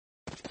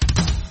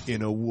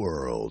In a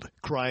world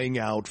crying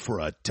out for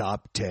a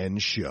top 10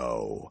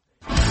 show,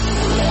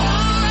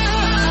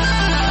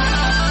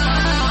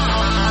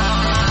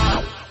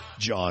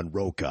 John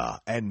Roca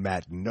and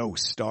Matt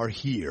Nost are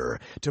here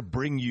to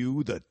bring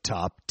you the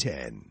top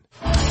 10.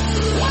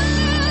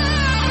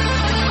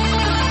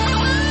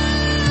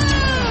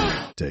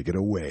 Take it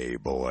away,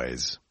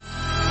 boys.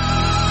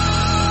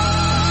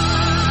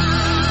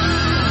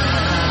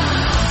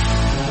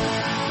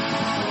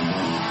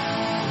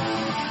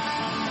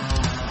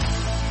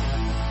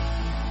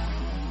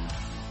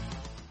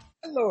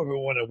 Hello,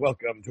 everyone, and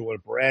welcome to a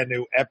brand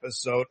new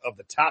episode of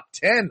the Top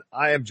 10.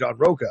 I am John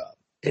Roca.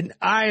 And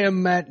I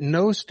am Matt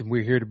Nost, and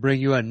we're here to bring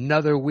you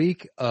another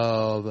week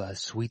of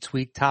sweet,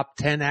 sweet Top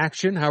 10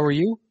 action. How are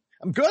you?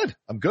 I'm good.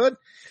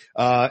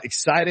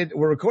 Excited.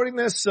 We're recording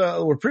this,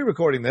 we're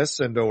pre-recording this,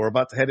 and we're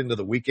about to head into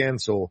the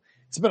weekend, so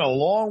it's been a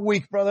long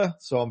week, brother.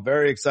 So I'm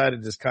very excited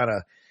to just kind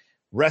of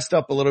rest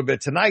up a little bit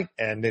tonight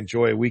and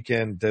enjoy a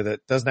weekend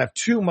that doesn't have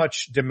too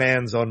much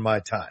demands on my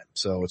time.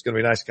 So it's going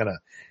to be nice to kind of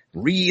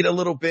read a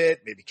little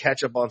bit, maybe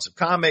catch up on some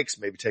comics,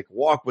 maybe take a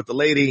walk with the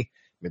lady,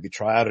 maybe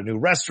try out a new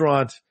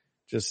restaurant.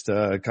 Just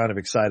kind of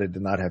excited to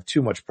not have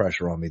too much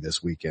pressure on me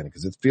this weekend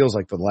because it feels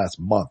like for the last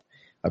month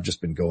I've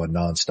just been going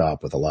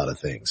nonstop with a lot of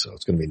things. So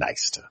it's going to be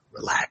nice to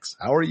relax.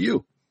 How are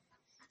you?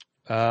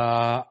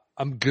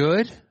 I'm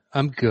good.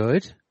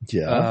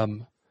 Yeah.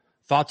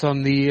 Thoughts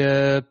on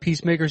the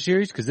Peacemaker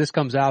series? Because this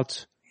comes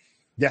out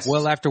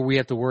well after we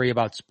have to worry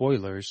about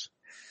spoilers.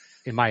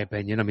 In my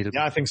opinion,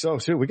 I think so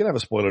too. We can have a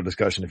spoiler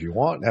discussion if you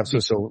want.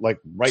 Absolutely. So like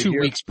right 2 here.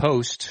 2 weeks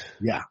post.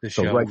 Yeah. The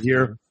so show. right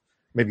here,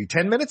 maybe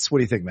 10 minutes. What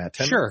do you think, Matt?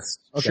 10 minutes?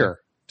 Okay.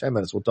 Sure. 10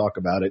 minutes. We'll talk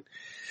about it.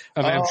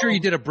 I'm sure you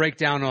did a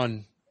breakdown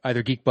on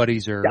either Geek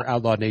Buddies or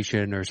Outlaw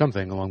Nation or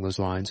something along those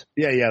lines.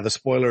 Yeah. The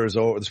spoiler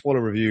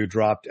review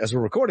dropped as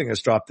we're recording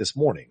this dropped this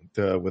morning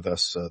with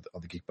us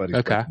on the Geek Buddies.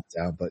 Okay.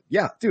 But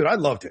yeah, dude, I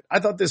loved it. I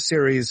thought this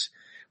series,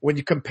 when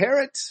you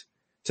compare it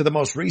to the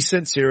most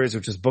recent series,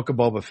 which is Book of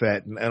Boba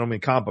Fett, and I don't mean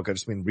comic book, I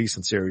just mean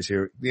recent series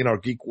here in our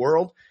geek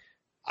world,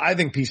 I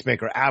think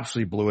Peacemaker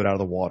absolutely blew it out of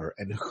the water.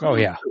 And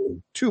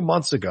 2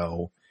 months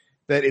ago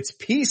that it's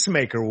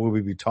Peacemaker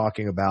we'll be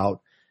talking about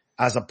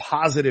as a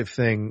positive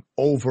thing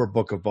over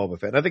Book of Boba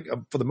Fett. And I think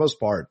for the most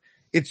part,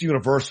 it's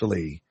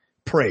universally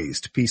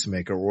praised,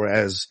 Peacemaker,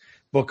 whereas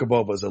Book of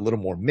Boba is a little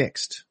more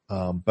mixed.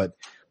 But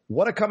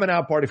what a coming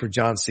out party for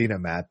John Cena,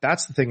 Matt.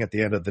 That's the thing at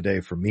the end of the day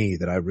for me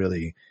that I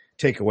really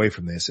take away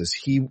from this is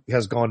he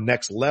has gone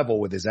next level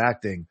with his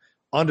acting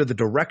under the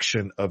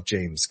direction of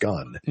James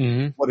Gunn.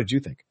 Mm-hmm. What did you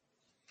think?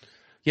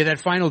 Yeah, that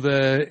final,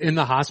 in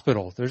the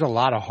hospital, there's a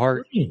lot of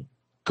heart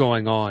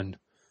going on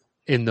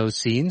in those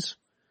scenes.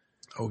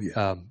 Oh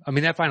yeah.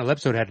 That final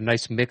episode had a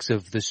nice mix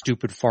of the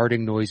stupid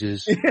farting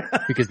noises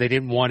because they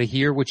didn't want to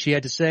hear what she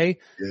had to say.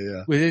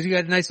 Yeah. You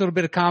got a nice little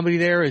bit of comedy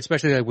there,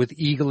 especially like with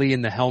Eagly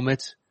in the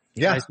helmet.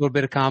 Yeah. Nice little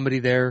bit of comedy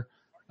there.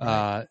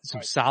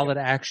 Some solid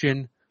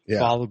action. Yeah.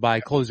 Followed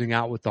by closing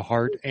out with the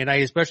heart. And I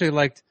especially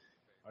liked,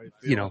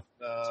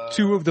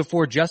 two of the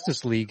 4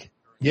 Justice League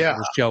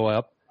show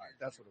up.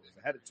 That's what it was.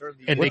 I had to turn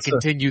and they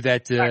continue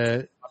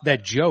that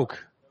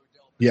joke.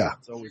 Yeah.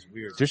 It's always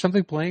weird. Is there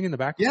something playing in the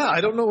background? Yeah,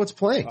 I don't know what's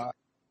playing.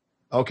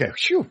 Okay.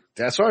 Phew.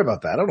 Sorry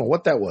about that. I don't know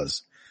what that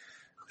was.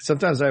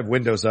 Sometimes I have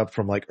windows up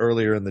from like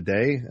earlier in the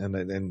day and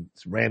then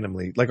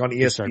randomly, like on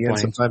ESPN,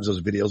 sometimes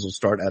those videos will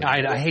start at.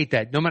 I hate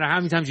that. No matter how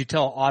many times you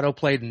tell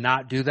autoplay to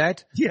not do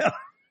that. Yeah.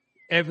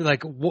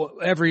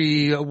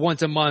 Every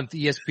once a month,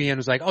 ESPN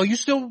was like, "Oh, you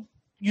still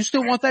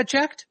want that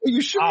checked? Are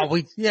you sure?" Oh,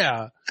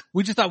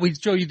 we just thought we'd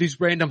show you these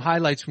random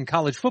highlights from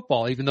college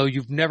football, even though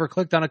you've never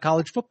clicked on a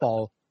college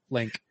football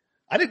link.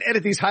 I didn't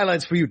edit these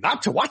highlights for you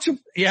not to watch them.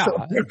 Yeah,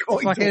 so they're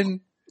going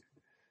fucking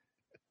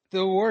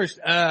the worst.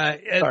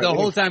 The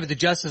whole time at the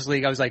Justice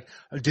League, I was like,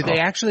 "Do they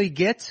actually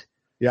get?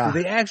 Yeah,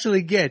 do they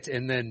actually get?"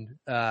 And then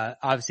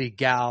obviously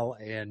Gal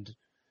and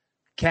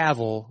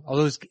Cavill,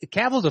 although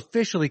Cavill's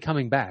officially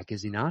coming back,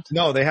 is he not?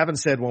 No, they haven't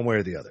said one way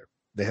or the other.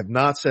 They have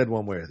not said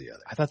one way or the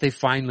other. I thought they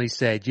finally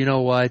said, you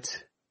know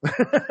what?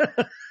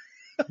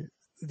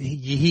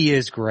 he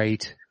is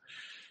great.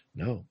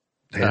 No,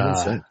 they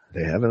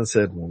haven't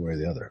said one way or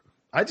the other.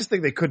 I just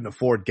think they couldn't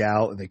afford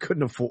Gal and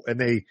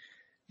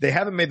they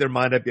haven't made their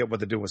mind up yet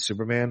what they're doing with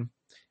Superman.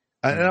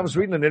 And I was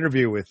reading an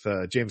interview with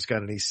James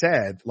Gunn and he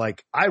said,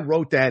 like, I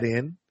wrote that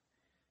in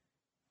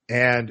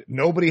and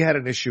nobody had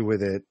an issue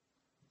with it.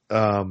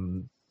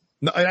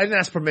 No, I didn't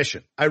ask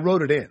permission. I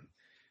wrote it in.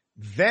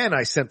 Then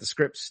I sent the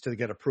scripts to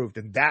get approved,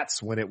 and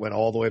that's when it went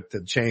all the way up to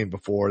the chain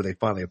before they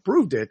finally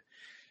approved it.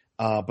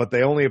 But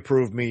they only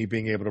approved me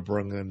being able to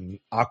bring in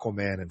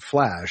Aquaman and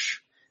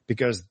Flash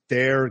because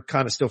they're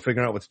kind of still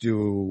figuring out what to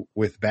do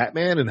with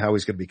Batman and how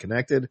he's going to be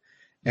connected.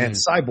 And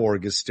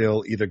Cyborg is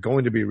still either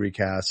going to be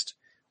recast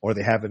or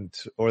they haven't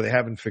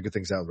figured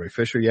things out with Ray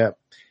Fisher yet.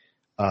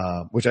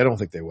 Which I don't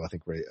think they will. I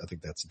think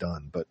that's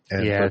done.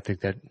 I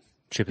think that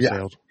ship has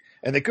sailed.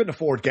 And they couldn't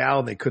afford Gal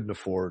and they couldn't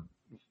afford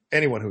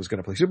anyone who was going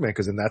to play Superman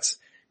because then that's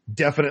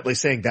definitely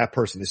saying that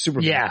person is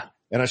Superman. Yeah.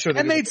 And I'm sure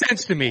that made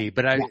sense to me,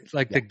 but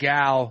the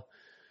Gal,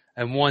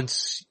 And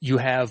once you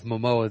have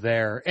Momoa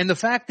there, and the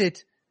fact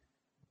that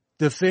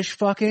the fish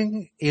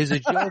fucking is a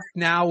joke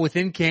now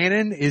within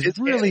canon is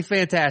really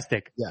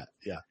fantastic. Yeah,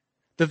 yeah.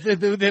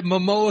 That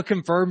Momoa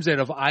confirms it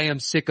of I am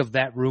sick of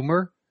that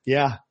rumor.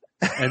 Yeah.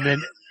 And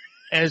then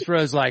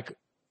Ezra's like,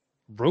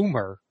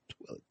 rumor?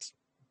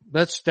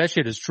 That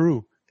shit is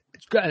true.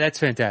 That's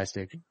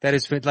fantastic. That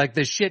is like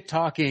the shit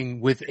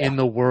talking within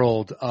the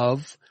world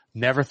of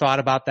never thought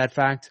about that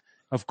fact.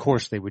 Of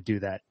course they would do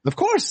that. Of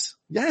course.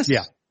 Yes.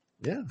 Yeah.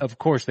 Yeah. Of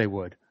course they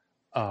would.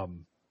 I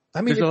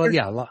mean, go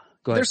ahead.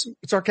 They're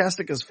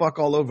sarcastic as fuck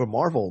all over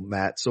Marvel,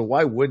 Matt. So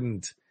why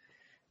wouldn't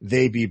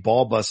they be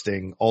ball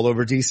busting all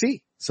over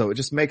DC? So it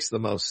just makes the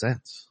most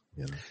sense.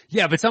 You know?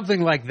 Yeah, but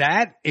something like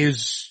that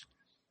is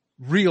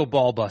real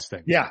ball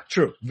busting. Yeah,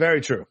 true.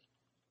 Very true.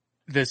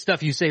 The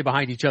stuff you say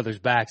behind each other's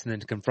backs and then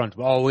to confront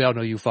them. Oh, we all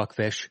know you fuck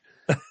fish.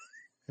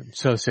 I'm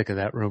so sick of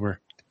that rumor.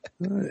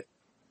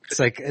 It's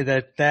like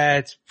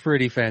that's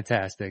pretty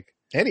fantastic.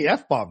 And he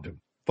F-bombed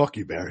him. Fuck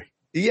you, Barry.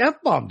 He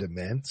F-bombed him,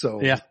 man.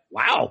 So, yeah.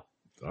 Wow.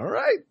 All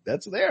right.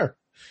 That's there.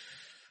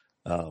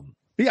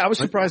 Yeah, I was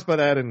surprised by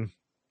that, and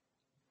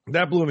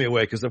that blew me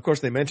away because, of course,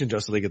 they mentioned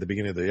Justice League at the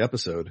beginning of the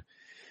episode.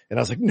 And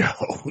I was like, no,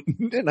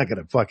 they're not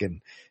going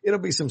to it'll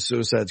be some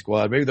Suicide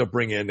Squad. Maybe they'll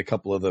bring in a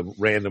couple of the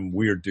random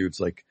weird dudes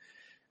like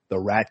the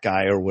Rat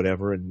guy or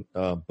whatever. And,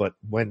 but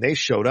when they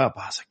showed up,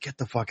 I was like, get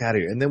the fuck out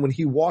of here. And then when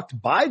he walked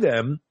by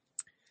them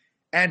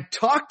and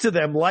talked to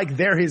them like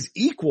they're his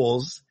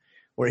equals,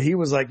 where he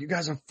was like, you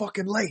guys are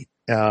fucking late.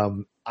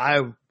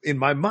 In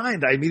my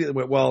mind, I immediately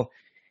went, well,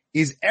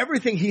 is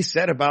everything he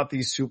said about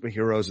these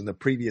superheroes in the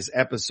previous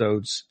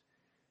episodes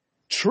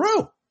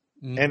true?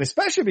 Mm. And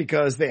especially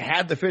because they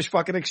had the fish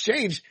fucking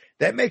exchange,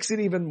 that makes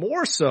it even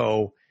more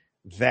so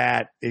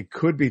that it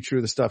could be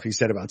true, the stuff he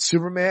said about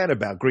Superman,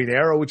 about Green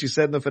Arrow, which he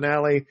said in the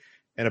finale,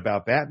 and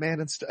about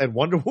Batman and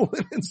Wonder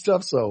Woman and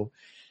stuff. So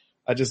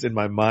I just, in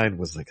my mind,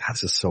 was like,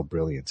 that's just so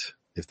brilliant.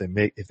 If they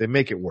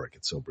make it work,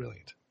 it's so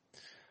brilliant.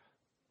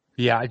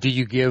 Yeah. Do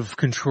you give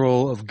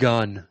control of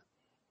Gunn,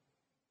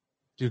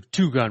 instead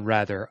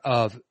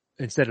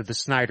of the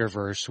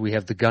Snyderverse, we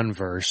have the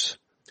Gunverse?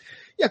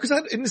 Yeah,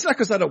 it's not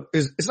because I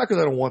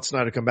don't want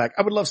Snyder to come back.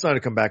 I would love Snyder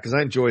to come back because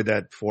I enjoyed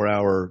that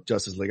 4-hour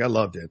Justice League. I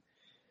loved it,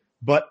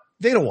 but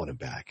they don't want him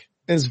back,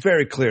 and it's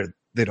very clear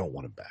they don't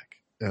want him back.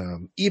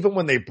 Even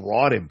when they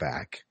brought him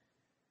back,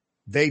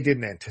 they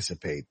didn't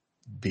anticipate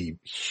the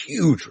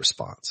huge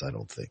response, I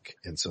don't think,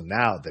 and so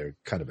now they're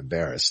kind of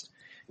embarrassed,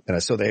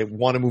 and so they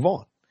want to move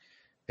on.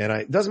 And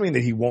it doesn't mean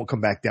that he won't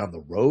come back down the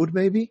road,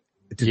 maybe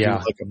to do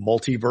like a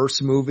multiverse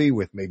movie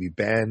with maybe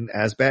Ben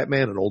as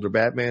Batman, an older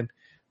Batman.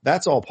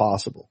 That's all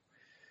possible.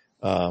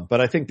 But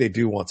I think they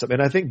do want something.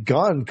 And I think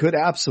Gunn could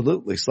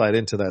absolutely slide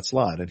into that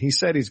slot. And he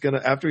said he's going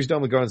to, after he's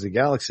done with Guardians of the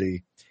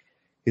Galaxy,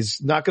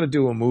 he's not going to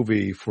do a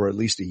movie for at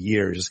least a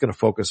year. He's just going to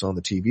focus on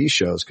the TV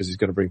shows because he's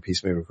going to bring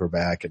Peacemaker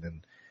back and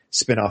then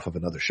spin off of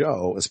another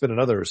show, spin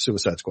another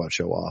Suicide Squad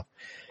show off.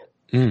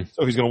 Mm.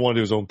 So he's going to want to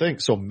do his own thing.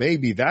 So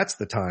maybe that's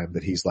the time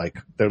that he's like,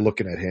 they're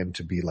looking at him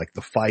to be like the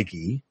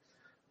Feige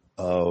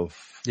of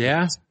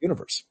the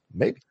universe.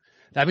 Maybe.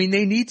 I mean,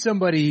 they need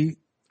somebody.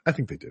 I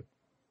think they do.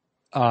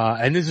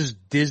 And this is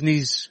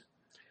Disney's,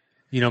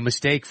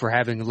 mistake for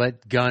having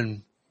let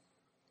Gunn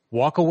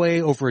walk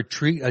away over a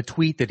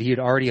tweet that he had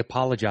already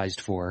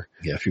apologized for.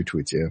 Yeah, a few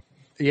tweets, yeah.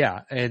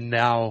 Yeah, and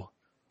now,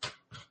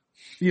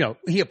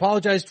 he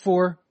apologized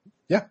for.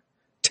 Yeah.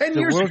 10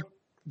 years ago.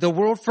 The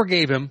world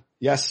forgave him.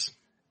 Yes.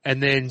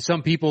 And then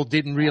some people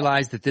didn't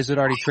realize that this had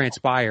already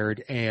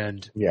transpired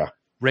and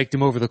raked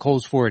him over the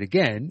coals for it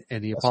again,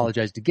 and he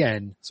apologized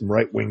again. Some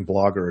right-wing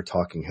blogger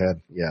talking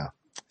head, yeah.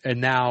 And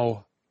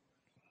now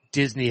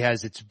Disney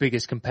has its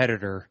biggest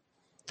competitor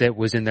that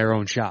was in their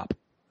own shop.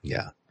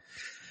 Yeah.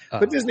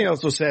 But Disney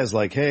also says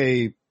like,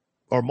 hey,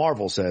 or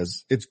Marvel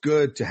says, it's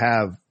good to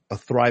have a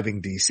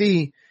thriving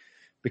DC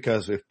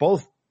because if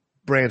both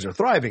brands are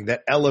thriving,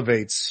 that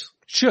elevates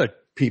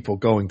people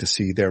going to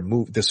see the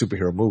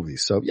superhero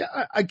movies. So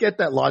yeah, I get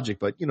that logic,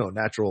 but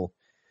natural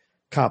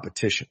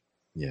competition.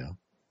 Yeah.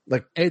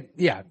 Like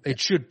it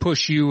should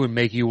push you and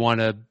make you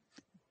want to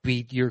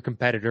beat your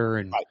competitor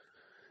and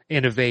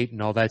innovate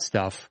and all that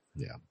stuff.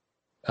 Yeah.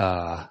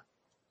 I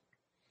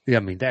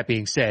mean, that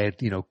being said,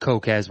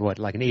 Coke has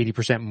like an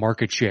 80%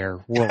 market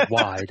share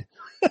worldwide.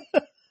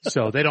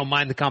 So they don't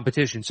mind the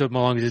competition so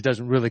long as it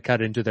doesn't really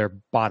cut into their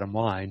bottom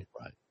line.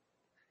 Right.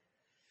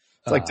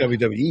 It's like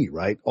WWE,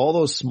 right? All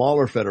those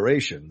smaller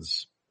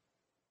federations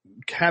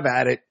have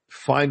at it,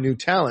 find new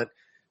talent.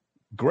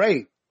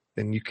 Great.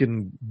 And you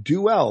can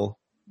do well,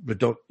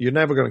 but you're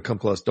never going to come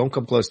close. Don't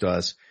come close to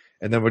us.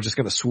 And then we're just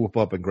going to swoop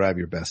up and grab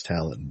your best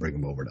talent and bring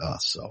them over to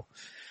us. So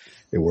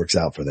it works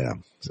out for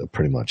them. So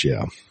pretty much,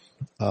 yeah.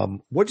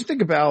 What'd you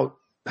think about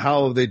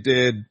how they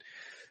did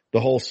the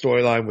whole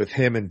storyline with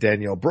him and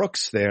Danielle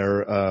Brooks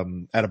there, at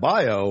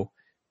Adebayo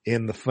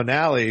in the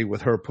finale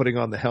with her putting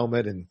on the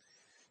helmet and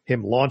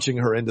him launching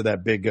her into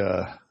that big,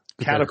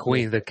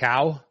 queen, the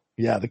cow?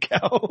 Yeah, the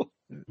cow.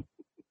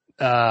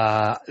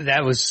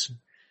 That was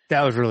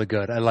really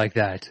good. I like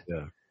that.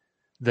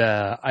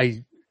 Yeah.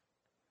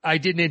 I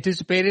didn't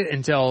anticipate it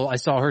until I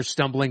saw her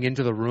stumbling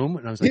into the room,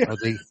 and I was like,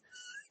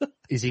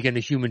 is he going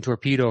to human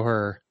torpedo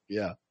her?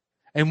 Yeah.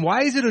 And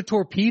why is it a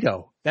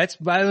torpedo? That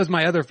was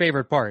my other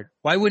favorite part.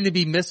 Why wouldn't it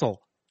be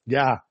missile?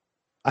 Yeah.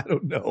 I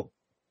don't know.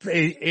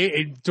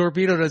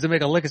 Torpedo doesn't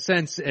make a lick of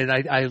sense, and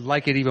I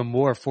like it even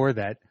more for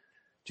that.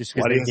 Just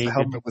because why does the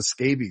helmet with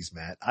scabies,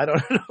 Matt? I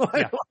don't know.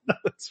 I don't know.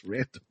 It's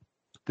random.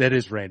 That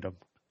is random.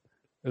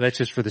 That's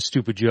just for the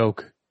stupid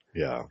joke.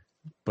 Yeah.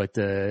 But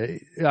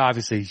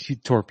obviously,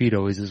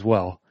 Torpedo is as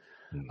well.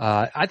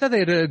 I thought they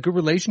had a good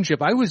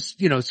relationship. I was,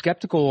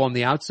 skeptical on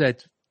the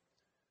outset.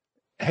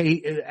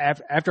 Hey,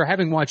 after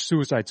having watched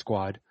Suicide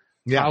Squad,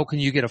 how can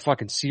you get a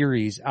fucking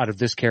series out of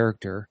this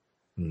character?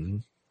 Mm-hmm.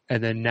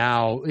 And then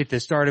now at the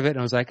start of it,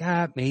 I was like,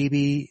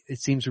 maybe it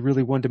seems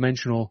really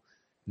one-dimensional.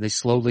 And they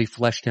slowly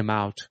fleshed him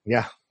out.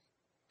 Yeah.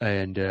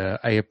 And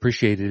I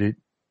appreciated it.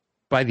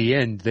 By the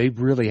end, they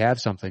really have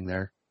something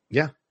there.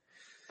 Yeah.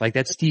 Like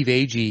that Steve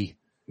Agee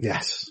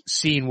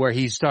scene where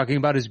he's talking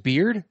about his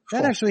beard,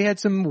 that actually had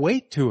some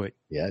weight to it.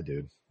 Yeah,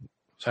 dude.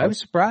 So I was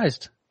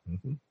surprised.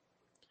 Mm-hmm.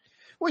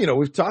 Well,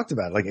 we've talked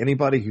about it. Like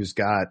anybody who's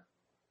got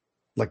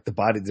like the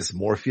body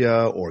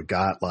dysmorphia or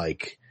got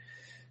like,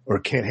 or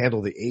can't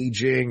handle the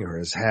aging or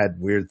has had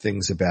weird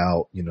things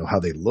about, how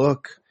they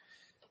look,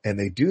 and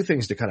they do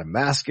things to kind of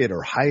mask it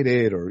or hide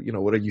it or,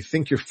 whatever, you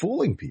think you're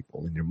fooling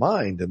people in your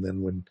mind. And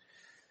then when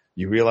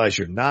you realize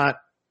you're not,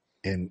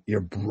 and you're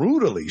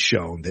brutally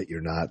shown that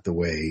you're not, the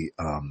way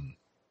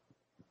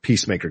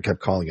Peacemaker kept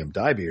calling him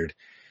Diebeard,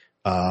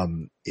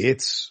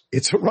 it's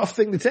a rough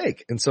thing to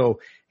take. And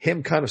so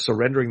him kind of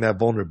surrendering that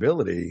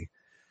vulnerability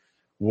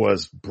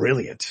was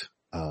brilliant,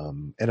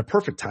 and a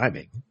perfect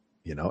timing,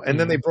 and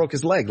then they broke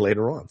his leg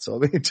later on. So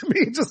I mean, to me,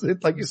 it's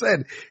like you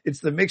said, it's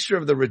the mixture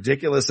of the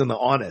ridiculous and the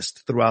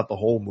honest throughout the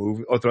whole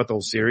movie or throughout the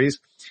whole series,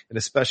 and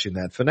especially in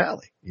that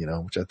finale,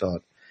 which I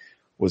thought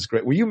was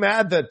great. Were you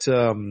mad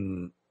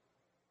that,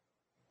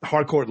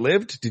 Harcourt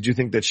lived? Did you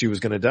think that she was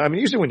going to die? I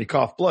mean, usually when you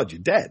cough blood,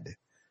 you're dead.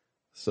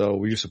 So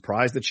were you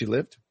surprised that she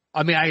lived?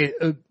 I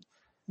mean,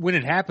 when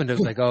it happened, I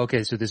was like, oh,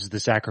 okay, so this is the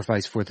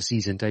sacrifice for the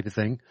season type of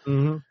thing.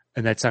 Mm-hmm.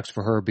 And that sucks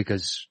for her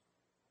because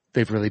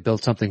they've really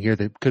built something here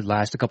that could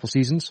last a couple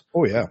seasons.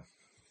 Oh, yeah.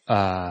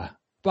 But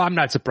I'm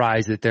not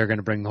surprised that they're going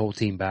to bring the whole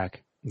team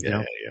back.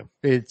 Yeah.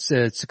 It's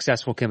a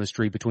successful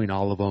chemistry between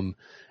all of them,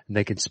 and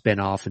they can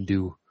spin off and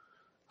do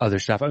other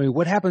stuff. I mean,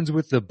 what happens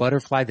with the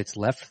butterfly that's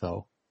left,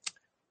 though?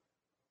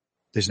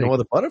 There's no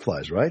other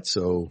butterflies, right?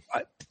 So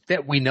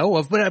that we know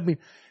of, but I mean,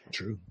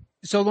 true.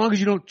 So long as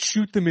you don't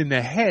shoot them in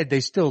the head, they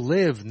still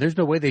live. And there's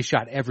no way they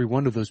shot every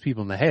one of those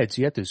people in the head.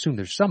 So you have to assume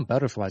there's some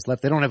butterflies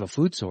left. They don't have a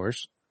food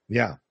source.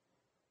 Yeah.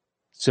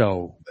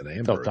 So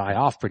they'll die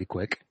off pretty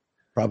quick.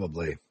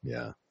 Probably.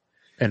 Yeah.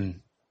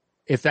 And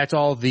if that's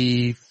all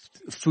the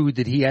food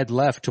that he had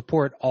left to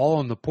pour it all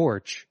on the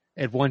porch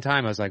at one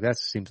time, I was like, that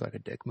seems like a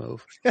dick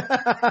move.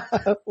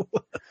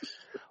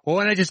 Well,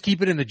 why not just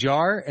keep it in the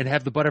jar and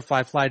have the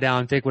butterfly fly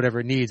down, take whatever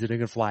it needs, and it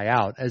can fly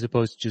out, as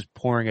opposed to just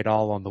pouring it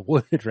all on the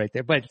wood right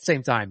there. But at the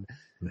same time,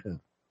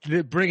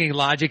 bringing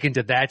logic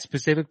into that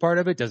specific part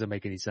of it doesn't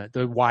make any sense.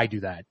 Why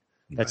do that?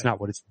 That's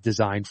not what it's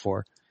designed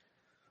for.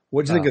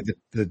 What do you think of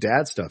the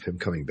dad stuff, him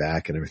coming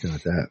back and everything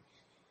like that?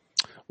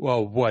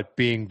 Well, what,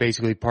 being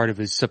basically part of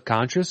his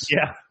subconscious?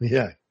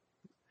 Yeah.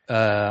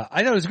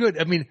 I thought it was good.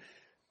 I mean,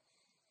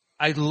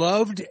 I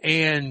loved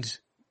and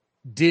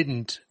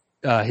didn't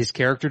his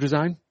character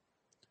design.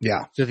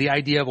 Yeah. So the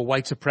idea of a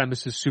white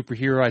supremacist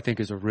superhero, I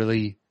think, is a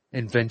really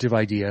inventive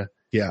idea.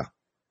 Yeah.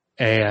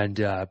 And,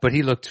 but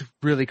he looked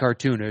really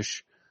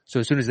cartoonish.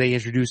 So as soon as they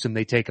introduce him,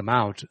 they take him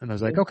out. And I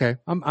was like, okay,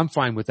 I'm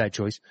fine with that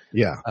choice.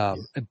 Yeah.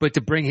 But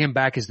to bring him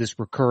back as this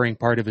recurring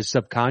part of his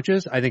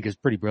subconscious, I think is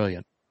pretty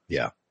brilliant.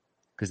 Yeah.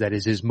 Because that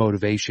is his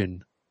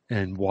motivation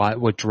and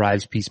what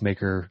drives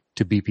Peacemaker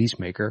to be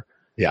Peacemaker.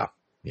 Yeah.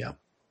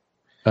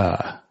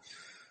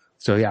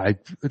 So yeah, I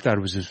thought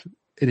it was an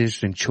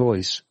interesting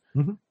choice.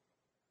 Mm-hmm.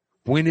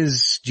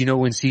 Do you know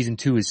when season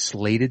 2 is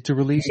slated to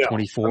release?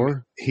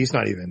 24?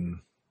 I mean,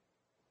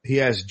 he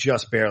has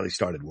just barely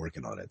started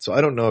working on it. So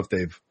I don't know if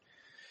they've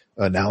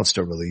announced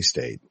a release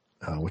date,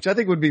 which I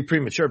think would be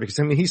premature because,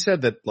 I mean, he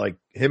said that like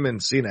him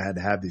and Cena had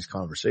to have these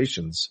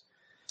conversations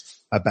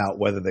about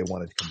whether they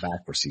wanted to come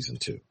back for season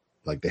 2.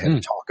 Like they had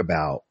to talk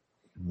about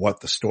what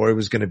the story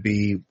was going to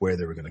be, where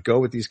they were going to go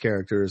with these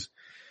characters.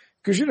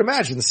 Because you'd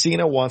imagine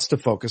Cena wants to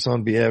focus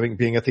on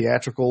being a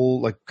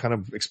theatrical, like kind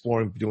of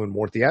exploring, doing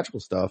more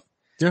theatrical stuff.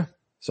 Yeah.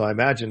 So I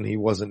imagine he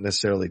wasn't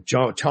necessarily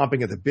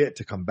chomping at the bit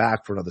to come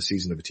back for another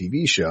season of a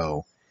TV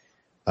show.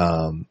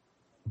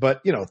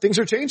 But things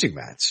are changing,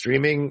 Matt.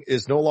 Streaming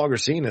is no longer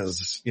seen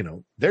as,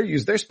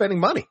 they're spending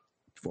money.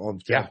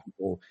 Yeah.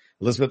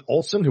 Elizabeth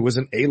Olsen, who was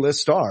an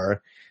A-list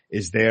star,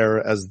 is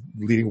there as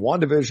leading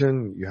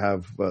WandaVision. You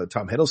have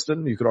Tom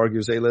Hiddleston, you could argue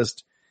is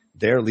A-list.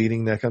 They're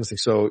leading that kind of thing.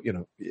 So,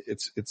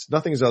 it's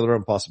nothing is other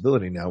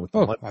impossibility now with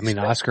the money. I mean,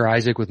 Oscar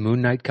Isaac with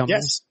Moon Knight coming.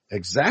 Yes,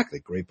 exactly.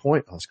 Great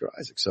point, Oscar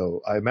Isaac.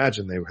 So I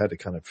imagine they had to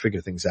kind of figure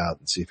things out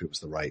and see if it was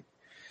the right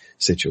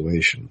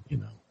situation,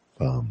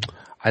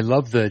 I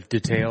love the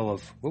detail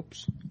of,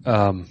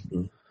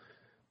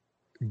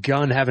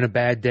 Gunn having a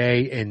bad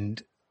day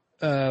and,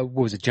 what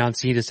was it? John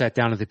Cena sat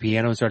down at the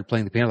piano and started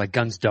playing the piano, like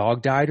Gunn's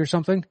dog died or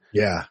something.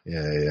 Yeah.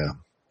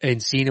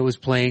 And Cena was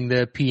playing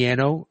the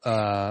piano,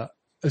 a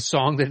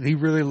song that he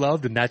really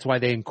loved, and that's why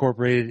they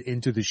incorporated it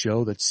into the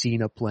show, that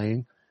Cena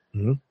playing.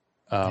 Mm-hmm.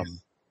 I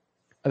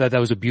thought that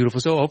was a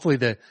beautiful, so hopefully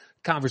the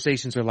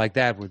conversations are like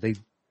that where they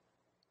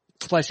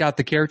flesh out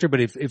the character,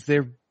 but if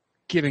they're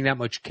giving that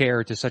much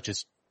care to such a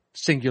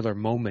singular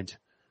moment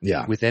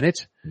within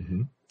it,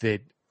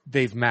 that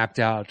they've mapped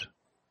out,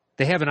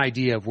 they have an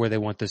idea of where they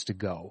want this to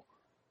go,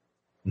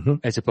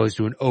 as opposed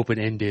to an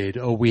open-ended,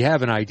 we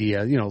have an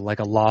idea, like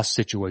a Lost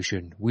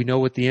situation. We know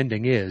what the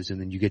ending is, and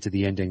then you get to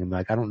the ending and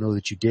like, I don't know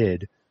that you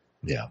did.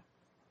 Yeah.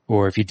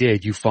 Or if you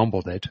did, you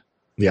fumbled it.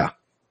 Yeah.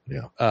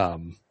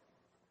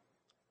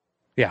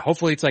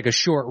 Hopefully it's like a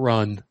short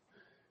run,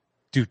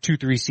 do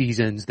 2-3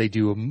 seasons. They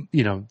do,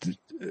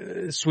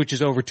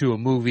 switches over to a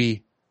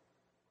movie.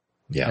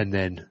 Yeah. And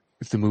then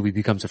if the movie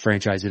becomes a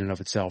franchise in and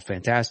of itself,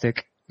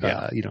 fantastic.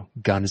 Yeah.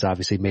 Gunn has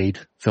obviously made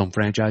film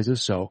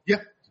franchises, so. Yeah.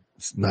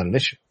 It's not an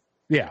issue.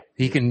 Yeah.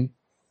 He can,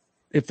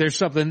 if there's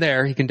something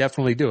there, he can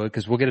definitely do it,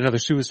 because we'll get another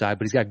Suicide,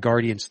 but he's got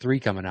Guardians 3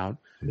 coming out.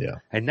 Yeah.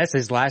 And that's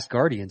his last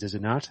Guardians, is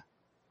it not?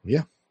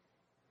 Yeah.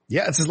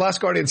 Yeah, it's his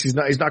last Guardians. He's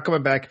not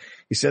coming back.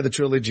 He said the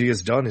trilogy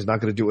is done. He's not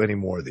going to do any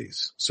more of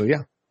these. So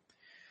yeah.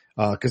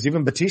 Cause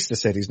even Batista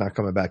said he's not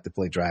coming back to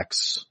play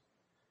Drax.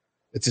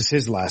 It's just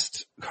his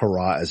last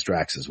hurrah as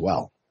Drax as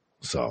well.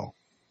 So,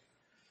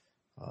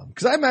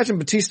 cause I imagine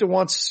Batista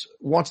wants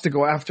to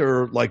go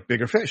after like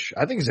bigger fish.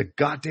 I think he's a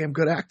goddamn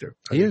good actor.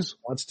 He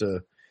wants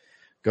to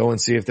go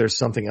and see if there's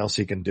something else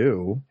he can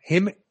do.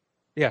 Him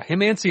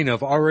and Cena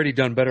have already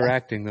done better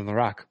acting than The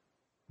Rock.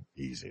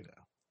 Easy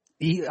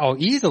now.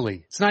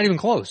 Easily. It's not even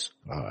close.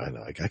 Oh, I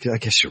know. I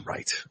guess you're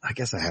right. I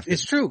guess I have to.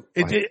 It's true.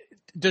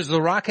 Does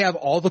The Rock have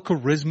all the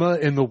charisma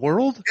in the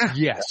world? Yeah.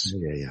 Yes.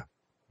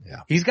 Yeah.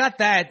 He's got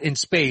that in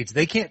spades.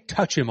 They can't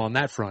touch him on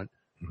that front.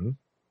 Mm-hmm.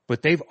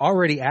 But they've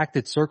already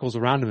acted circles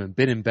around him and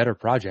been in better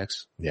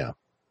projects. Yeah.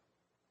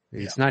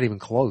 It's not even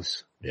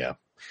close. Yeah.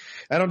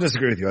 I don't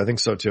disagree with you. I think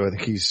so too.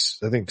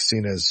 I think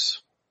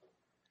Cena's,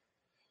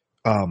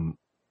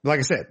 like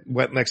I said,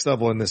 went next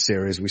level in this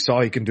series. We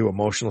saw he can do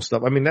emotional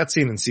stuff. I mean, that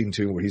scene in season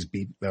 2 where he's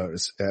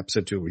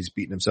episode 2 where he's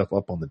beating himself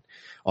up on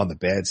the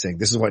bed saying,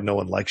 "This is why no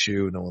one likes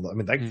you."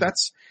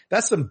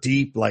 That's some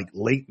deep, like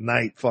late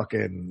night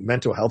fucking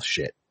mental health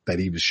shit that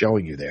he was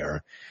showing you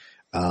there.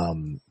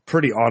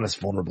 Pretty honest,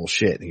 vulnerable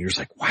shit. And you're just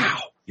like,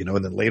 wow,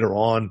 and then later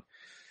on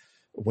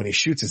when he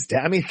shoots his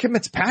dad, I mean, he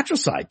commits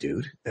patricide,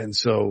 dude. And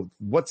so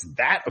what's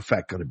that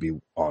effect going to be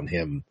on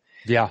him?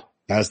 Yeah.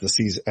 As the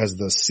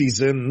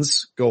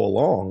seasons go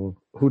along,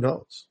 who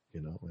knows,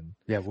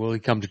 And will he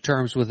come to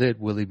terms with it?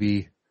 Will he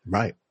be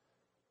right?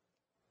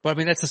 But I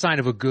mean, that's a sign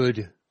of a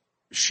good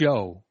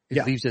show.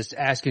 It leaves us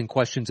asking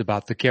questions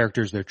about the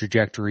characters, their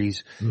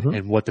trajectories,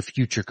 and what the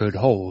future could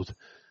hold,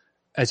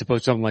 as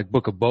opposed to something like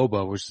Book of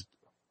Boba, which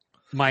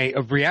my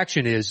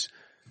reaction is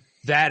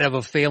that of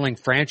a failing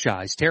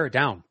franchise. Tear it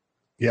down.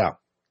 Yeah.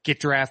 Get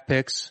draft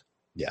picks.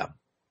 Yeah.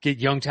 Get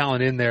young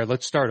talent in there.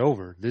 Let's start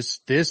over. This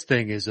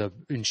thing is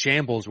in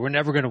shambles. We're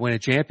never going to win a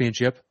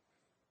championship.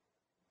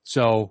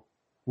 So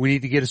we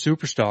need to get a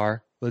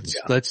superstar.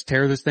 Let's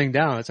tear this thing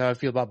down. That's how I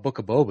feel about Book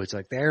of Boba. It's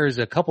like there's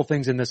a couple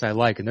things in this I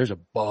like, and there's a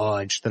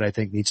bunch that I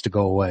think needs to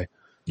go away.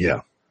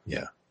 Yeah.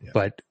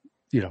 But,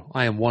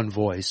 I am one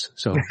voice.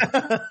 So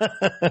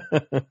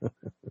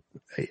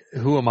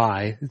who am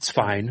I? It's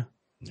fine.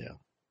 Yeah.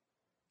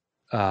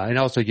 And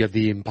also you have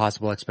the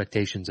impossible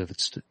expectations of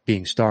it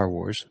being Star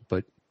Wars,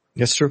 but.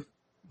 That's true.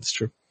 It's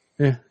true.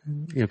 Yeah.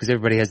 Cause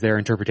everybody has their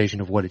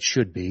interpretation of what it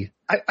should be.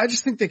 I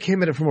just think they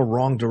came at it from a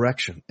wrong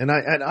direction. And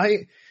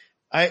I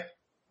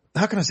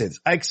how can I say this?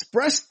 I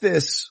expressed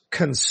this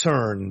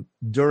concern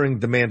during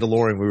The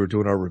Mandalorian. We were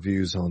doing our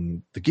reviews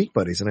on the Geek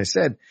Buddies, and I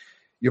said,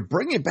 you're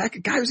bringing back a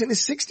guy who's in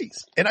his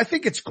 60s. And I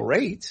think it's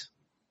great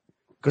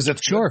because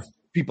it's sure.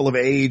 People of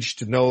age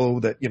to know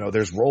that,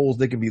 there's roles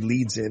they can be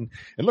leads in.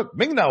 And look,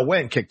 Ming-Na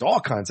Wen kicked all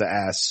kinds of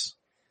ass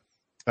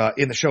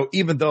in the show,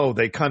 even though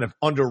they kind of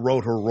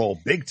underwrote her role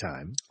big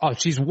time. Oh,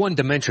 she's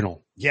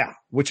one-dimensional. Yeah,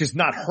 which is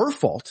not her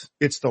fault.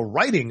 It's the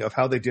writing of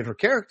how they did her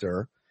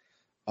character.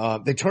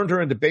 They turned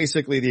her into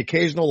basically the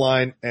occasional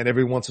line and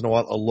every once in a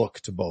while a look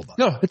to Boba.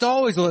 No, it's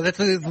always, that's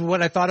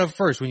what I thought of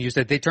first when you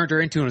said they turned her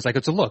into, and it's like,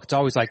 it's a look. It's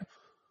always like.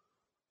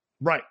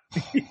 Right.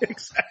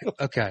 Exactly.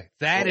 Okay.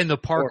 That and the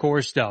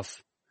parkour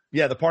stuff.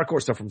 Yeah, the parkour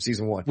stuff from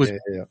season 1. Was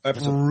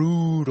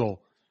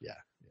brutal.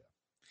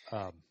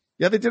 Yeah.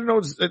 Yeah, they didn't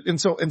know. And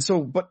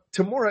so, but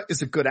Tamora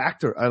is a good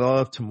actor. I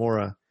love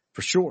Tamora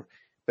for sure.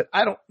 But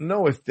I don't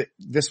know if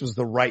this was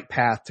the right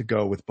path to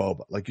go with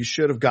Boba. Like you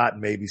should have gotten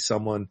maybe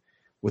someone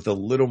with a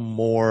little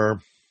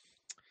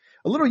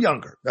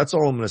younger. That's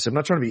all I'm going to say. I'm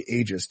not trying to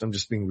be ageist. I'm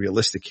just being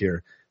realistic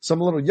here.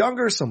 Someone a little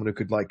younger, someone who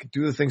could like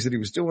do the things that he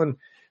was doing.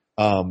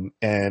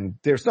 And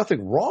there's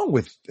nothing wrong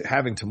with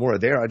having Tamora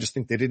there. I just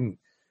think they didn't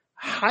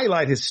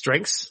highlight his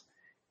strengths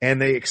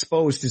and they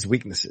exposed his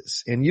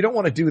weaknesses. And you don't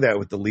want to do that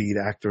with the lead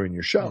actor in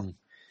your show.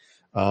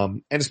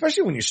 And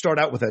especially when you start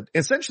out with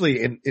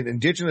essentially an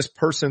indigenous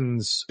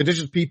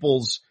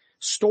people's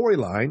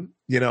storyline,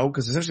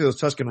 because essentially those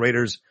Tusken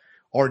Raiders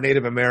are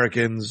Native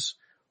Americans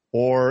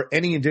or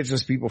any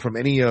indigenous people from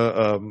any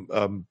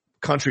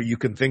country you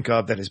can think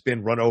of that has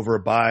been run over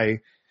by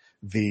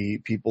the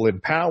people in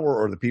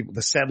power or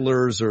the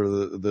settlers or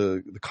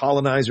the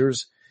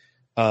colonizers.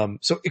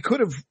 So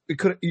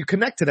you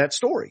connect to that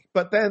story,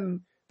 but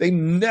then they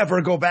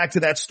never go back to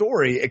that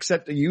story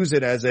except to use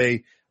it as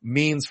a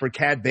means for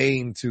Cad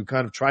Bane to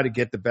kind of try to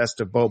get the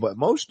best of Boba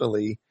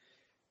emotionally.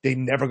 They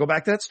never go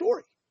back to that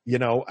story,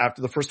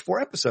 after the first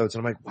 4 episodes.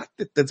 And I'm like, what?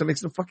 That doesn't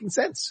make no fucking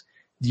sense.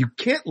 You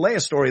can't lay a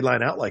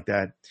storyline out like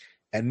that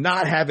and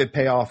not have it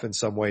pay off in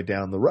some way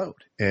down the road.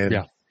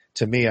 And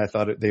to me, I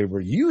thought they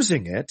were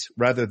using it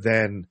rather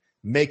than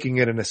making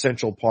it an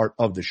essential part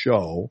of the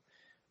show,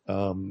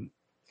 and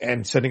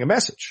sending a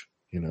message,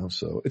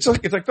 so it's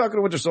like Falcon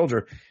and Winter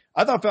Soldier.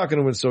 I thought Falcon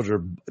and Winter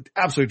Soldier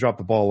absolutely dropped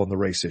the ball on the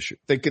race issue.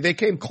 They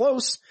came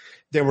close.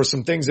 There were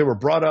some things that were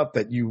brought up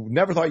that you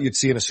never thought you'd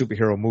see in a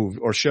superhero movie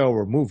or show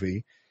or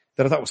movie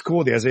that I thought was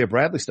cool, the Isaiah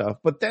Bradley stuff,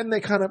 but then they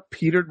kind of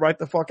petered right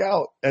the fuck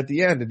out at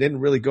the end and didn't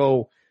really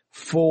go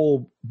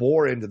full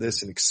bore into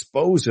this and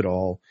expose it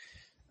all,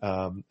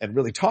 and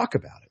really talk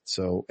about it.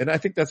 So, and I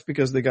think that's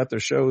because they got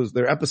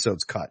their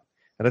episodes cut.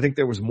 And I think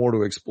there was more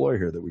to explore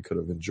here that we could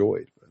have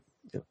enjoyed. But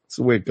it's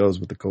the way it goes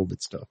with the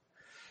COVID stuff.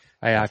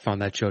 I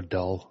found that show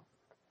dull.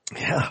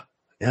 Yeah.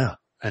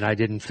 And I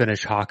didn't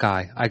finish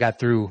Hawkeye. I got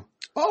through.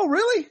 Oh,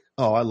 really?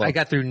 Oh, I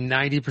got through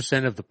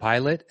 90% of the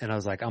pilot and I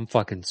was like, I'm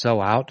fucking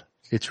so out.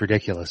 It's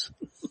ridiculous.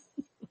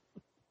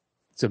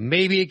 So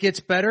maybe it gets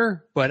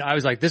better, but I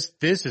was like, this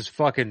is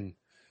fucking,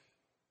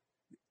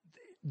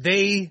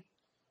 they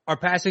are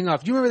passing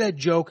off. Do you remember that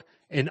joke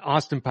in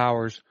Austin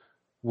Powers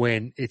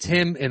when it's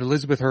him and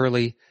Elizabeth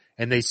Hurley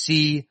and they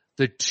see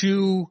the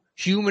 2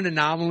 human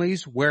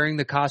anomalies wearing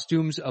the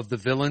costumes of the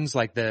villains,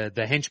 like the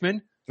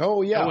henchmen?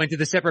 Oh, yeah. Go into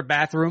the separate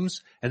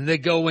bathrooms and they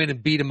go in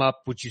and beat them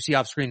up, which you see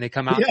off screen. They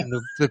come out and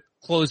the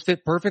clothes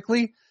fit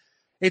perfectly.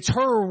 It's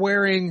her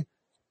wearing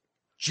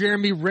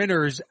Jeremy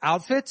Renner's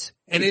outfit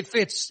and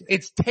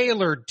it's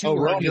tailored to her.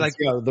 Ronan, like,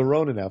 the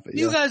Ronin outfit.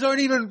 You guys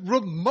aren't even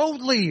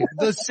remotely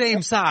the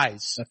same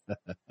size.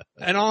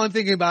 And all I'm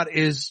thinking about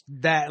is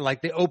that,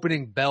 like the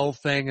opening bell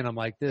thing. And I'm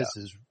like, this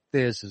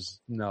is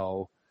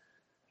no.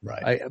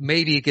 Right.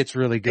 Maybe it gets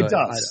really good. It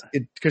does.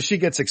 Cause she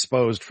gets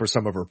exposed for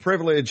some of her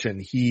privilege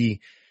and he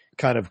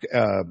kind of,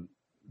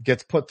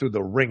 gets put through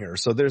the ringer.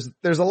 So there's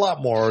a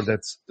lot more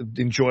that's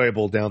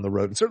enjoyable down the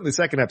road. And certainly the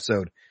second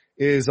episode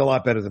is a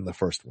lot better than the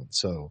first one.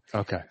 So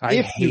okay. I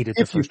hated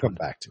the first one.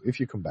 If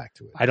you come back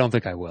to it. I don't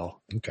think I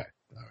will. Okay.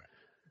 All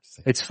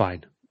right. It's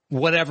fine.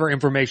 Whatever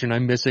information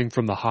I'm missing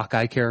from the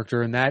Hawkeye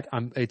character in that,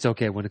 it's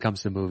okay when it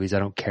comes to movies. I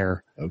don't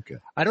care. Okay.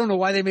 I don't know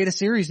why they made a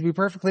series, to be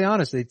perfectly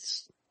honest. I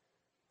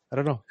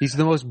don't know. He's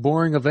the most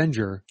boring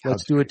Avenger.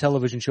 Let's do a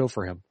television show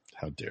for him.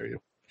 How dare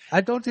you?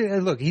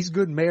 Look, he's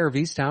good mayor of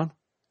Easttown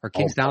or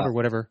Kingstown or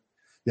whatever.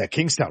 Yeah,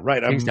 Kingstown,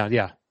 right. Kingstown,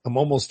 yeah. I'm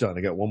almost done.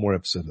 I got one more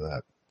episode of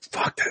that.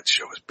 Fuck, that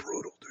show is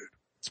brutal, dude.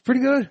 It's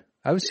pretty good.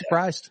 I was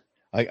surprised.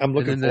 I'm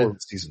looking forward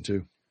to season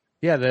 2.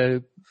 Yeah,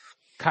 the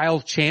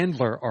Kyle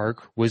Chandler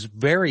arc was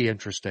very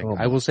interesting.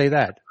 I will say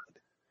that.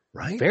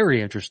 Right?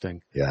 Very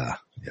interesting. Yeah.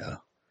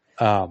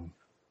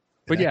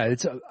 But yeah,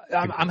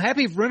 I'm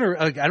happy for Renner.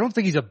 Like, I don't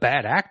think he's a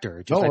bad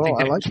actor. I think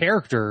that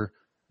character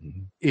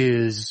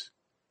is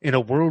in a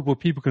world where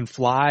people can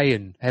fly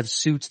and have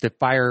suits that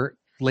fire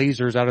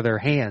lasers out of their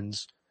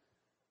hands.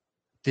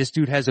 This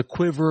dude has a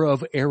quiver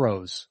of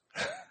arrows.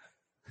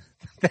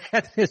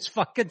 That is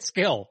fucking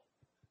skill.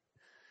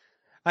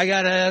 I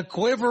got a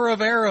quiver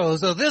of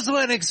arrows, so this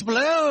one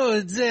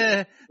explodes.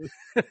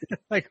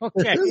 Like,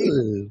 okay.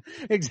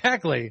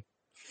 Exactly.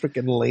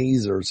 Freaking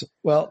lasers.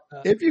 Well,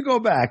 if you go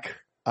back,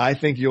 I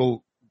think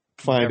you'll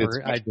find it's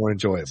much more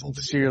enjoyable. I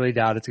sincerely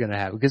doubt it's going to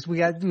happen because we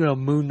got,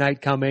 Moon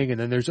Knight coming and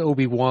then there's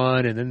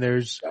Obi-Wan and then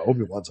there's... Yeah,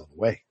 Obi-Wan's on the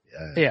way.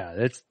 Yeah,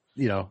 that's,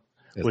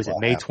 was it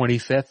May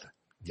 25th?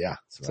 Yeah.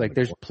 It's like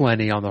there's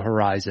plenty on the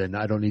horizon.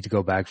 I don't need to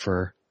go back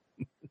for...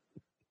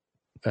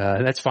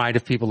 that's fine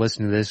if people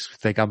listen to this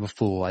think I'm a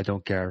fool. I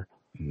don't care.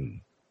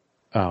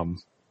 Yeah,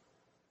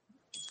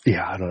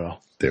 I don't know.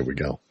 There we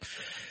go.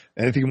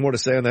 Anything more to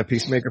say on that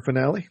Peacemaker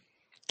finale?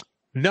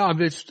 No,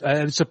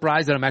 I'm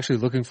surprised that I'm actually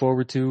looking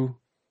forward to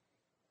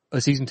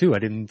a season 2. I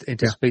didn't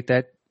anticipate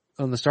that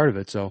on the start of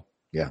it. So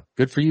yeah,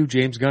 good for you,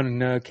 James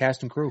Gunn and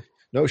cast and crew.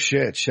 No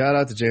shit. Shout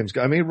out to James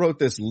Gunn. I mean, he wrote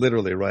this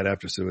literally right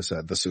after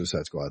the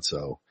Suicide Squad.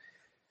 So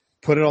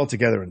put it all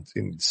together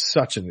in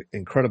such an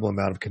incredible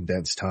amount of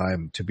condensed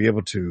time to be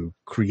able to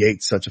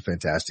create such a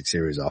fantastic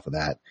series off of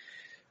that.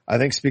 I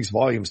think speaks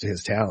volumes to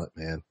his talent,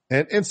 man.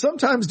 And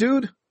sometimes,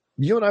 dude,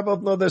 you and I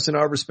both know this in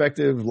our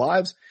respective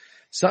lives.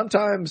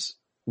 Sometimes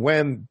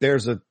when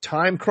there's a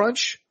time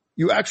crunch,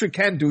 you actually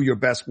can do your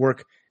best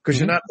work because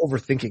you're not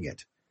overthinking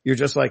it. You're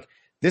just like,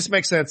 this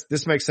makes sense.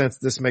 This makes sense.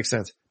 This makes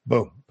sense.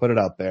 Boom. Put it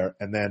out there.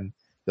 And then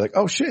you're like,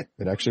 oh shit,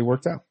 it actually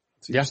worked out.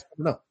 So you just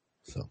never know.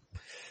 So,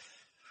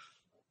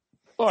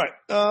 all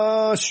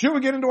right. Should we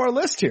get into our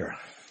list here?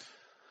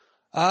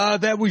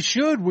 That we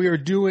should. We are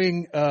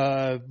doing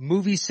a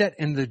movie set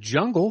in the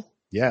jungle.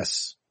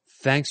 Yes.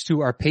 Thanks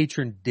to our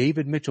patron,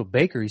 David Mitchell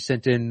Baker. He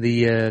sent in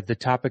the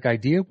topic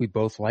idea. We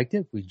both liked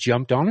it. We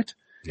jumped on it.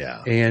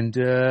 Yeah. And,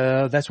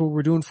 that's what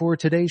we're doing for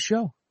today's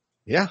show.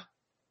 Yeah.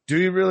 Do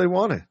you really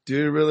want to? Do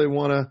you really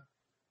want to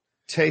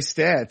taste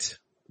that?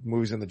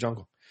 Movies in the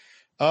jungle.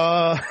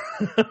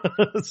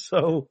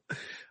 So,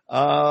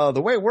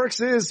 the way it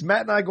works is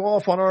Matt and I go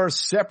off on our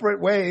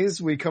separate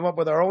ways. We come up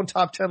with our own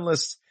top 10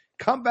 lists.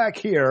 Come back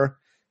here.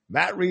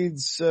 Matt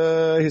reads,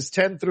 his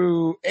 10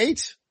 through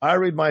 8. I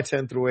read my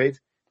 10 through 8.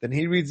 Then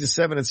he reads his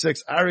 7 and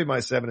 6. I read my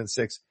 7 and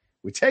 6.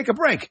 We take a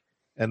break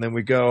and then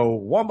we go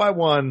one by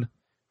one,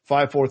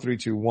 5, 4, 3,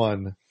 2,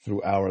 1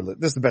 through our list.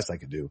 This is the best I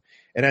could do.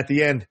 And at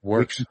the end,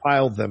 we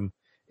compiled them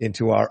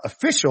into our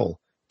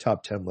official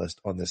top 10 list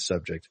on this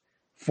subject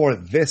for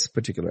this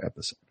particular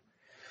episode.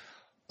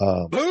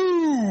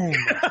 Boom!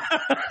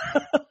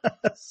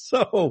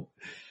 So,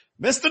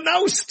 Mr.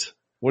 Nost,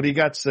 what do you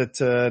got at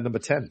number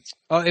 10?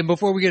 And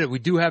before we get it, we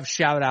do have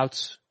shout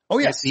outs. Oh,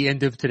 yes. At the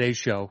end of today's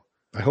show.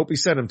 I hope he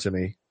sent them to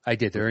me. I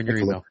did. They're in your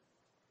email.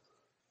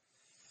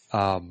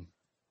 I'm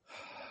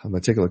going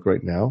to take a look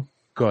right now.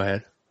 Go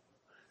ahead.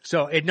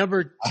 So at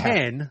number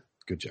 10.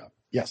 Good job.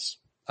 Yes.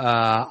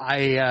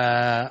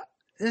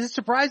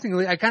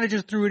 Surprisingly, I kind of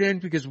just threw it in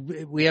because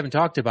we haven't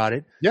talked about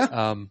it.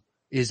 Yeah.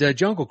 Is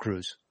Jungle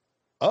Cruise.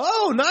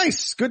 Oh,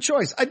 nice. Good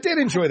choice. I did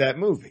enjoy that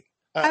movie.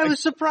 I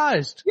was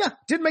surprised. Yeah.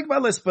 Didn't make my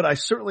list, but I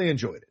certainly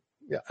enjoyed it.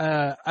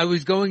 Yeah. I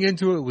was going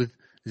into it with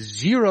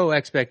zero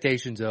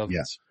expectations of.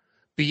 Yes.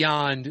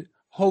 Beyond,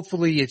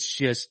 hopefully it's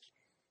just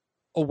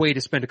a way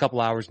to spend a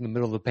couple hours in the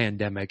middle of the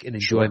pandemic and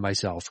enjoy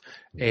myself,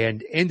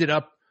 and ended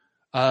up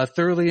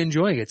thoroughly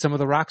enjoying it. Some of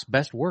The Rock's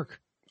best work.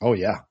 Oh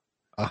yeah.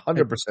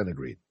 100%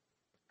 agreed.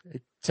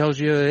 It tells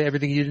you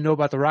everything you need to know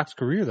about The Rock's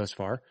career thus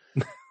far.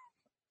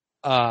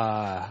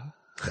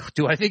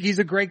 Do I think he's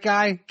a great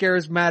guy?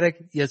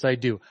 Charismatic? Yes, I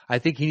do. I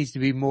think he needs to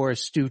be more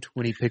astute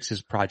when he picks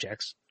his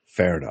projects.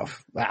 Fair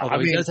enough.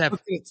 He does have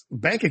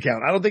bank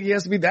account. I don't think he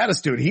has to be that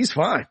astute. He's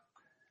fine.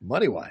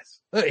 Money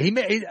wise. He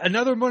may,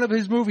 another one of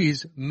his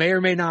movies may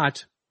or may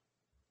not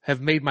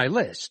have made my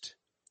list.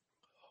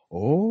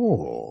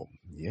 Oh,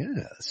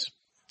 yes.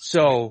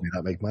 So. May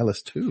not make my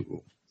list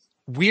too.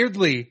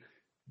 Weirdly,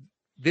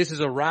 this is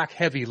a Rock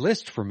heavy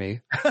list for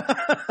me.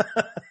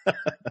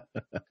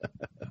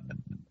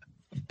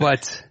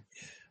 But,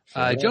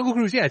 Jungle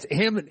Cruise, yeah, it's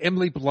him and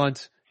Emily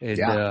Blunt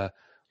and,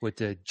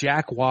 with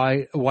Jack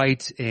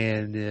White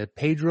and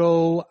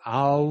Pedro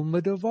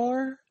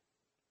Almodovar.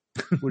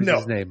 What is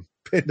his name?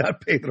 Not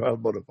Pedro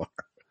Almodovar.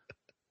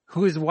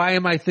 Why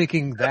am I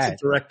thinking that?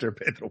 That's a director,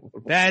 Pedro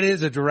Almodovar. That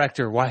is a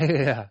director. Why?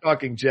 Yeah.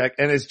 Talking Jack,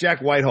 and it's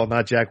Jack Whitehall,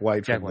 not Jack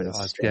White. Jack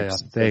Whitehall. Yeah,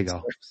 there you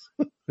go.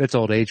 That's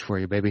old age for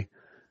you, baby.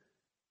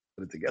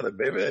 Put it together,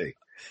 baby.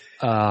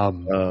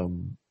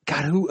 God,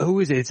 who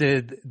is it? It's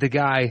the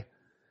guy.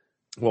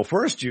 Well,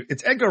 first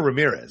it's Edgar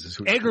Ramirez.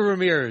 Edgar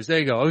Ramirez. There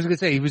you go. I was going to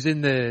say he was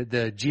in the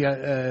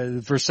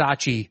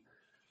Versace.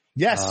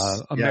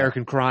 Yes.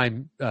 American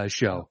Crime,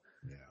 show.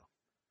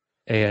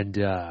 Yeah. And,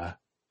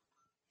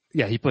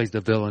 he plays the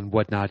villain,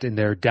 whatnot, and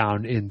they're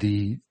down in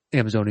the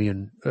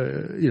Amazonian,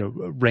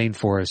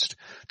 rainforest,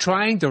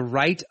 trying to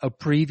right a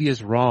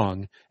previous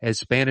wrong as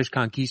Spanish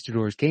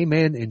conquistadors came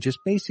in and just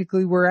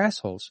basically were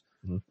assholes.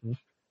 Mm-hmm.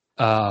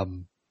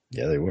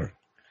 Yeah, they were.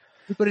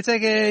 But it's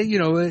like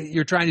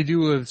you're trying to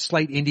do a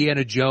slight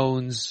Indiana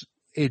Jones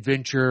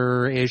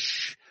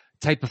adventure-ish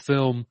type of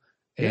film.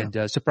 And,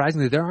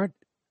 surprisingly, there aren't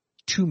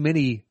too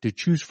many to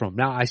choose from.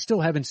 Now, I still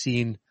haven't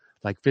seen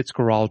like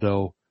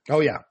Fitzcarraldo.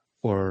 Oh, yeah.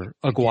 Or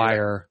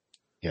Aguirre.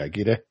 Yeah,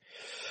 Aguirre.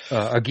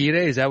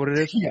 Aguirre, is that what it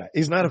is? Yeah,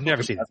 he's not a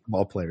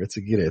basketball player. It's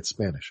Aguirre. It's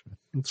Spanish.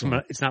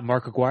 It's not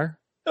Mark Aguirre?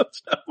 No,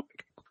 it's not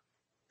Mark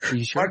Aguirre. Are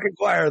you sure? Mark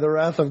Aguirre, the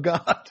Wrath of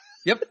God.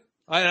 Yep.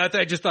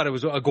 I just thought it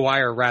was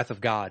Aguirre, Wrath of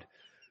God.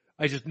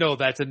 I just know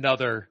that's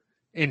another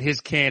in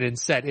his canon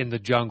set in the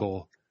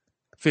jungle.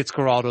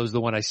 Fitzcarraldo's the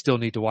one I still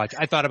need to watch.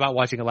 I thought about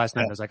watching it last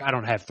night. And I was like, I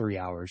don't have 3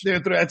 hours. Yeah,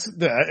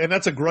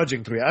 that's a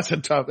grudging 3. That's a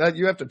tough.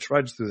 You have to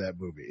trudge through that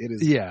movie. It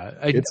is. Yeah,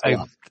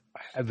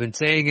 I've been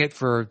saying it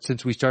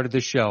since we started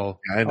this show.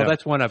 I know. Oh,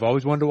 that's one I've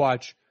always wanted to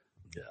watch.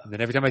 Yeah. And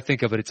then every time I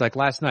think of it, it's like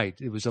last night.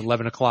 It was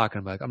 11 o'clock, and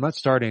I'm like, I'm not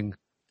starting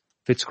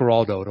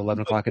Fitzcarraldo at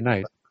 11 o'clock at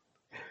night.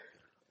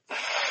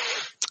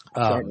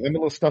 Sorry, I'm a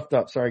little stuffed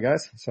up. Sorry,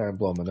 guys. Sorry, I'm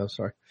blowing my nose.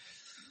 Sorry.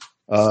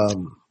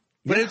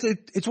 But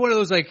it's one of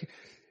those like.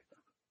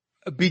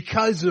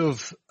 Because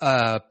of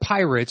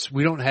Pirates,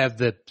 we don't have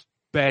the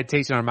bad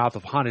taste in our mouth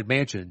of Haunted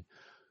Mansion.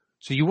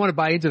 So you want to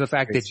buy into the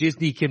fact that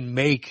Disney can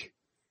make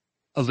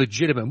a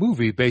legitimate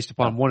movie based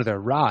upon one of their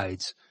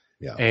rides.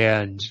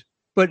 Yeah.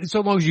 But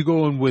so long as you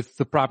go in with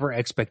the proper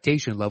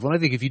expectation level, and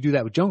I think if you do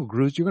that with Jungle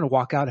Cruise, you're going to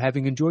walk out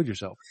having enjoyed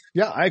yourself.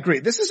 Yeah, I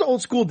agree. This is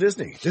old school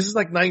Disney. This is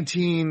like True.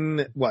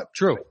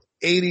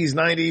 80s,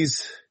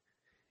 90s,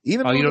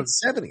 even the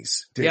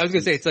 70s. Yeah, I was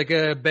going to say it's like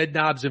a bed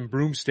knobs and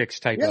broomsticks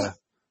type of.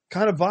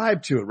 kind of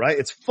vibe to it, right?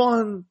 It's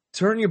fun.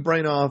 Turn your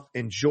brain off.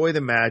 Enjoy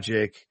the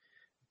magic.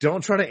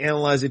 Don't try to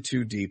analyze it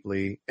too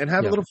deeply and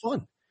have a little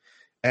fun.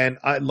 And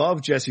I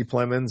love Jesse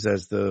Plemons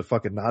as the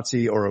fucking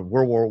Nazi or a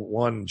World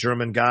War I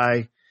German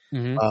guy.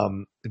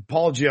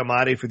 Paul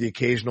Giamatti for the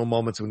occasional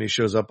moments when he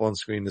shows up on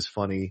screen is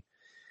funny.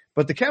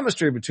 But the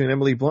chemistry between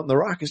Emily Blunt and The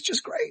Rock is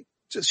just great.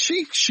 Just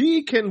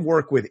she can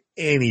work with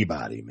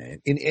anybody,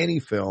 man, in any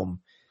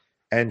film.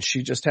 And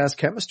she just has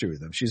chemistry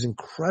with them. She's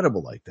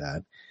incredible like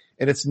that.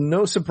 And it's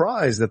no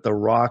surprise that The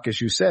Rock, as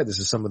you said, this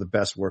is some of the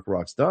best work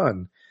Rock's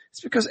done.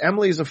 It's because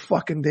Emily is a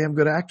fucking damn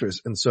good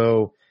actress. And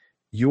so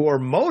you are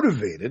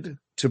motivated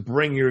to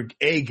bring your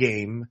A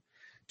game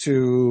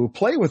to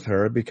play with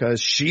her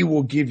because she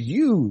will give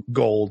you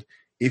gold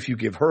if you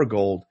give her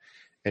gold.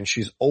 And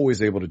she's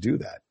always able to do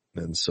that.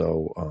 And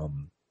so,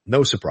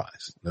 no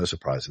surprise in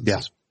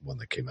this one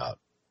that came out,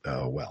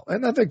 well.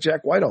 And I think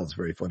Jack Whitehall is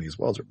very funny as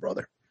well as her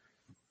brother.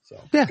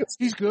 So yeah,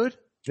 he's good.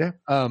 Yeah.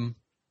 I mean,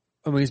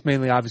 it's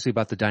mainly obviously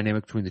about the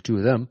dynamic between the two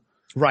of them.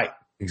 Right.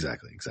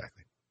 Exactly.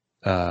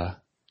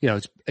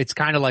 It's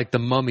kind of like The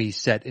Mummy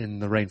set in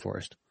the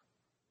rainforest.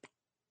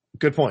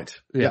 Good point.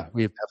 Yeah.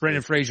 We have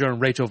Brendan Fraser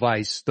and Rachel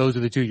Weisz. Those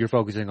are the two you're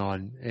focusing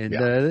on. And,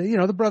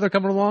 the brother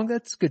coming along,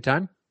 that's a good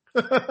time.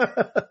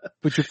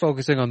 But you're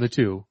focusing on the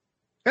two.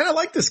 And I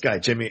like this guy,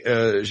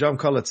 Jean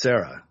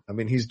Collet-Serra. I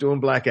mean, he's doing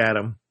Black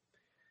Adam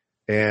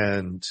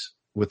and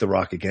with The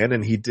Rock again.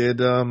 And he did,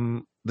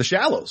 The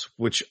Shallows,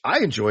 which I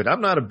enjoyed.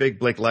 I'm not a big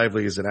Blake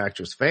Lively as an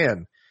actress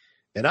fan,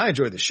 and I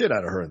enjoyed the shit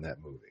out of her in that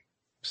movie.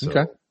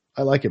 So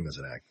I like him as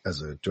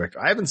a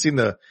director. I haven't seen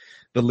the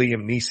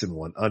Liam Neeson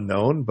one,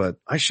 Unknown, but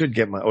I should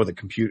get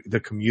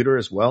the Commuter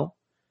as well.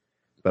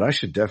 But I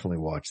should definitely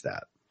watch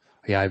that.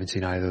 Yeah, I haven't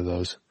seen either of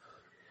those.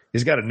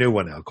 He's got a new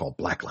one now called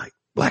Black Light.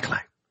 Black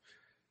Light.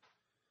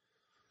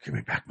 Give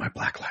me back my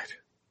black light.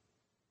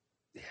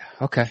 Yeah.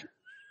 Okay.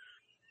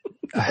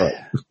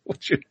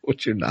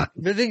 What you're not.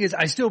 The thing is,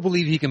 I still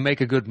believe he can make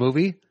a good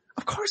movie.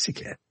 Of course he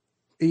can.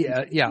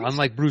 Yeah.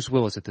 Unlike Bruce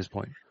Willis at this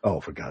point. Oh,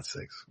 for God's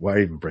sakes. Why are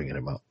you even bringing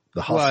him up?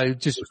 Well,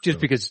 just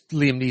because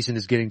Liam Neeson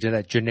is getting to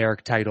that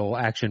generic title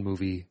action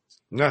movie.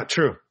 Not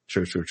true.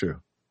 True.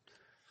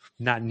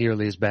 Not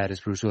nearly as bad as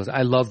Bruce Willis.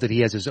 I love that he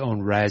has his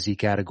own Razzie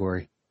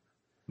category.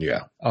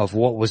 Yeah. Of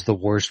what was the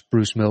worst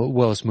Bruce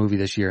Willis movie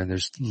this year, and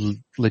there's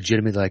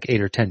legitimately like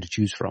 8 or 10 to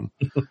choose from.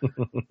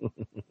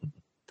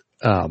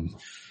 All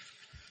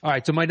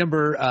right, so my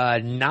number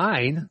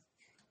 9,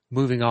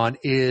 moving on,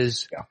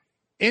 is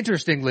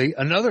interestingly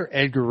another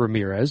Edgar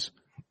Ramirez.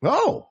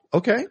 Oh,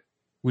 okay.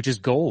 Which is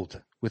Gold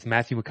with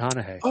Matthew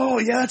McConaughey. Oh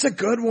yeah, that's a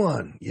good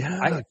one.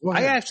 Yeah,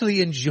 I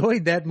actually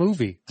enjoyed that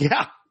movie.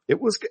 Yeah.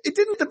 It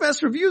didn't the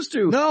best reviews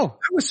too. No.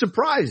 I was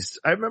surprised.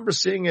 I remember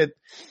seeing it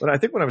when I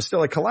was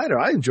still at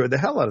Collider. I enjoyed the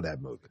hell out of that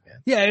movie,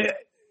 man. Yeah.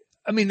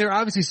 I mean, they're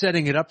obviously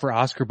setting it up for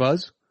Oscar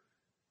buzz.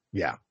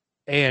 Yeah.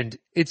 And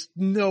it's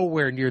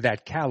nowhere near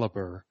that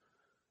caliber,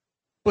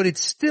 but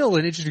it's still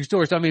an interesting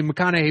story. So, I mean,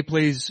 McConaughey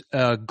plays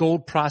a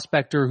gold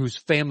prospector whose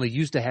family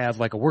used to have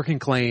like a working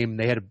claim.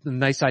 They had a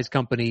nice sized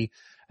company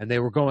and they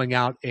were going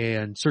out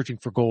and searching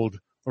for gold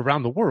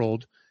around the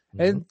world.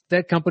 And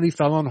that company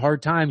fell on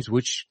hard times,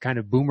 which kind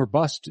of boom or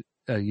bust,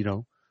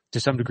 to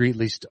some degree, at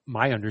least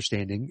my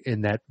understanding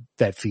in that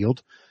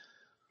field.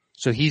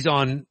 So he's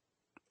on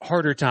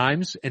harder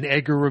times, and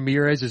Edgar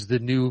Ramirez is the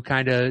new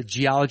kind of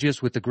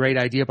geologist with the great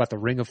idea about the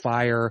Ring of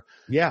Fire.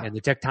 Yeah. And the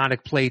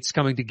tectonic plates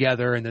coming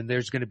together. And then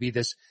there's going to be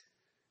this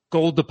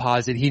gold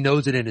deposit. He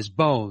knows it in his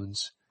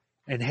bones,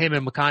 and him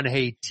and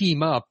McConaughey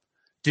team up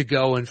to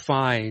go and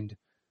find,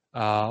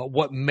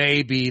 what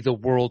may be the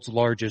world's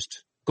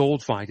largest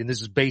gold find, and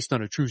this is based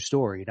on a true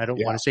story. And I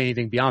don't want to say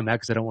anything beyond that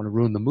because I don't want to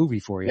ruin the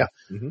movie for you.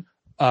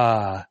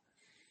 Yeah.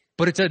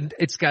 But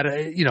it's got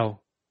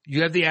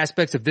you have the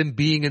aspects of them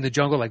being in the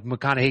jungle, like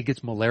McConaughey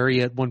gets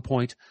malaria at one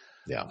point.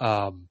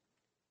 Yeah.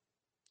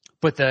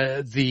 But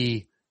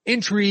the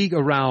intrigue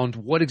around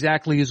what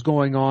exactly is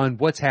going on,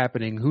 what's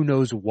happening, who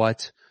knows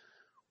what,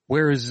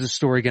 where is the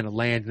story going to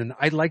land? And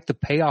I like the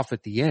payoff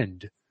at the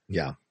end.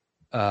 Yeah.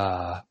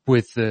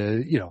 With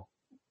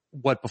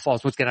what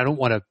befalls. Once again, I don't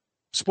want to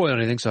spoil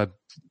anything, so I'm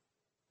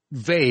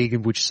vague,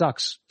 and which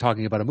sucks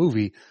talking about a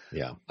movie.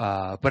 Yeah.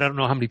 But I don't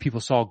know how many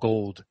people saw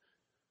Gold.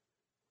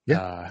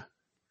 Yeah.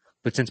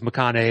 But since the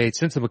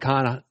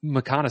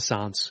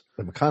McConaissance,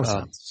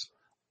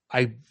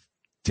 I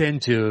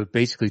tend to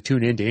basically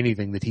tune into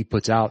anything that he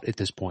puts out at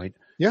this point.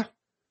 Yeah.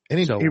 And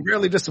he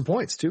rarely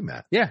disappoints too,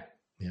 Matt. Yeah.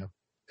 Yeah.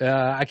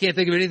 I can't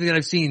think of anything that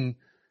I've seen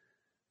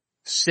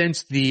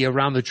since the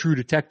Around the True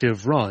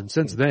Detective run,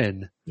 since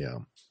then. Yeah.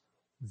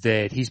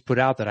 That he's put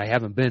out that I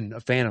haven't been a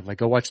fan of. Like,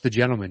 go watch The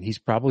Gentleman. He's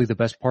probably the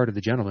best part of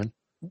The Gentleman.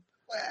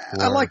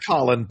 I like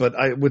Colin, but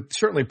I would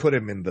certainly put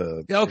him in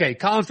the... Okay,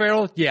 Colin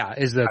Farrell,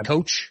 is the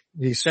coach.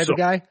 He's type of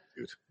guy.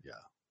 Cute.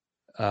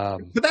 Yeah.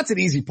 But that's an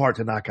easy part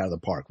to knock out of the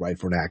park, right?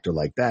 For an actor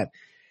like that.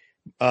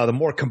 The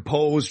more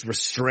composed,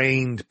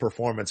 restrained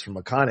performance from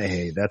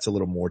McConaughey, that's a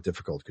little more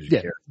difficult because you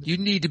care. You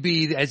need to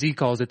be, as he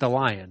calls it, the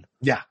lion.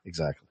 Yeah,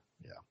 exactly.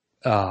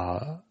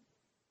 Yeah.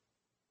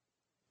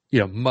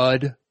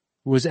 Mud.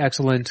 was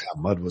excellent.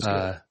 Yeah, Mud was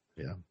good.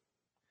 Yeah.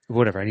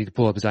 Whatever. I need to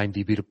pull up his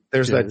IMDb.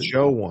 There's that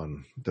Joe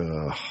one,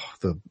 the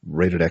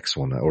rated X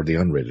one, or the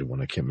unrated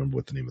one. I can't remember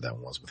what the name of that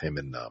one was, with him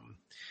and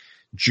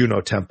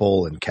Juno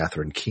Temple and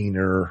Catherine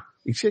Keener.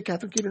 You see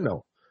Catherine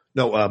Keener?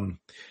 No.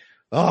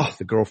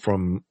 The girl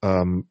from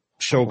Showgirls.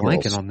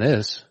 Blanking on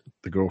this.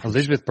 The girl from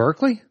Elizabeth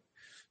Berkley?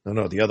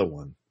 No, the other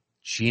one.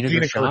 Gina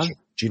Gershon?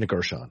 Gina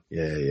Gershon.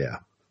 Yeah.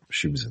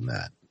 She was in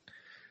that.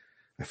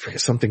 I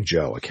forget something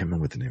Joe. I can't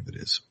remember what the name of it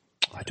is.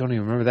 I don't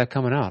even remember that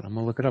coming out. I'm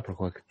gonna look it up real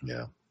quick.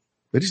 Yeah.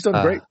 But he's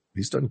done great.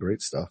 He's done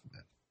great stuff,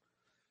 man.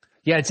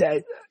 Yeah, it's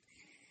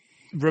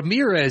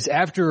Ramirez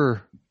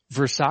after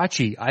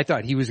Versace. I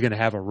thought he was going to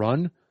have a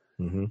run,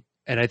 and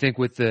I think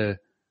with the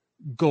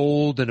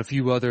Gold and a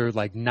few other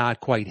like not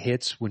quite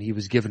hits when he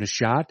was given a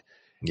shot,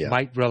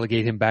 might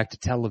relegate him back to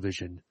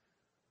television,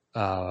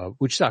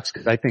 which sucks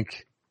because I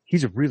think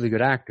he's a really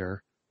good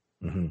actor,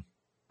 and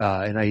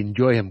I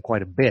enjoy him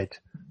quite a bit.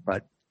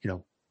 But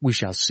we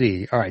shall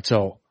see. All right,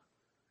 so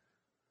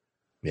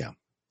yeah.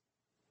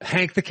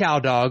 Hank the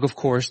Cowdog, of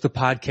course, the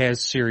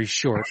podcast series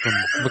short from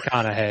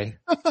McConaughey,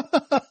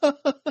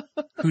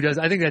 who does,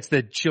 I think that's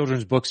the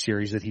children's book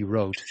series that he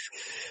wrote.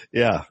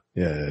 Yeah.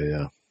 You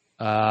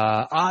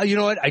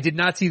know what? I did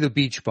not see The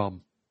Beach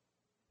Bum.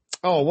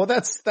 Oh, well,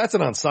 that's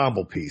an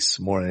ensemble piece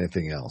more than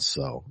anything else.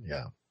 So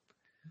yeah.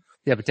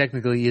 Yeah, but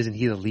technically isn't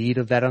he the lead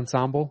of that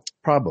ensemble?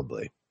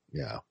 Probably.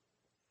 Yeah.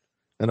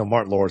 I know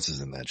Martin Lawrence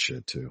is in that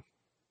shit too.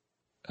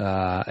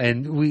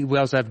 And we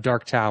also have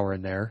Dark Tower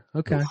in there.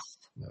 Okay. Oof.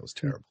 That was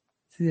terrible.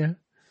 Yeah.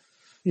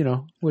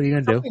 What are you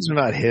going to do? Some things are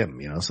not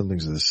him, Some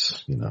things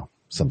is,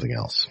 something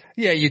else.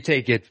 Yeah, you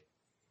take it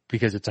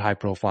because it's a high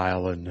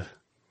profile and,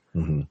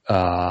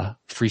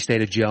 Free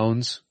State of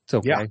Jones. It's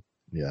okay.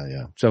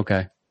 Yeah. It's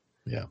okay.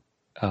 Yeah.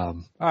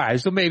 All right.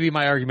 So maybe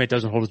my argument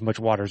doesn't hold as much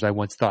water as I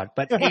once thought.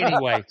 But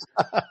anyway,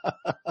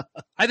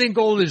 I think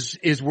Gold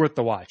is worth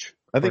the watch.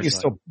 I think he's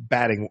still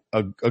batting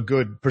a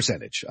good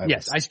percentage.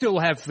 I still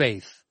have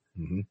faith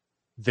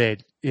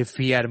that if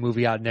he had a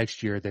movie out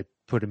next year that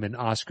put him in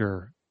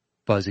Oscar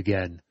buzz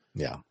again,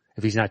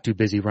 if he's not too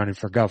busy running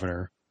for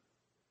governor,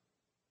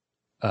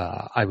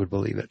 I would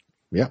believe it.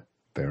 Yeah,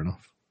 fair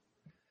enough.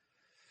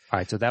 All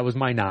right, so that was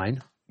my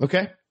 9.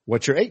 Okay,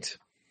 what's your 8?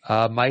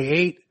 My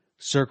 8,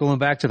 circling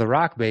back to The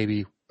Rock,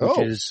 baby, which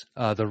is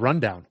The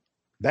Rundown.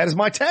 That is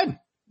my 10,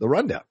 The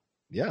Rundown.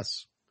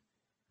 Yes.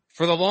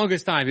 For the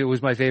longest time, it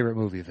was my favorite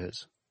movie of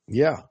his.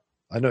 Yeah,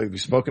 I know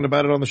you've spoken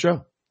about it on the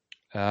show.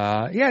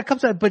 Yeah, it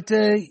comes out, but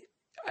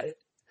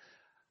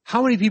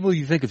how many people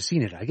you think have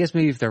seen it? I guess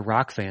maybe if they're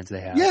Rock fans,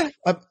 they have. Yeah,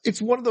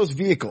 it's one of those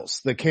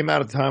vehicles that came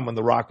out at a time when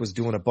The Rock was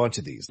doing a bunch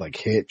of these, like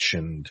Hitch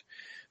and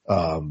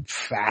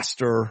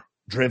Faster,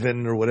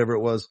 Driven, or whatever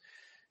it was.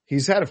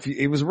 He's had a few.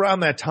 It was around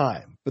that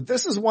time, but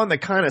this is one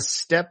that kind of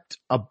stepped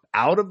up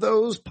out of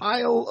those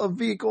pile of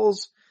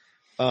vehicles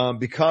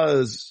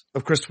because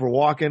of Christopher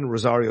Walken,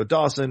 Rosario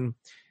Dawson,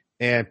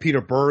 and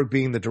Peter Berg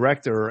being the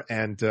director,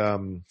 and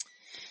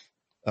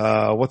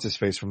what's his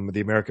face from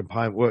the American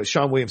Pie? Well,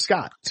 Sean William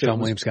Scott.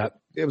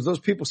 It was those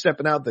people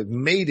stepping out that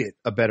made it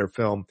a better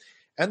film.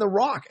 And The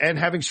Rock, and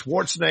having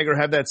Schwarzenegger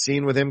have that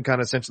scene with him kind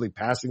of essentially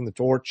passing the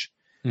torch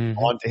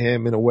onto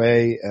him in a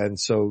way. And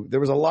so there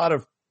was a lot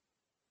of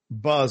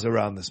buzz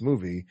around this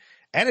movie,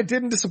 and it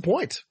didn't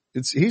disappoint.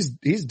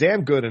 He's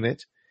damn good in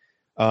it.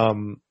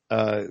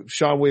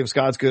 Sean William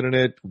Scott's good in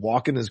it.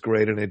 Walken is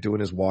great in it,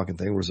 doing his Walken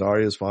thing.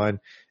 Rosario's fine.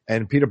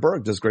 And Peter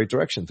Berg does great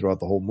direction throughout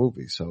the whole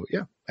movie. So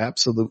yeah,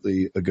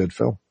 absolutely a good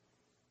film.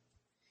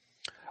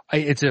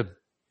 It's a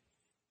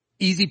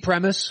easy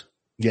premise.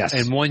 Yes.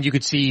 And one you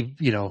could see,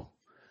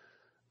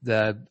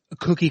 the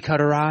cookie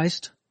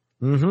cutterized.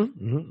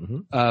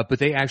 But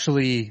they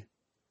actually,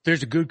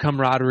 there's a good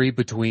camaraderie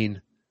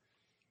between,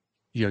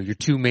 your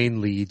two main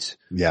leads.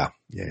 Yeah.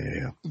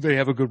 They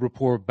have a good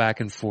rapport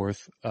back and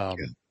forth.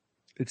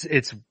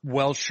 It's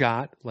well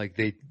shot. Like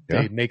they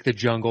make the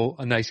jungle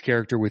a nice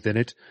character within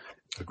it.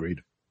 Agreed.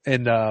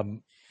 And,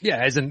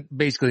 as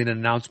basically an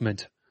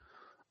announcement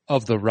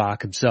of The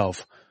Rock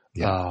himself,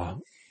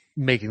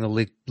 making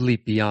the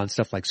leap beyond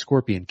stuff like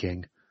Scorpion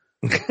King.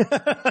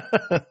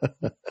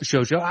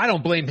 Show. I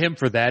don't blame him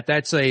for that.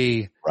 That's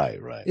right.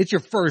 It's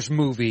your first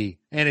movie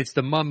and it's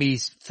the Mummy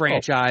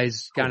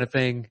franchise kind of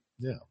thing.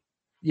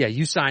 Yeah.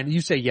 You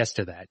say yes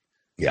to that.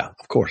 Yeah,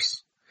 of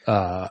course.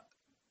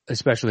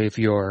 Especially if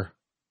you're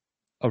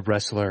a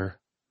wrestler.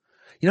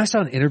 I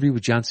saw an interview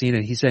with John Cena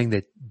and he's saying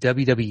that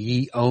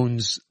WWE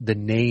owns the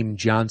name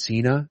John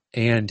Cena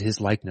and his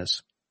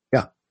likeness.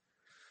 Yeah.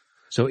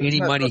 So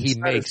any money he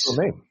makes.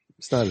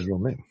 It's not his real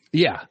name.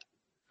 Yeah.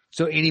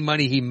 So any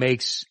money he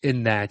makes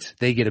in that,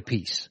 they get a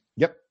piece.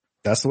 Yep.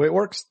 That's the way it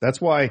works.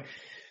 That's why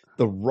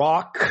The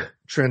Rock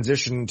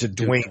transitioned to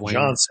Dwayne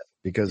Johnson,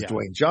 because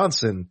Dwayne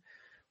Johnson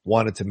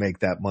wanted to make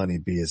that money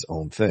be his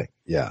own thing.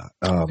 Yeah.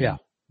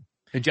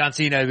 And John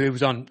Cena, it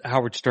was on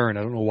Howard Stern.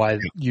 I don't know why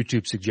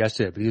YouTube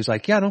suggested it, but he was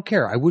like, I don't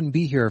care. I wouldn't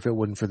be here if it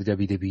wasn't for the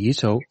WWE.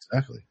 So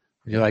exactly.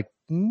 You're like,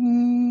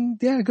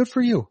 good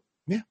for you.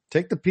 Yeah.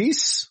 Take the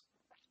piece.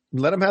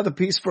 Let him have the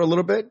piece for a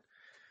little bit.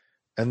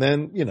 And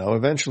then,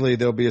 eventually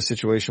there'll be a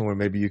situation where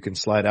maybe you can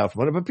slide out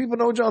from it. But people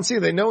know John Cena.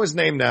 They know his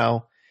name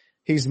now.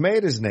 He's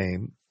made his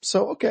name.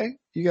 So, okay,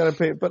 you got to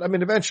pay. But I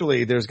mean,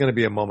 eventually there's going to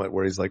be a moment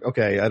where he's like,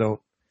 okay,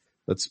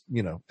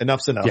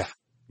 enough's enough. Yeah.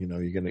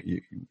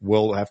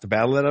 We'll have to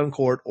battle it out in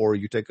court, or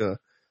you take a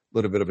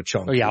little bit of a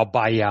chunk. Oh yeah, I'll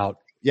buy you out.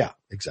 Yeah,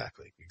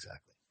 exactly.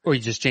 Or you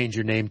just change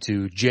your name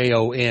to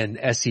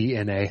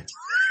Jonsena.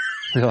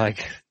 They're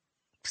like,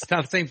 it's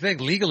not the same thing.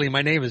 Legally,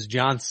 my name is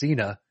John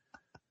Cena.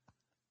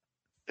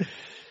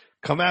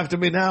 Come after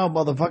me now,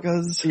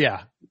 motherfuckers.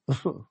 Yeah.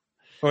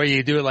 Or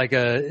you do it like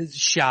a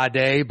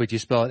Sade, but you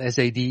spell it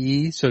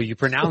Sade. So you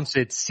pronounce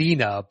it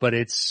Cena, but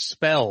it's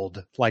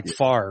spelled like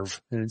Favre.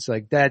 And it's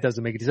like, that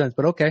doesn't make any sense,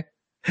 but okay.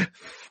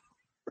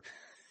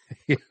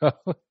 You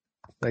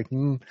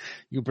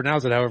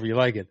pronounce it however you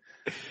like it.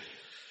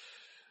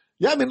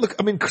 Yeah,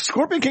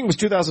 Scorpion King was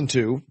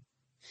 2002.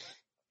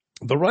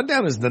 The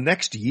Rundown is the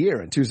next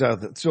year in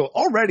 2000. So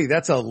already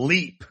that's a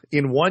leap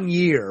in 1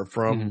 year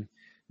from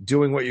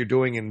doing what you're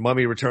doing in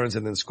Mummy Returns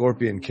and then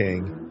Scorpion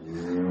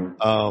King.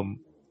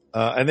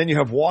 And then you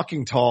have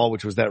Walking Tall,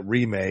 which was that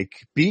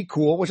remake. Be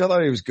Cool, which I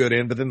thought he was good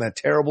in, but then that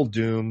terrible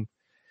Doom,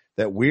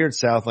 that weird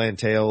Southland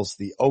Tales,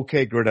 the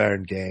OK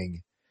Gridiron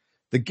Gang,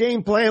 the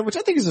Game Plan, which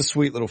I think is a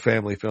sweet little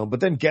family film, but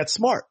then Get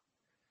Smart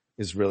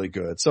is really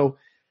good. So,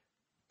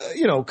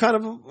 kind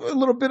of a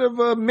little bit of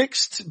a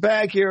mixed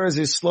bag here as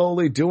he's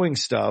slowly doing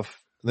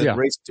stuff. Then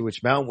Race to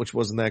Witch Mountain, which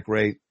wasn't that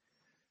great.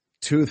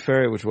 Tooth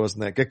Fairy, which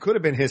wasn't that good. Could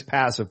have been his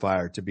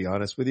pacifier, to be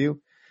honest with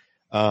you.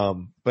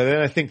 But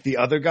then I think the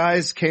other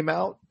guys came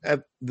out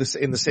in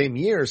the same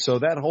year. So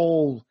that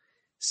whole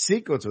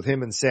sequence with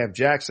him and Sam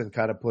Jackson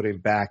kind of put him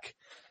back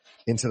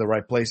into the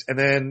right place. And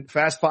then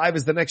Fast 5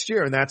 is the next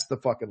year, and that's the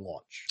fucking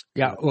launch.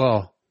 Yeah,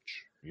 well,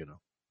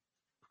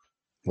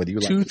 whether you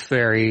like Tooth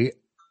Fairy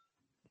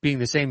being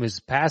the same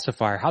as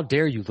pacifier, how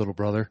dare you, little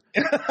brother?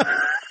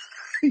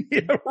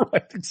 Yeah,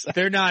 right. Exactly.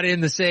 They're not in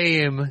the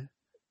same.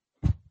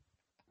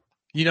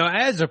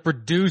 As a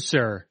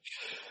producer.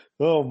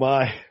 Oh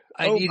my.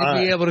 I need to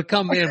be able to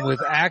come in with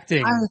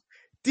acting. I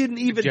didn't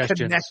even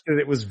connect that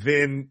it was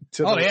Vin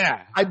to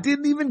yeah. I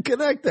didn't even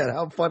connect that.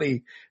 How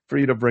funny for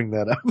you to bring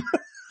that up.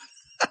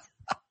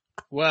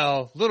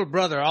 Well, little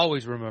brother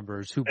always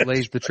remembers who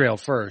blazed the trail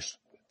first.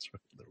 That's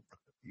right, little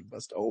brother. You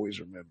must always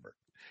remember.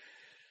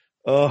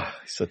 Oh,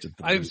 he's such a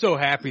dweeb. I'm so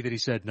happy that he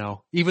said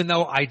no. Even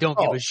though I don't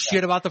give a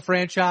shit about the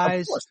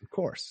franchise. Of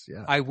course,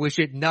 yeah. I wish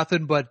it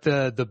nothing but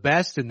the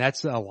best, and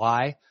that's a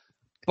lie.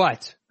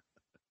 But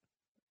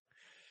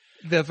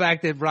the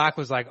fact that Rock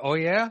was like, oh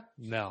yeah?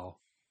 No.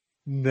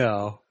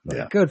 Yeah.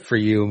 Good for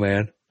you,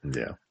 man.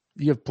 Yeah.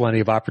 You have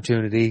plenty of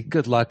opportunity.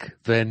 Good luck,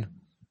 Vin.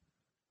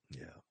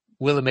 Yeah.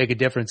 Will it make a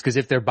difference? Because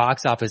if their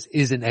box office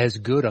isn't as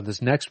good on this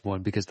next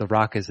one because The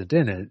Rock isn't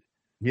in it.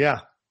 Yeah.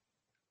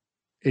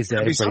 Is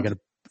that everybody going to?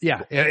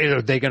 Yeah.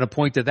 Are they going to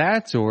point to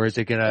that, or is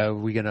it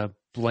we going to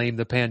blame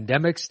the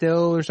pandemic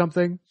still or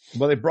something?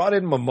 Well, they brought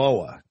in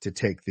Momoa to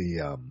take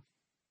the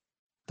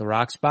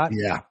Rock spot?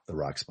 Yeah, the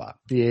Rock spot.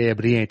 Yeah,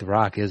 but he ain't the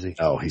Rock, is he?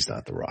 No, he's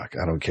not the Rock.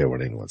 I don't care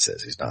what anyone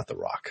says. He's not the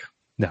Rock.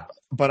 No.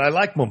 But I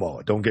like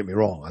Momoa. Don't get me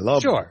wrong. I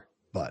love him.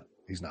 But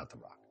he's not the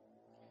Rock.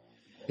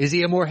 Is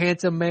he a more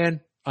handsome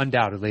man?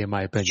 Undoubtedly, in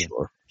my opinion.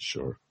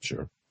 Sure.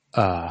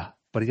 But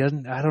he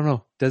doesn't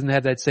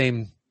have that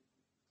same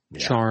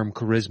charm,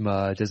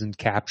 charisma. Doesn't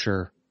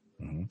capture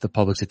the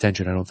public's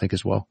attention, I don't think,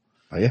 as well.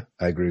 Oh, yeah,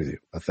 I agree with you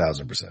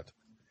 1,000%.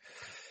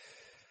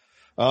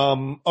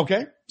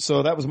 Okay.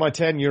 So that was my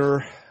 10.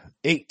 You're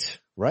 8,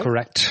 right?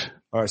 Correct.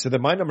 All right. So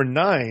then my number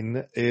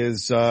 9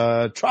 is,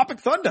 Tropic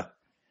Thunder.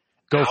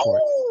 Go for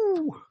it.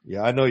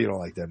 Yeah. I know you don't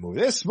like that movie.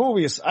 This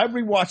movie I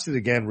rewatched it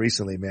again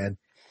recently, man.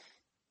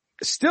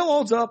 It still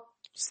holds up.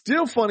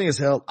 Still funny as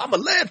hell. I'm a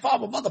lead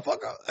farmer,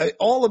 motherfucker.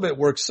 All of it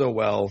works so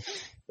well.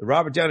 The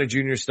Robert Downey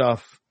Jr.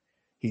 stuff.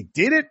 He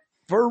did it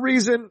for a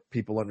reason.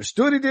 People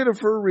understood he did it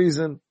for a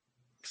reason.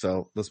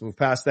 So let's move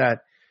past that.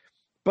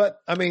 But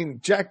I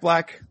mean, Jack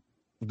Black,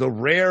 the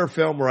rare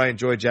film where I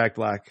enjoy Jack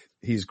Black.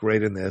 He's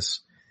great in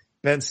this.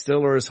 Ben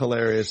Stiller is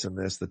hilarious in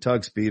this. The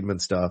Tug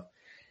Speedman stuff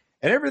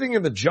and everything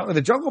in the jungle.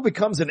 The jungle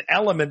becomes an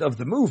element of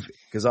the movie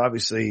because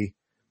obviously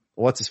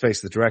what's his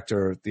face? The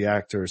director, the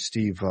actor,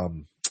 Steve,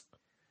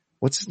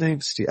 what's his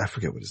name? Steve, I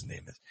forget what his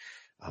name is.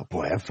 Oh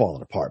boy, I'm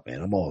falling apart,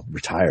 man. I'm all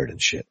retired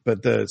and shit.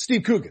 But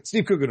Steve Coogan,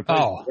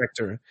 the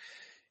director.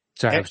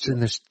 Sorry, I was sitting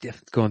there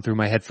going through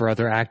my head for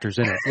other actors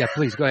in it. Yeah,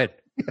 please go ahead.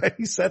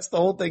 He sets the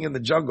whole thing in the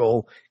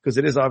jungle because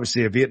it is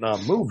obviously a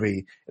Vietnam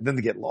movie. And then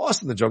they get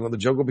lost in the jungle. The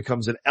jungle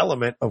becomes an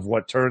element of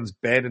what turns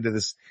Ben into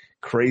this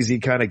crazy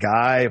kind of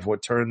guy, of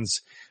what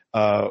turns,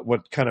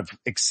 what kind of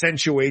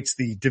accentuates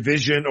the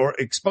division or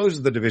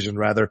exposes the division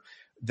rather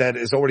that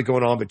is already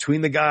going on between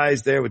the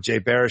guys there with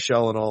Jay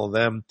Baruchel and all of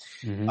them.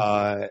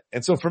 Mm-hmm.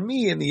 And so for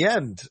me in the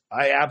end,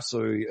 I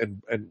absolutely,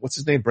 and what's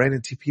his name?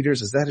 Brandon T.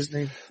 Peters. Is that his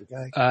name?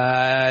 The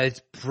guy?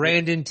 It's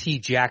Brandon T.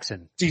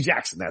 Jackson. T.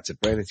 Jackson. That's it.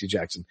 Brandon T.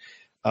 Jackson.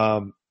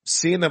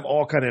 Seeing them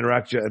all kind of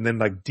interact and then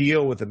like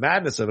deal with the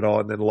madness of it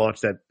all and then launch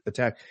that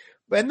attack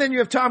And then you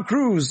have Tom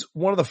Cruise,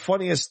 one of the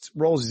funniest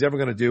roles he's ever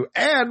going to do,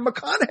 and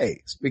McConaughey,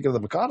 speaking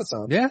of the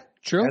McConaughey. Yeah,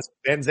 true. As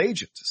Ben's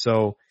agent.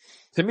 So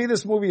to me,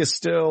 this movie is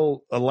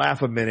still a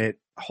laugh a minute,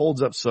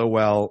 holds up so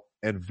well,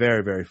 and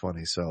very, very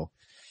funny. So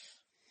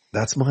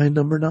that's my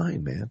number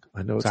 9, man.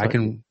 I know it's not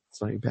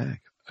your bag.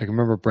 I can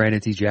remember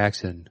Brandon T.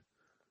 Jackson,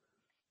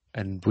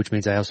 and which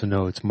means I also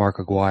know it's Mark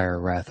Aguirre,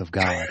 Wrath of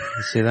God.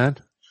 You see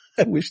that?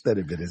 I wish that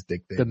had been his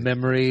nickname. The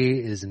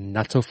memory is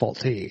not so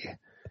faulty.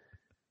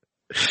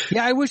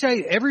 Yeah, I wish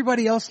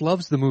everybody else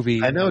loves the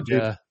movie. I know,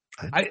 dude.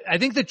 I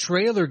think the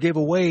trailer gave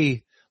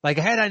away, like,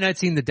 had I not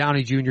seen the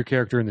Downey Jr.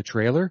 character in the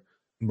trailer,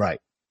 right,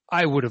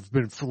 I would have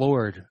been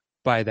floored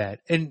by that.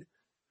 And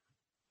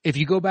if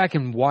you go back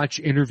and watch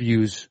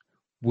interviews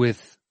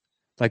with,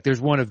 like,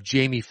 there's one of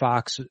Jamie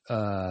Foxx,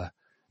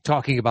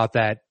 talking about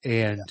that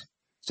and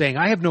saying,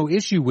 I have no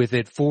issue with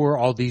it for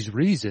all these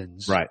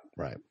reasons. Right.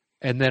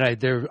 And then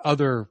there are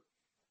other,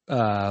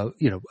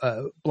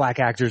 black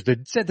actors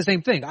that said the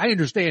same thing. I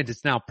understand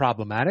it's now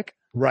problematic.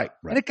 Right.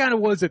 And it kind of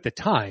was at the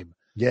time.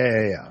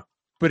 Yeah.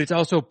 But it's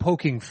also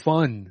poking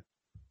fun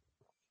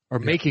or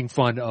making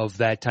fun of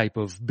that type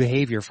of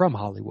behavior from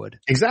Hollywood.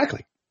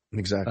 Exactly.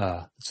 It's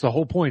the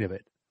whole point of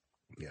it.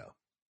 Yeah.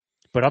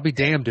 But I'll be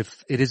damned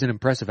if it isn't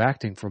impressive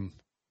acting from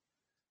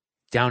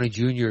Downey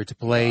Jr. to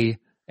play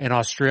an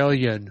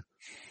Australian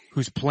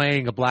who's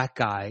playing a black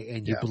guy,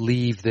 and you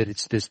believe that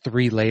it's this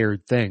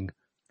 3-layered thing.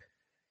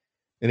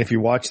 And if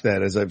you watch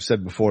that, as I've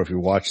said before, if you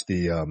watch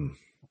the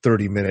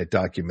 30-minute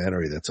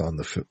documentary that's on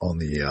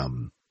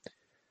the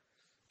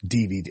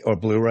DVD or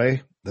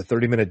Blu-ray, the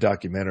 30-minute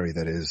documentary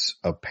that is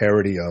a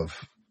parody of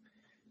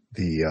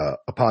the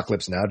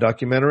Apocalypse Now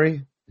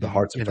documentary, The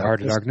Heart of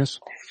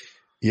Darkness.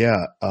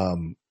 Yeah,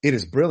 it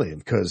is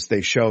brilliant because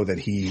they show that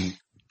he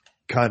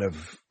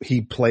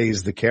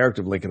plays the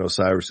character of Lincoln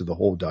Osiris through the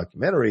whole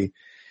documentary,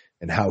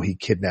 and how he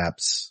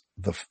kidnaps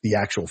the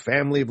actual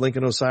family of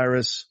Lincoln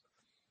Osiris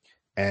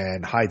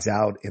and hides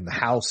out in the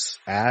house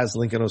as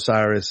Lincoln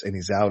Osiris, and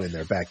he's out in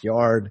their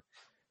backyard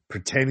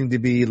pretending to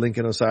be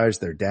Lincoln Osiris,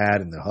 their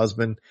dad and their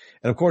husband.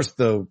 And of course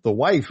the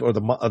wife or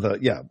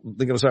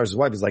Lincoln Osiris'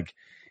 wife is like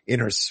in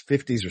her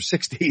 50s or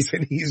 60s,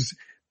 and he's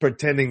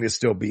pretending to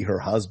still be her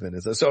husband.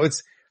 So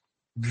it's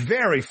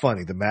very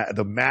funny.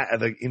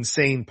 The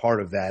insane part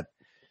of that,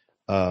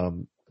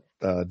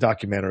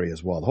 documentary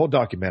as well. The whole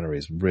documentary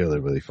is really,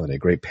 really funny. A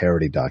great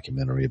parody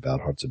documentary about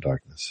Hearts of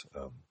Darkness,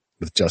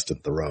 with Justin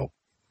Theroux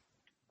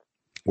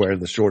wearing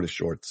the shortest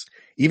shorts,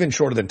 even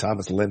shorter than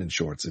Thomas Lennon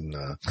shorts in,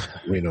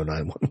 Reno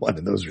 911.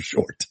 And those are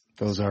short.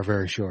 Those are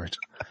very short.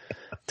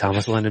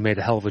 Thomas Lennon made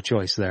a hell of a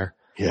choice there.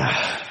 Yeah.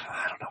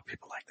 I don't know.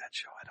 People like that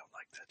show. I don't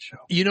like that show.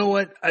 You know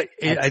what?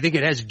 I think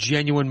it has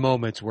genuine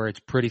moments where it's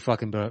pretty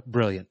fucking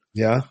brilliant.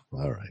 Yeah.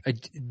 All right.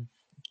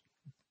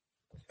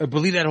 I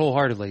believe that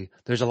wholeheartedly.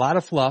 There's a lot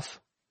of fluff.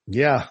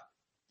 Yeah.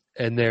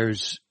 And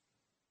there's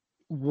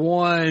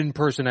one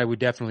person I would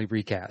definitely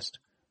recast.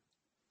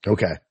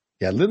 Okay.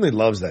 Yeah. Lindley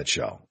loves that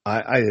show.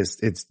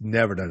 It's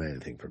never done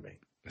anything for me.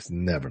 It's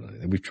never done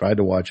anything. We've tried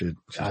to watch it.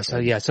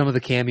 Some of the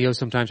cameos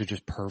sometimes are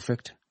just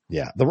perfect.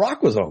 Yeah. The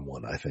Rock was on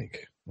one, I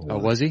think. Oh,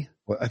 was he?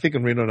 Well, I think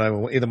in Reno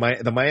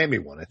 911, the Miami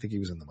one. I think he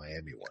was in the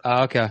Miami one.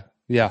 Oh, okay.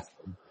 Yeah.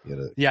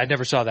 I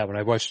never saw that one.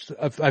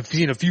 I've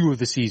seen a few of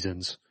the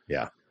seasons.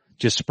 Yeah.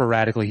 Just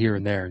sporadically here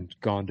and there, and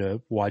gone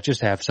to watch, just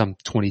have some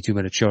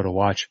 22-minute show to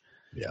watch.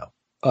 Yeah.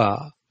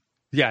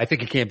 I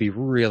think it can be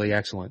really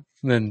excellent.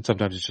 And then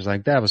sometimes it's just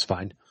like, that was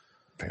fine.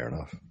 Fair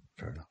enough.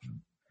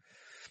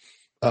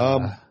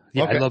 Okay.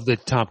 I love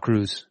that Tom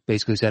Cruise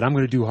basically said, I'm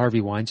going to do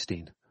Harvey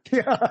Weinstein.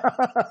 Yeah.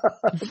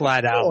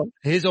 Flat out.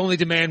 His only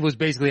demand was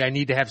basically, I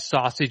need to have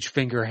sausage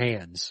finger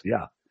hands.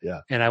 Yeah.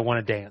 And I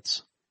want to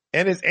dance.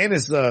 And his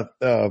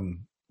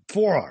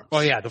forearms.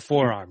 Oh yeah, the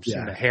forearms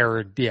and the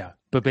hair. Yeah.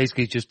 But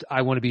basically just,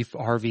 I want to be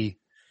Harvey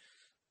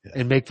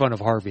and make fun of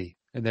Harvey.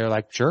 And they're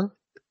like, sure.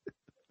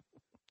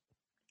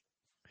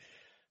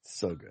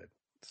 So good.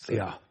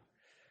 Yeah.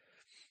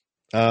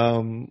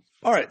 All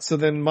right. So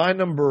then my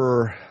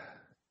number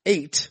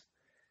 8,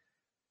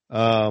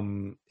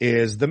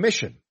 is The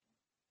Mission.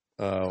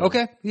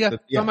 Okay. Yeah.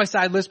 It's on my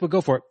side list, but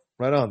go for it.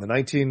 Right on. The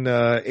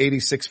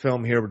 1986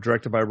 film here,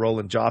 directed by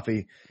Roland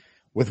Joffe,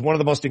 with one of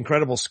the most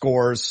incredible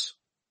scores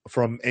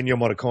from Ennio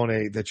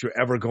Morricone that you're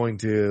ever going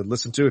to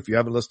listen to. If you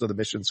haven't listened to The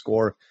Mission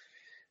score,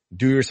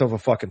 do yourself a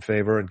fucking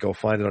favor and go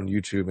find it on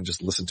YouTube and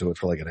just listen to it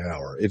for like an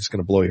hour. It's going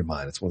to blow your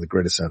mind. It's one of the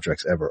greatest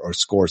soundtracks ever, or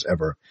scores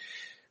ever.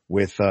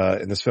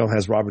 And this film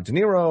has Robert De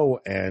Niro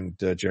and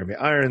Jeremy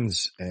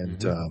Irons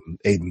and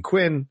Aidan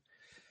Quinn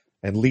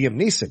and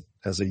Liam Neeson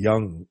as a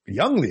young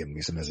Liam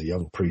Neeson as a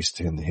young priest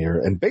in here.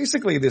 And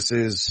basically this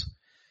is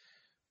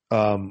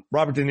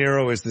Robert De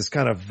Niro is this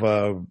kind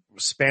of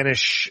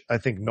Spanish, I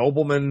think,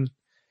 nobleman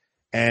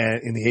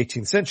and in the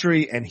 18th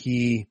century, and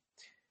he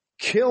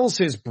kills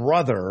his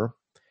brother,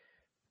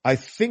 I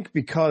think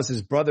because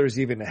his brother is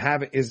either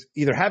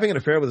having an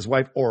affair with his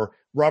wife, or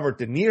Robert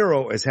De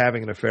Niro is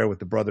having an affair with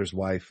the brother's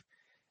wife,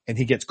 and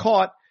he gets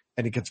caught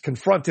and he gets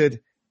confronted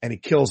and he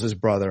kills his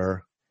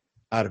brother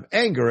out of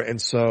anger.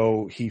 And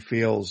so he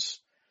feels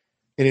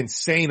an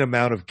insane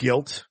amount of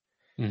guilt.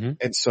 Mm-hmm.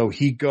 And so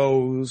he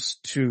goes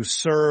to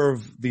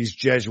serve these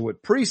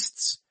Jesuit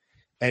priests,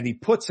 and he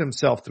puts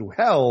himself through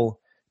hell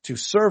to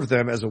serve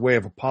them as a way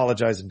of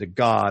apologizing to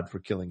God for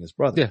killing his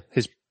brother. Yeah,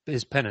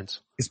 his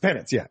penance. His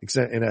penance, yeah,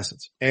 in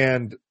essence.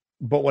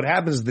 But what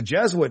happens is the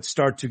Jesuits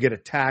start to get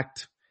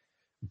attacked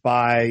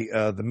by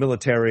the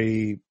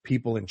military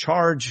people in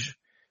charge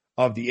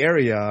of the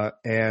area,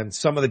 and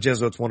some of the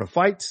Jesuits want to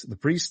fight, the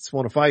priests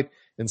want to fight,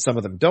 and some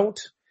of them don't.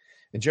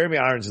 And Jeremy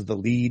Irons is the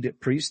lead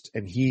priest,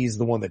 and he's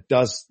the one that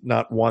does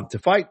not want to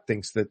fight,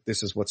 thinks that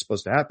this is what's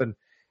supposed to happen.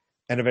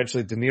 And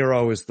eventually De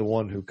Niro is the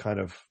one who kind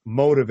of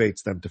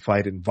motivates them to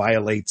fight and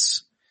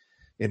violates,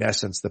 in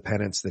essence, the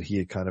penance that he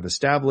had kind of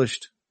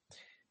established.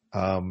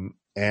 And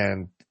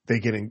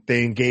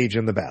they engage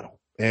in the battle.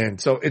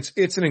 And so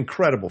it's an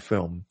incredible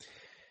film.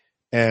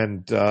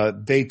 And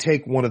they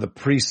take one of the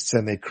priests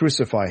and they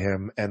crucify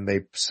him and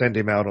they send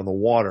him out on the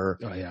water.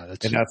 Oh yeah,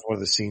 that's one of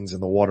the scenes in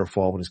the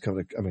waterfall when he's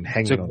coming.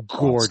 Hanging on. It's a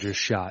gorgeous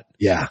shot.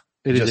 Yeah,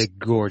 it is a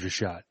gorgeous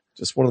shot.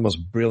 Just one of the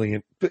most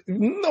brilliant. But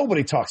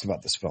nobody talks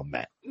about this film,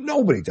 Matt.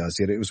 Nobody does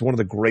yet. It was one of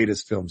the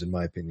greatest films, in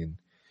my opinion,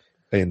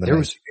 in the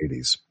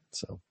 1980s.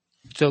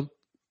 So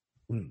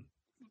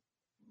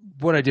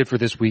what I did for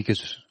this week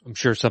is, I'm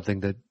sure,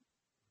 something that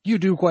you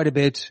do quite a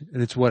bit,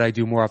 and it's what I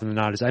do more often than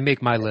not, is I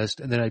make my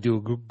list and then I do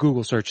a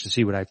Google search to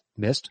see what I've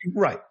missed.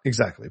 Right.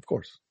 Exactly. Of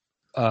course.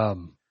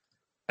 And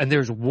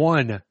there's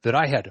one that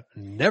I had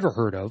never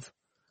heard of.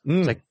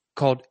 It's like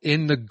called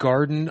In the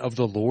Garden of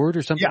the Lord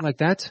or something like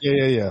that.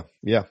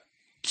 Yeah.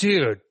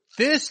 Dude,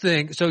 this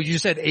thing. So you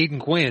said Aidan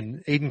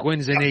Quinn. Aidan Quinn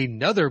is in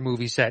another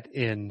movie set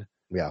in,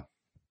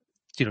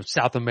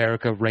 South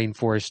America,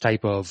 rainforest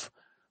type of,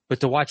 but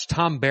to watch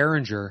Tom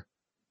Berenger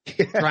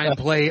try and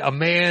play a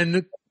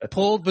man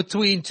pulled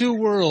between two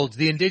worlds,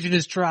 the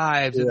indigenous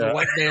tribes and the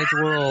white man's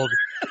world,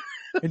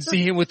 and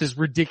see him with his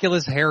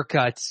ridiculous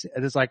haircuts.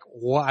 And it's like,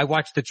 I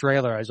watched the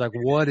trailer. I was like,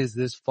 what is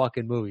this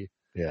fucking movie?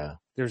 Yeah.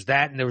 There's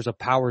that, and there was a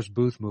Powers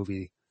Booth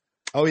movie.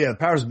 Oh yeah,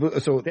 Powers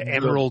Booth. So the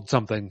Emerald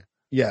something.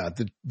 Yeah,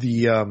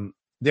 the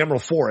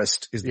Emerald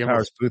Forest is the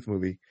Powers Booth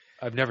movie.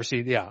 I've never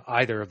seen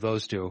either of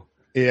those two.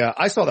 Yeah,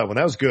 I saw that one.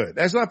 That was good.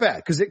 That's not bad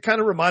because it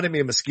kind of reminded me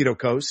of Mosquito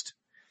Coast.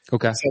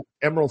 Okay. So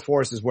Emerald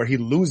Forest is where he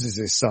loses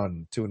his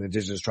son to an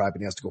indigenous tribe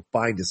and he has to go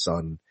find his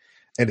son.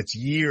 And it's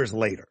years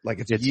later. Like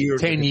it's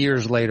years. 10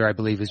 years later, I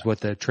believe, is what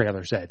the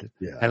trailer said.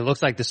 Yeah. And it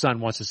looks like the son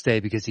wants to stay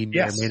because he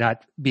may or may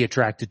not be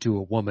attracted to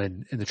a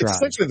woman in the tribe. It's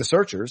essentially the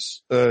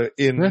Searchers,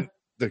 in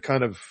the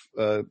kind of,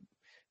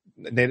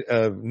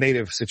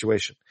 native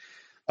situation.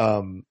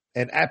 And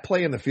At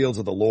Play in the Fields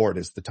of the Lord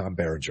is the Tom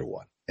Berenger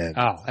one. And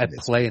At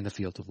Play in the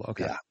Fields of the Lord.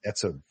 Okay. Yeah.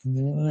 That's a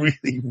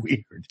really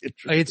weird.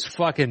 It's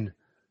fucking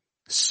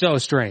so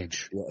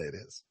strange. Yeah, it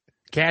is.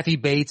 Kathy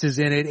Bates is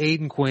in it,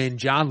 Aidan Quinn,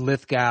 John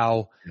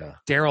Lithgow,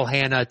 Daryl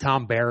Hannah,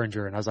 Tom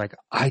Berenger. And I was like,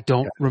 I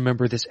don't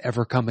remember this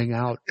ever coming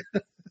out.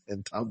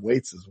 And Tom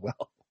Waits as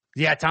well.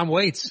 Yeah, Tom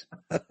Waits.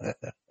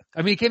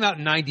 I mean, it came out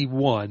in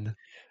 91.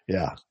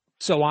 Yeah.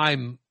 So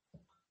I'm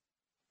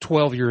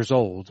 12 years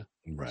old.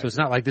 Right. So it's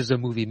not like this is a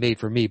movie made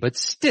for me, but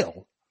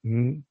still,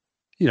 Tom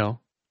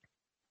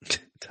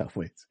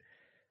Waits.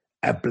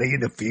 I play in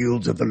the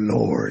fields of the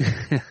Lord.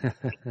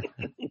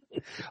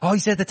 Oh, he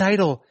said the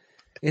title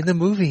in the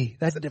movie.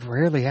 That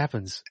rarely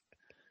happens.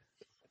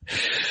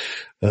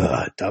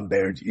 Tom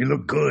Berenger, you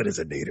look good as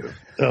a native.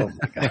 Oh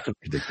my God.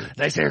 Ridiculous.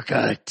 Nice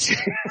haircut.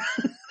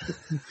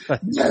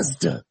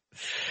 Master.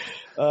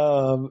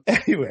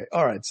 Anyway,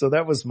 all right. So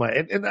that was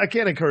and I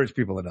can't encourage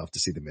people enough to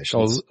see The Mission.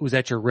 Oh, was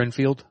that your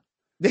Renfield?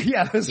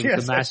 Yeah.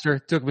 The master.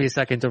 It took me a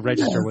second to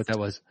register what that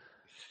was.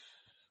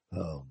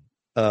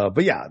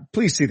 But yeah,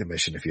 please see The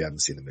Mission if you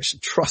haven't seen The Mission.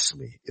 Trust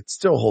me, it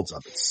still holds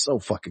up. It's so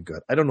fucking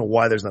good. I don't know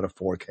why there's not a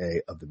 4K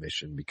of The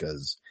Mission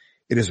because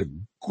it is a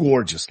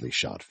gorgeously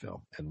shot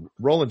film. And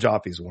Roland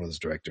Joffe is one of those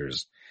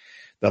directors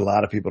that a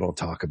lot of people don't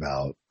talk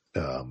about,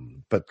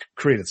 but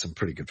created some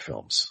pretty good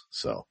films.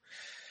 So,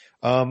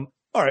 all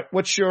right.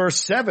 What's your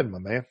 7, my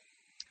man?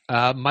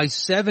 My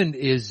 7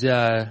 is,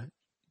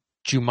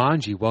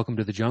 Jumanji, Welcome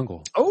to the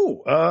Jungle.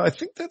 Oh, I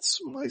think that's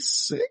my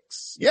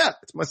 6. Yeah,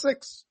 it's my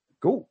 6.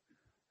 Cool.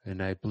 And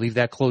I believe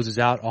that closes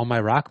out all my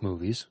rock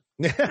movies.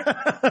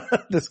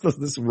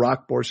 this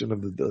rock portion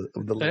of the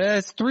list.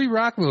 It's 3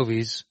 rock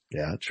movies.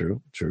 Yeah,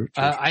 true.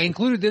 I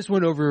included this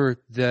one over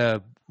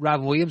the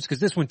Robin Williams because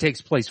this one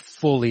takes place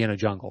fully in a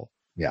jungle.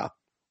 Yeah.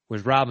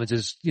 Whereas Robin's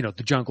is, the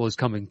jungle is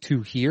coming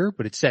to here,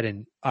 but it's set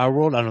in our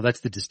world. I don't know.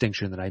 That's the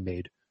distinction that I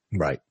made.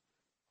 Right.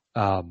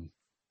 I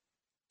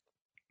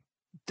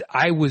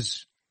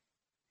was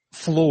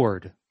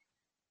floored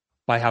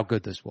by how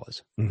good this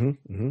was.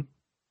 Mm-hmm.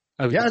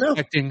 I was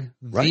expecting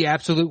the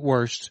absolute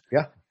worst.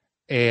 Yeah.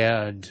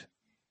 And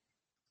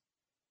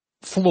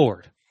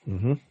floored.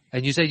 Mm-hmm.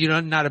 And you said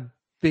you're not a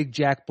big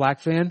Jack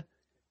Black fan?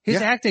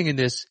 His acting in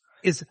this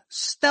is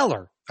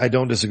stellar. I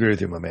don't disagree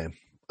with you, my man.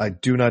 I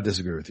do not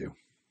disagree with you.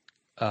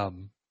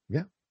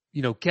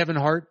 Kevin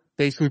Hart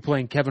basically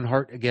playing Kevin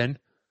Hart again.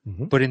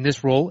 Mm-hmm. But in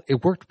this role,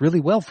 it worked really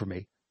well for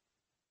me.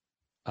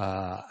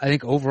 I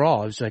think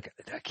overall, I was like,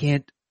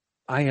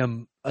 I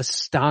am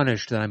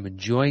astonished that I'm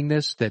enjoying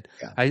this, that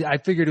I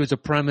figured it was a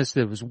premise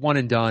that was one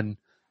and done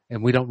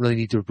and we don't really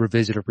need to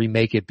revisit or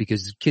remake it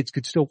because kids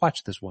could still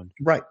watch this one.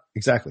 Right.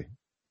 Exactly.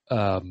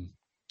 And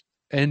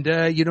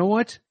you know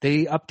what?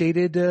 They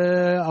updated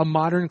a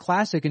modern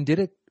classic and did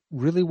it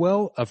really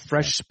well. A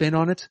fresh spin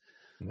on it.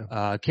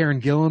 Yeah.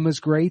 Karen Gillan is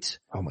great.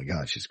 Oh my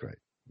God, she's great.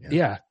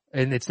 Yeah.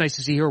 And it's nice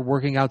to see her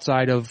working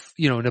outside of,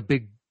 in a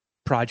big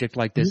project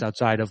like this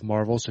outside of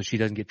Marvel, so she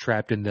doesn't get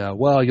trapped in the,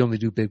 well, you only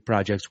do big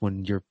projects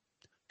when you're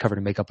covered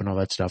in makeup and all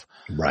that stuff.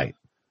 Right.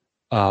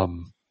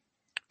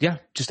 Yeah,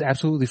 just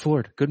absolutely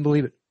floored. Couldn't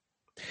believe it.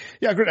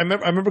 Yeah, great. I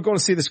remember going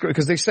to see this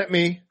because they sent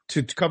me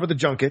to cover the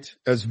junket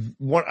as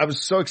one. I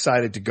was so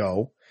excited to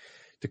go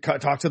to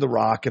talk to The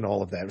Rock and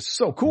all of that. It was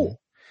so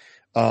cool.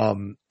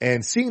 And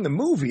seeing the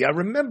movie, I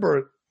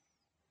remember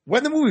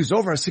when the movie was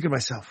over, I was thinking to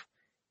myself,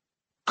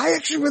 I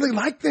actually really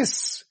like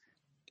this.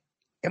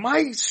 Am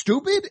I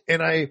stupid?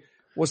 And I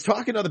was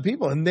talking to other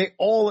people and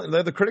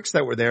they're the critics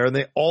that were there and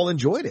they all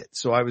enjoyed it.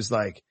 So I was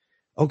like,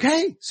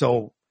 okay,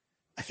 so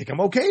I think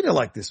I'm okay to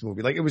like this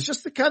movie. Like it was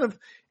just the kind of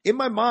in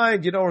my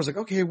mind, I was like,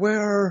 okay,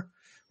 where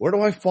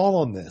do I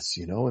fall on this?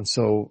 And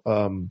so,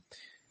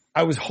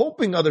 I was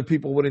hoping other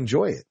people would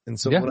enjoy it. And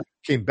so when I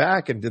came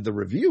back and did the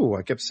review,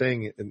 I kept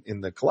saying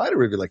in the Collider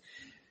review, like,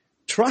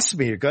 trust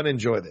me, you're going to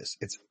enjoy this.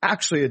 It's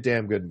actually a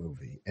damn good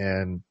movie.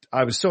 And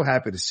I was so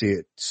happy to see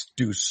it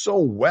do so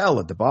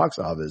well at the box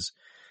office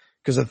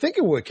because I think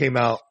it came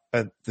out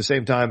at the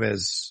same time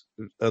as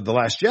The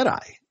Last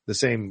Jedi. The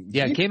same.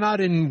 Yeah, it came out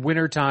in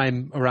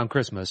wintertime around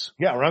Christmas.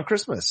 Yeah, around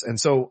Christmas. And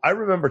so I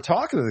remember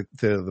talking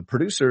to the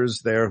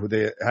producers there who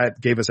they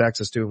gave us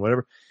access to and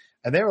whatever.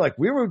 And they were like,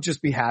 we would just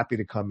be happy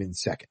to come in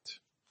second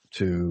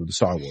to the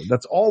Star Wars.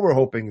 That's all we're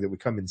hoping, that we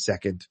come in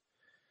second.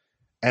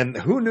 And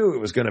who knew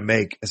it was going to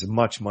make as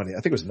much money? I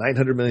think it was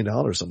 $900 million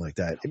or something like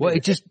that.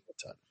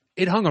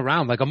 It hung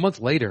around like a month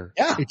later.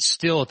 Yeah. It's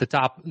still at the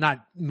top,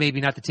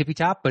 maybe not the tippy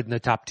top, but in the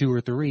top 2 or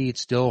 3,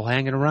 it's still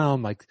hanging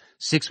around like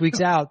 6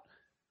 weeks out.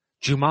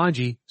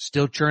 Jumanji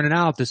still churning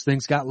out. This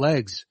thing's got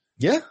legs.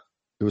 Yeah.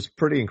 It was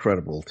pretty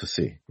incredible to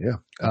see. Yeah,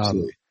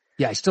 absolutely.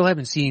 Yeah. I still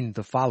haven't seen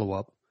the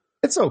follow-up.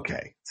 It's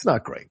okay. It's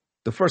not great.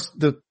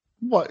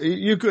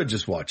 You could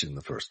just watch it in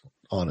the first one,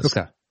 honestly.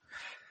 Okay.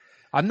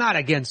 I'm not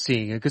against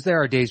seeing it because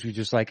there are days where you're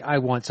just like, I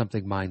want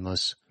something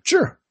mindless.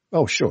 Sure.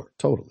 Oh, sure.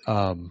 Totally.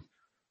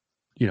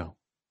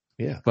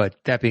 Yeah. But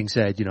that being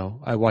said,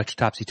 I watched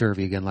Topsy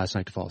Turvy again last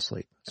night to fall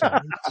asleep. So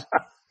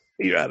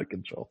you're out of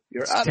control.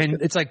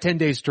 It's like 10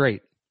 days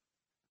straight.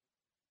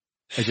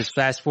 I just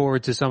fast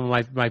forward to some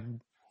of my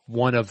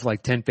one of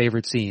like 10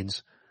 favorite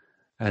scenes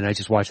and I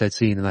just watch that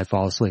scene and I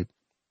fall asleep.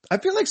 I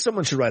feel like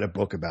someone should write a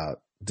book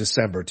about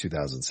December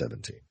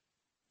 2017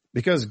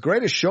 because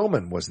Greatest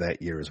Showman was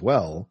that year as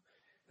well.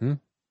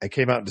 It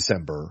came out in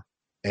December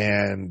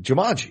and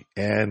Jumanji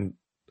and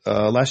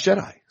Last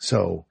Jedi.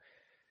 So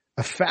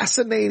a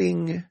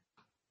fascinating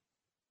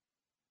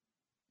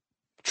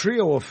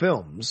trio of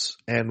films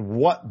and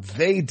what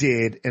they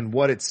did and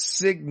what it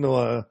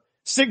signaled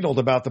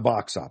about the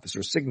box office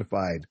or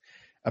signified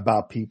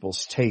about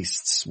people's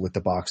tastes with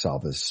the box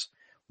office.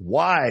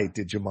 Why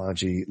did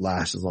Jumanji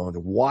last as long as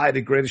it did? Why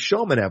did Greatest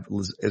Showman have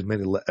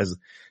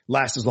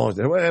last as long as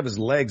it did? Why did it have his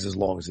legs as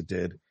long as it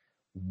did?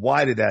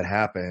 Why did that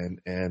happen?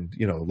 And,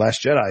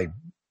 Last Jedi,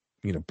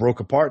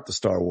 broke apart the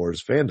Star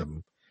Wars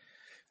fandom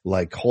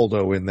like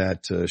Holdo in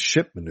that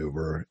ship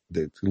maneuver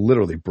that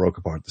literally broke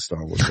apart the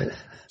Star Wars fandom.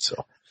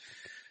 So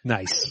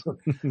nice.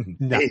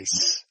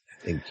 Nice.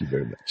 Thank you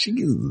very much.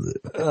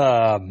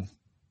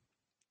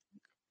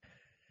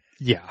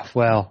 Yeah,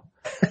 well,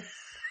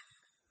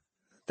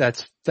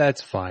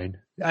 that's fine.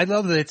 I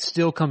love that it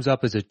still comes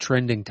up as a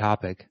trending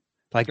topic.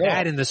 Like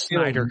that in the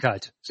Snyder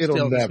cut.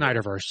 Still the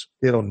Snyderverse.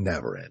 It'll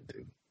never end,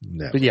 dude.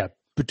 Never. But yeah,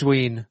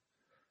 between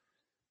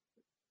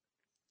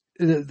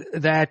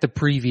the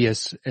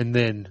previous and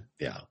then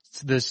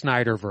the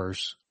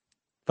Snyderverse.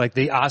 Like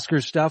the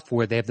Oscars stuff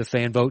where they have the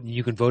fan vote and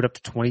you can vote up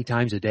to 20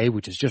 times a day,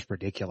 which is just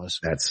ridiculous.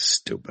 That's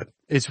stupid.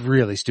 It's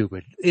really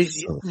stupid.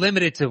 It's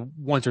limited to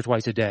once or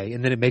twice a day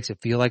and then it makes it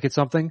feel like it's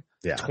something.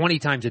 Yeah. 20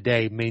 times a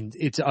day means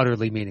it's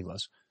utterly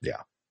meaningless. Yeah.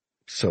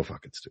 So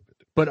fucking stupid.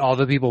 But all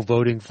the people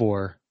voting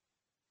for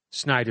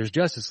Snyder's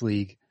Justice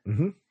League,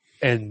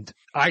 and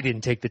I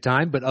didn't take the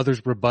time, but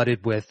others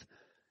rebutted with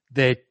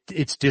that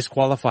it's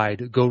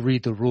disqualified. Go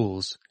read the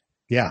rules.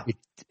 Yeah.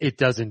 It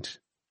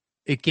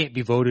can't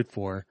be voted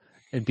for.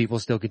 And people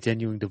still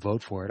continuing to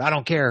vote for it. I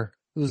don't care.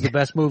 It was the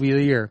best movie of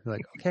the year.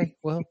 Like, okay,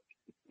 well,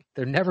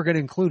 they're never going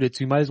to include it,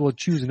 so you might as well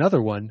choose another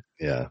one.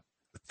 Yeah.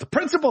 It's the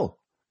principle.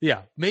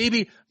 Yeah.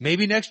 Maybe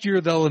next year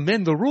they'll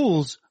amend the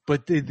rules,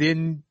 but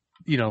then,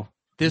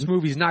 this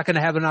movie's not going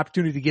to have an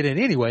opportunity to get in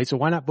anyway, so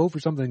why not vote for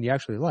something you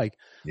actually like?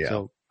 Yeah.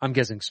 So I'm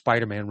guessing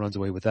Spider-Man runs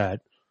away with that.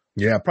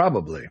 Yeah,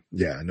 probably.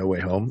 Yeah. No Way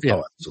Home. Yeah.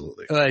 Oh,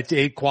 absolutely.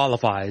 It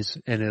qualifies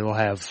and it'll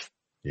have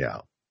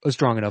a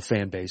strong enough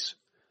fan base.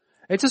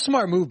 It's a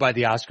smart move by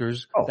the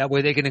Oscars. Oh. That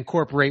way they can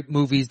incorporate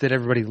movies that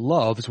everybody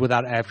loves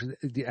without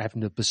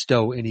having to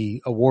bestow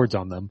any awards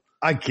on them.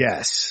 I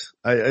guess.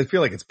 I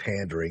feel like it's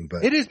pandering,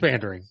 but it is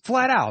pandering,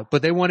 flat out.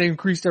 But they want to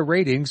increase their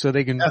ratings so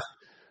they can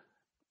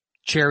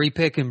cherry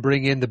pick and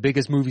bring in the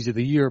biggest movies of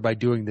the year by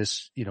doing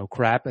this,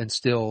 crap, and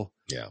still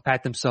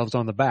pat themselves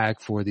on the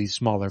back for these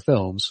smaller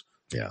films.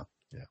 Yeah.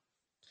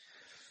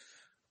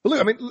 But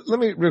look,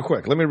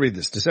 let me read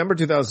this. December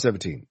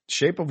 2017,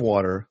 Shape of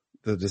Water,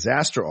 The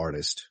Disaster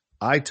Artist,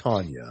 I,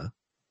 Tonya,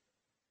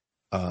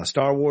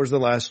 Star Wars The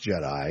Last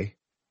Jedi,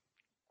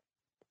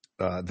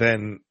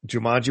 then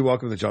Jumanji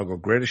Welcome to the Jungle,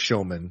 Greatest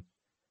Showman,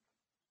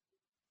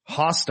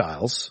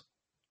 Hostiles,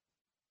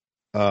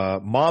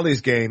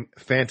 Molly's Game,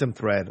 Phantom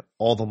Thread,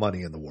 All the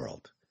Money in the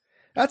World.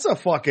 That's a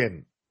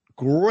fucking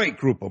great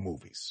group of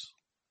movies.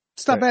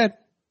 It's not bad.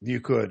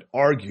 You could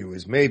argue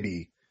is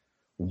maybe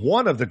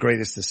one of the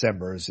greatest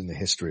Decembers in the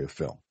history of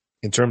film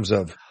in terms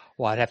of.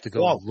 Well, I'd have to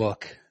go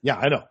look. Yeah,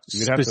 I know.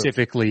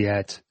 Specifically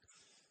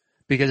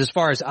because as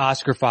far as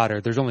Oscar fodder,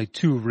 there's only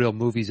 2 real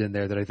movies in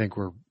there that I think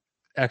were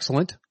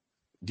excellent.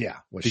 Yeah.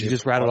 Did you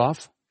just rattle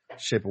off?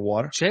 Shape of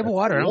Water? Shape of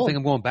Water, I don't think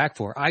I'm going back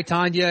for. I,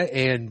 Tonya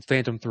and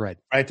Phantom Thread.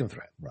 Phantom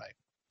Thread, right.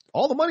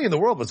 All the Money in the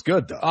World was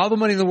good, though. All the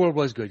Money in the World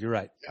was good, you're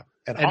right. Yeah.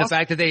 And the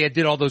fact that they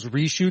did all those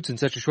reshoots in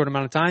such a short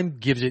amount of time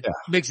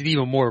makes it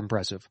even more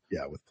impressive.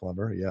 Yeah, with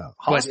Plumber, yeah.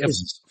 Hostiles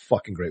is a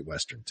fucking great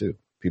Western, too.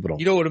 People don't.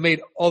 You know what would have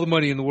made All the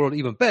Money in the World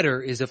even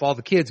better is if all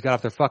the kids got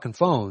off their fucking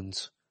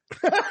phones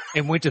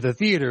and went to the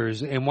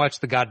theaters and watched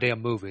the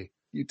goddamn movie.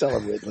 You tell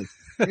him, Ridley.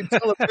 You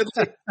tell him,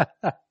 Ridley.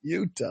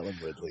 You tell him,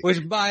 Ridley.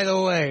 Which, by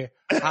the way,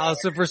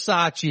 House of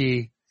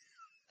Versace,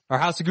 or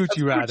House of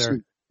Gucci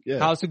rather. Yeah.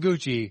 House of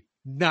Gucci,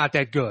 not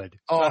that good.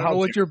 Oh, I don't know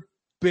what you're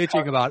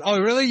bitching about. Oh,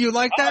 really? You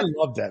like that? I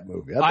love that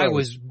movie. I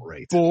was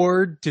great.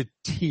 Bored to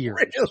tears.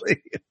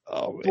 Really?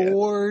 Oh, man.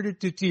 Bored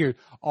to tears.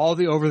 All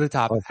the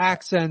over-the-top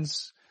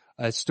accents,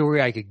 a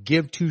story I could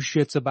give 2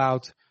 shits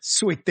about.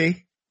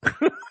 Sweetie.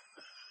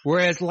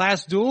 Whereas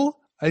Last Duel,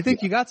 I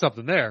think you got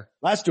something there.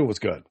 Last Duel was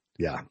good.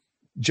 Yeah.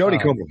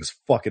 Jodie Comer was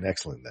fucking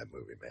excellent in that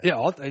movie, man.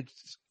 Yeah,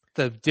 it's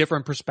the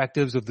different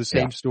perspectives of the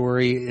same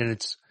story, and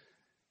it's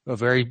a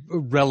very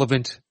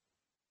relevant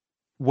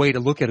way to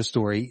look at a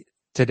story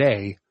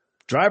today.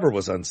 Driver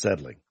was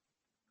unsettling.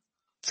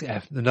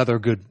 Yeah, another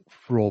good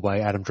role by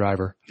Adam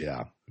Driver.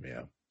 Yeah.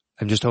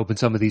 I'm just hoping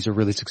some of these are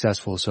really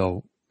successful.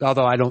 So,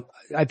 although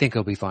I think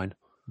he'll be fine.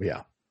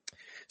 Yeah.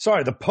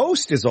 Sorry, The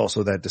Post is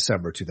also that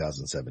December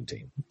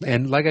 2017.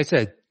 And like I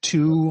said,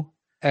 2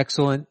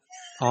 excellent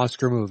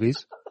Oscar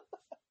movies.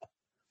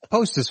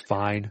 Post is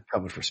fine.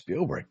 Coming for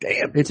Spielberg.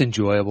 Damn. It's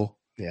enjoyable.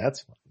 Yeah,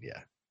 that's fun.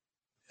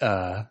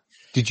 Yeah.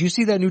 Did you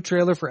see that new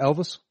trailer for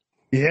Elvis?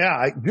 Yeah,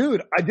 I'm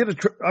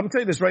telling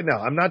you this right now.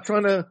 I'm not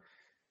trying to,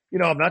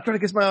 I'm not trying to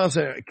kiss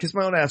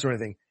my own ass or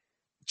anything.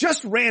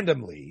 Just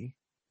randomly,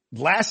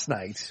 last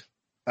night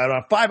at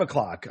around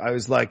 5:00, I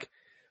was like,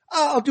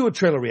 I'll do a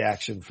trailer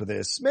reaction for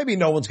this. Maybe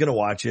no one's going to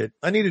watch it.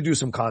 I need to do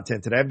some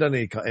content today. I haven't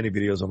done any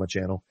videos on my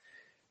channel.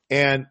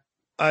 And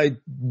I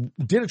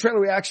did a trailer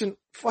reaction.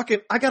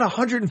 I got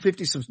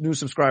 150 new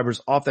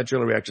subscribers off that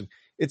trailer reaction.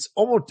 It's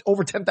almost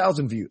over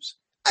 10,000 views.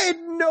 I had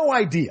no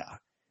idea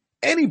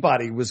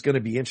anybody was going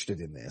to be interested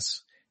in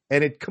this.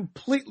 And it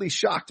completely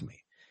shocked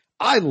me.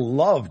 I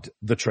loved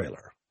the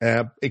trailer,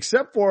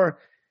 except for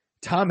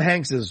Tom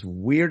Hanks's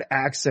weird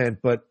accent,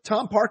 but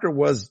Tom Parker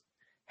was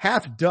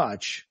half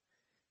Dutch,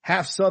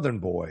 half Southern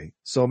boy.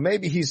 So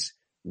maybe he's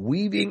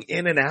weaving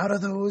in and out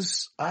of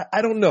those.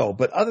 I don't know.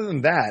 But other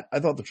than that, I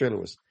thought the trailer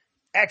was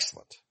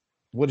excellent.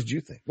 What did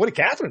you think? What did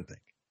Catherine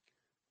think?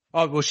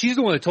 Oh, well, she's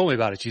the one that told me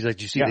about it. She's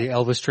like, you see the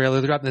Elvis trailer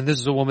that dropped? And this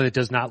is a woman that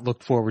does not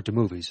look forward to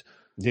movies.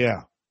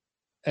 Yeah.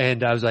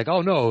 And I was like,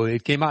 oh no,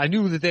 it came out. I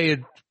knew that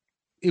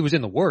it was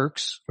in the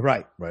works.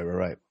 Right.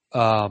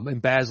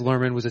 And Baz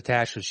Luhrmann was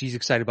attached, so she's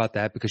excited about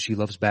that because she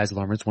loves Baz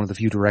Luhrmann. It's one of the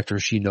few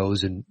directors she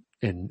knows and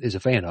is a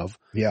fan of.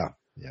 Yeah.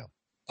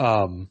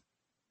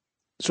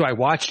 So I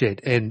watched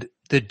it, and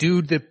the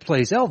dude that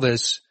plays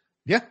Elvis.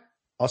 Yeah.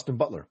 Austin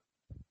Butler.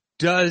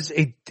 Does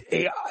it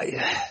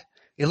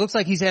looks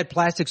like he's had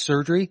plastic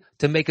surgery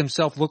to make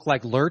himself look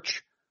like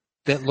Lurch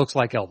that looks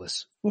like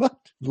Elvis. What?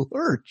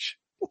 Lurch?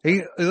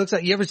 It looks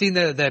like, you ever seen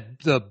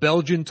the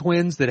Belgian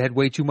twins that had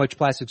way too much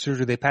plastic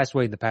surgery? They passed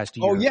away in the past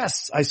year. Oh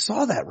yes, I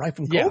saw that right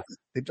from COVID.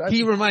 Yeah.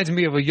 He reminds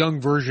me of a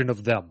young version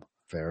of them.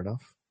 Fair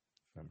enough.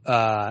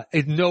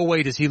 In no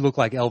way does he look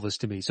like Elvis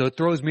to me. So it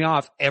throws me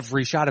off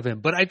every shot of him.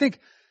 But I think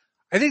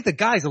the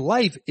guy's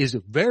life is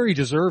very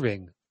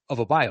deserving of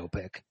a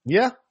biopic.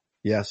 Yeah.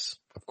 Yes,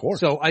 of course.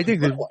 So I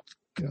think that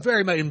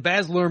very much, and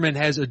Baz Luhrmann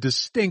has a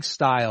distinct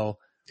style.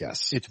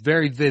 Yes. It's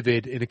very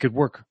vivid and it could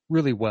work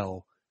really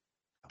well.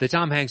 The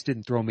Tom Hanks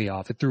didn't throw me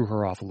off. It threw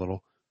her off a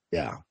little.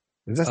 Yeah.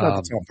 That's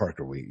not the Tom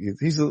Parker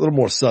he's a little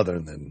more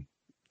Southern than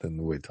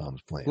the way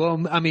Tom's playing.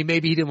 Well, I mean,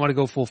 maybe he didn't want to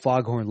go full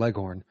Foghorn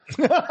Leghorn.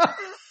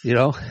 You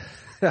know?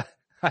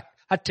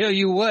 I tell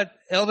you what,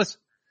 Elvis.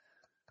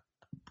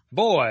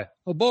 Boy.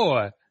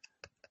 Like,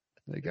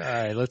 all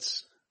right,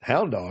 let's.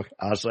 Hound Dog.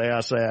 I say.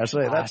 That's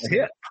a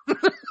hit.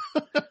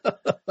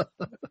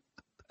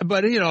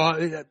 But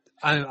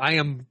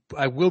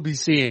I will be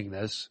seeing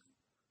this.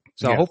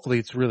 So hopefully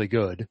it's really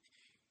good.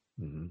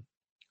 Mm-hmm.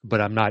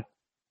 But I'm not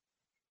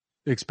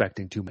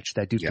expecting too much.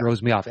 That dude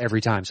throws me off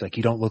every time. It's like,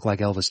 you don't look like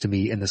Elvis to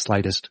me in the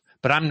slightest.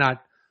 But I'm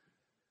not,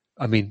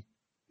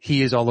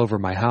 he is all over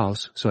my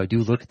house. So I do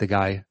look at the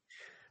guy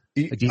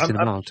a decent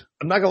amount.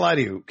 I'm not gonna lie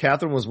to you.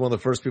 Catherine was one of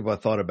the first people I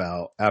thought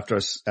about after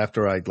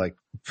I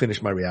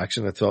finished my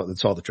reaction. I saw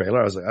the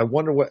trailer. I was like, I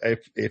wonder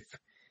if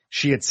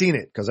she had seen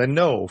it, because I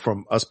know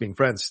from us being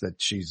friends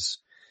that she's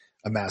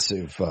a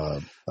massive,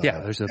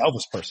 there's a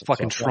Elvis person.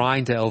 Fucking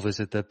shrine to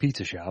Elvis at the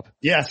pizza shop.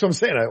 Yeah, that's what I'm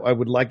saying. I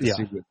would like to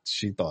see what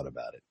she thought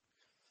about it.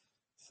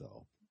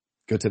 So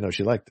good to know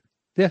she liked it.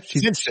 Yeah,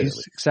 she's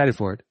excited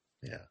for it.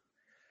 Yeah.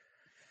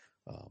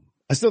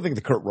 I still think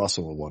the Kurt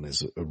Russell one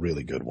is a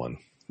really good one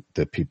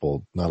that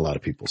not a lot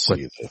of people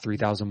see.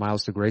 3,000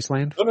 Miles to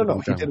Graceland? No.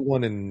 He did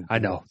one in, I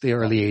know, the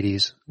early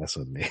 80s. That's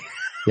with me.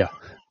 Yeah.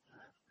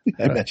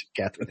 I imagine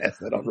Catherine has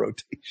that on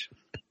rotation.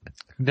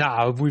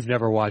 No, we've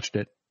never watched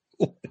it.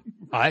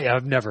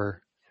 I've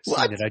never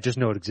seen it. I just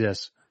know it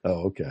exists.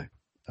 Oh, okay.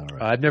 All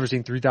right. I've never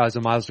seen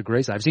 3,000 Miles to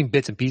Graceland. I've seen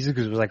bits and pieces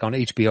because it was like on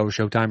HBO or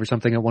Showtime or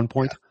something at one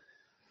point.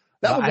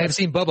 Yeah. I have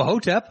seen Bubba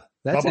Hotep.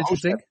 That's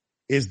interesting. Hotep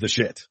is the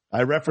shit.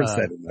 I referenced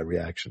that in my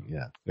reaction.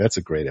 Yeah. That's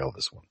a great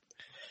Elvis one.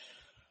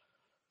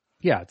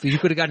 Yeah. If you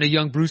could have gotten a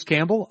young Bruce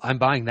Campbell, I'm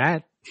buying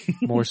that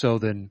more so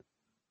than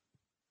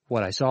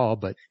what I saw,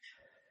 but.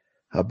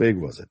 How big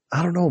was it?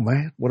 I don't know,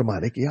 man. What am I,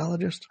 an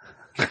ichthyologist?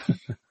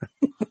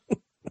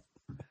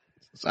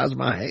 Size of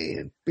my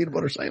hand. Peanut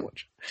butter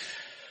sandwich.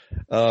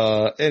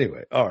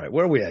 Anyway. All right.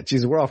 Where are we at?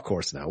 Jesus, we're off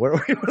course now. Where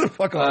the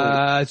fuck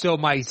are we? So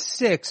my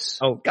 6.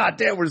 Oh,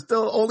 goddamn. We're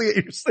still only at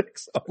your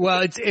 6. Oh,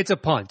 well, it's a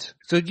punt.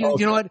 So you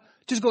know what?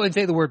 Just go ahead and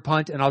say the word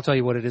punt and I'll tell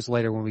you what it is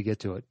later when we get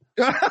to it.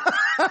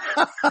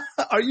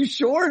 Are you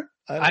sure?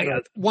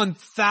 I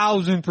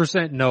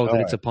 1,000% know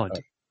that it's a punt.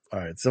 All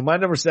right. So my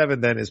number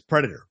 7 then is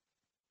Predator.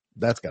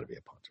 That's gotta be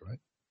a punt,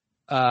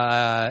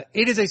 right?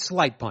 It is a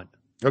slight punt.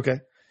 Okay.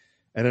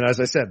 And then, as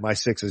I said, my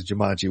 6 is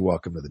Jumanji,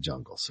 Welcome to the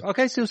Jungle. So.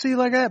 Okay, so see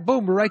like that.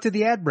 Boom, we're right to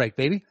the ad break,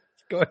 baby.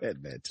 Go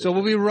ahead, man. So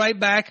we'll be right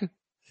back.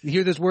 You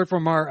hear this word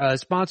from our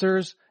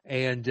sponsors,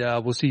 and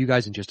we'll see you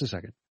guys in just a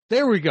second.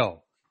 There we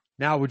go.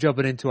 Now we're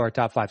jumping into our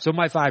top 5. So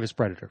my 5 is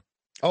Predator.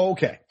 Oh,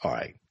 okay. All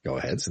right. Go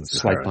ahead, since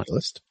it's slight punt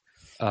list.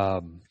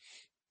 I'm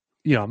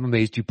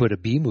amazed you put a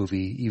B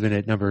movie even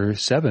at number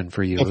 7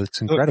 for you.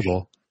 It's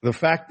incredible. The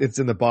fact it's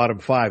in the bottom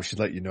 5 should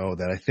let you know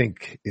that I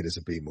think it is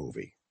a B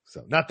movie.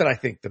 So not that I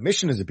think The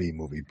Mission is a B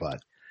movie,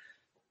 but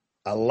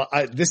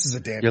this is a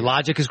damn. Your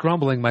logic is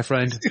crumbling, my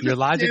friend. Your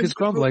logic is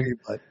crumbling. Movie,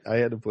 but I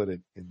had to put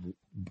it in the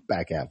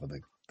back half of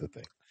the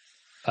thing.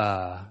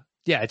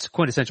 Yeah, it's a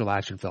quintessential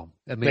action film.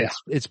 I mean,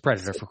 it's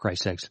Predator for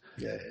Christ's sakes.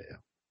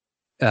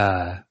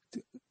 Yeah.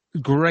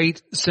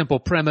 Great,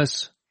 simple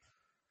premise.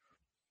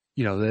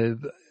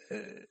 The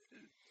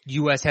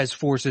U.S. has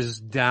forces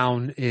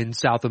down in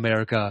South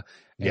America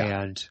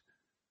and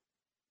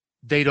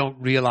they don't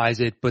realize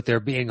it, but they're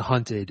being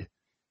hunted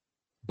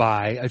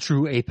by a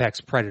true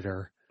apex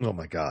predator. Oh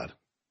my God.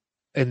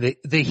 And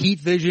the heat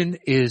vision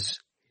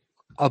is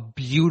the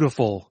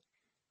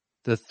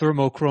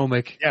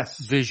thermochromic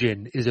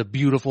vision is a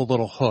beautiful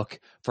little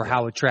hook for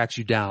how it tracks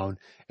you down,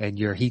 and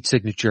your heat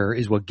signature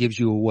is what gives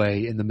you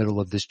away in the middle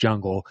of this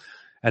jungle.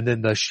 And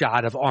then the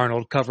shot of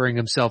Arnold covering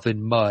himself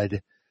in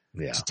mud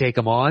to take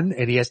him on,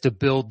 and he has to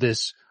build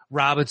this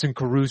Robinson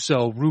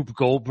Crusoe, Rube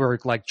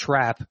Goldberg like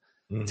trap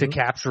to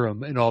capture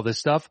him and all this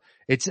stuff.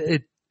 It's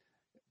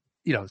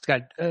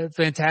got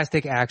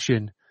fantastic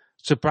action,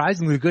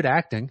 surprisingly good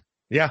acting.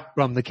 Yeah.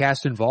 From the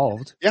cast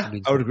involved. Yeah.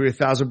 I would agree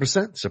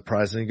 1,000%.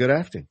 Surprisingly good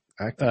acting.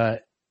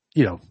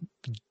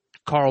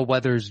 Carl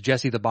Weathers,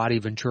 Jesse the Body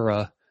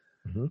Ventura.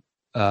 Who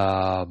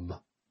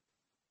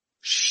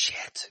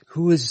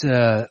is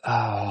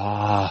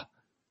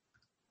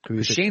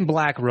Shane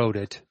Black wrote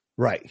it.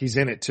 Right. He's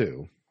in it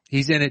too.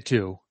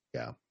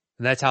 Yeah. And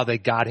that's how they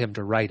got him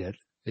to write it,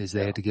 is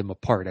they had to give him a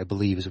part, I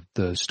believe, is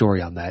the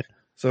story on that.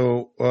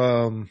 So,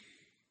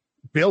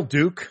 Bill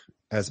Duke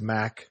as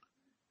Mac.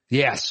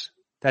 Yes.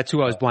 That's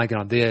who I was blanking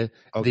on. The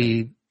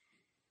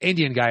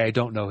Indian guy, I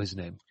don't know his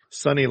name.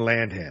 Sonny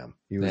Landham.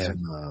 He was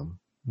in,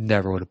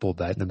 never would have pulled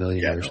that in a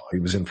million years. No, he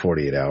was in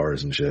 48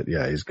 Hours and shit.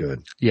 Yeah, he's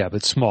good. Yeah,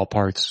 but small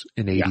parts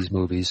in 80s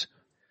movies.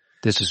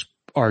 This is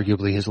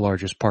arguably his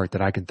largest part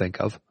that I can think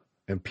of.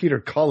 And Peter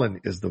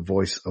Cullen is the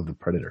voice of the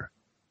Predator.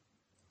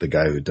 The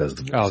guy who does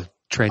the voice. Oh,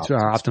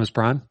 Optimus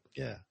Prime?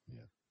 Yeah.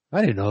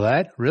 I didn't know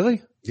that.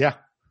 Really? Yeah.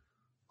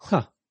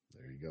 Huh.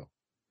 There you go.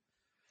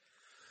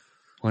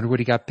 Wonder what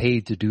he got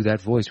paid to do that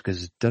voice,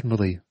 because it doesn't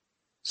really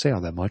say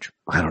all that much.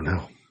 I don't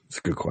know. It's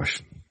a good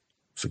question.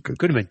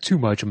 Could have been too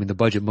much. I mean, the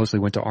budget mostly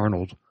went to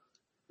Arnold.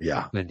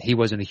 Yeah. And he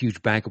wasn't a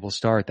huge bankable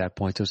star at that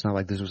point, so it's not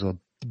like this was a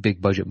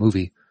big budget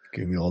movie.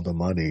 Give me all the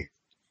money.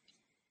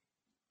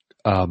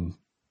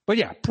 But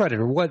yeah,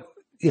 Predator.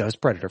 It's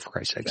Predator for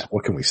Christ's sake. Yeah,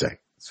 what can we say?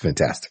 It's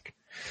fantastic.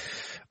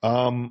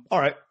 All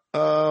right.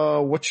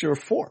 What's your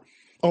 4?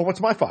 Oh,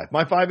 what's my 5?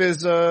 My 5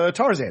 is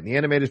Tarzan, the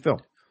animated film.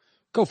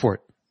 Go for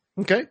it.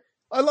 Okay.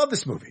 I love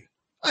this movie.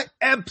 I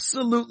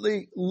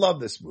absolutely love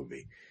this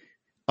movie.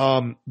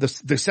 The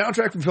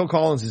soundtrack from Phil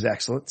Collins is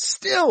excellent.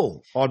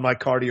 Still on my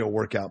cardio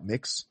workout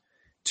mix.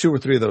 2 or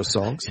 3 of those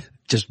songs.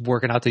 Just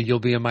working out to You'll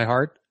Be in My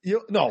Heart?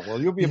 You'll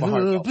Be in My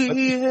Heart. You'll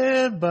be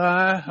in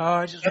my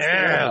heart.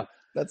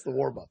 That's the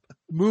warm up.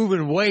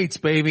 Moving weights,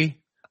 baby.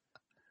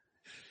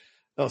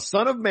 No,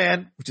 Son of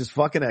Man, which is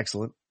fucking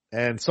excellent.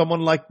 And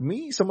Someone Like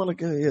Me,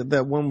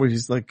 that one where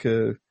he's like,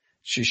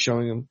 she's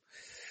showing him.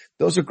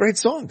 Those are great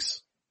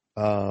songs.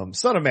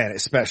 Son of Man,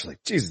 especially.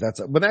 Jesus,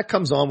 when that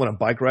comes on when I'm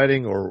bike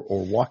riding or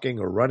walking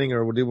or running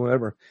or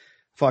whatever,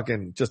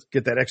 fucking just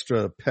get that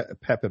extra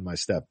pep in my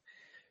step.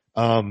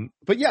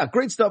 But yeah,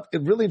 great stuff. I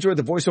really enjoyed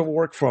the voiceover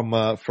work from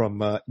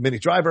Minnie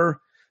Driver,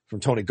 from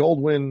Tony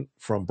Goldwyn,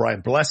 from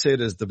Brian Blessed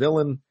as the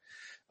villain.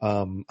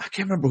 I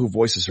can't remember who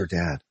voices her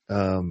dad.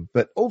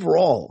 But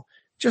overall,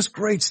 just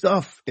great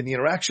stuff in the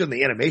interaction.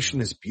 The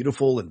animation is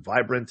beautiful and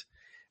vibrant.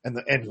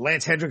 And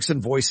Lance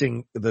Hendrickson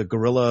voicing the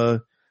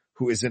gorilla,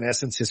 who is in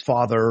essence his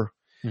father.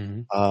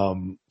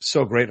 Mm-hmm.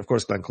 So great. Of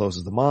course, Glenn Close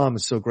is the mom.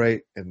 Is so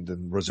great. And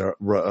then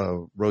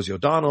Rosie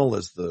O'Donnell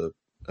is the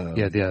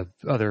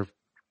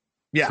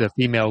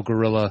female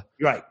gorilla.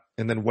 Right.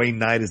 And then Wayne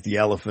Knight is the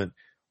elephant.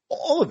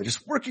 All of it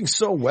just working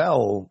so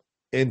well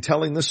in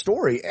telling the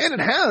story. And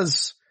it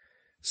has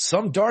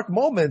some dark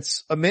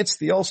moments amidst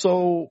the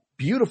also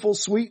beautiful,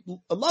 sweet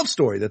love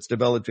story that's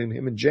developed in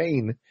him and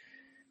Jane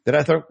that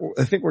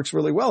I think works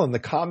really well. And the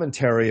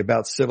commentary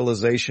about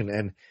civilization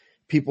and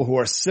people who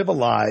are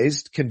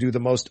civilized can do the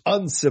most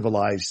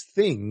uncivilized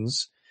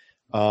things.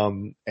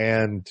 And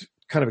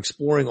kind of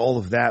exploring all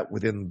of that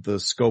within the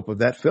scope of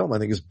that film, I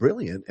think is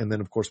brilliant. And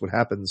then of course what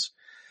happens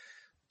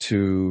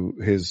to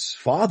his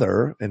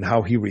father and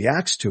how he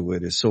reacts to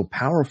it is so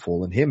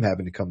powerful, and him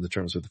having to come to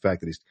terms with the fact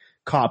that he's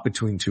caught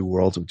between two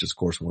worlds, which is of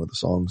course one of the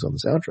songs on the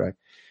soundtrack,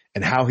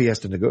 and how he has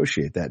to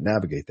negotiate that,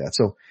 navigate that.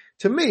 So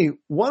to me,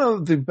 one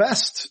of the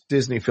best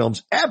Disney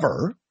films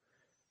ever,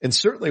 and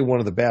certainly one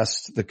of the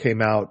best that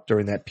came out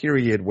during that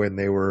period when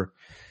they were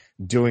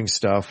doing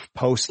stuff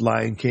post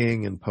Lion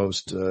King and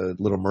post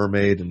Little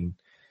Mermaid and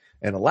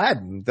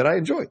Aladdin that I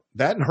enjoyed.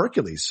 That and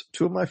Hercules,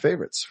 2 of my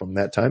favorites from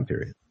that time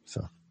period.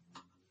 So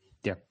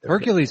yeah,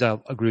 Hercules,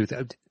 I'll agree with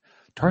that.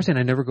 Tarzan,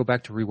 I never go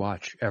back to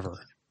rewatch ever.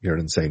 You're an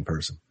insane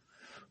person.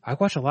 I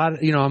watch a lot of,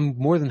 I'm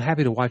more than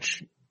happy to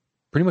watch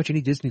pretty much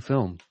any Disney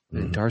film.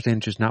 Mm-hmm. And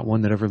Tarzan's just not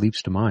one that ever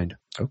leaps to mind.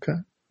 Okay.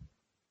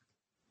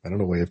 I don't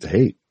know why you have to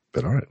hate,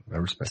 but all right, I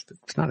respect it.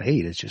 It's not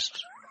hate. It's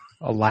just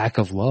a lack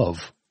of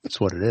love. That's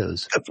what it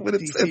is. That's what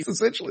it's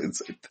essentially the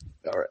same thing.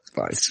 All right,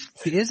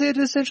 fine. Is it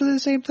essentially the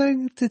same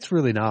thing? It's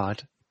really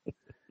not.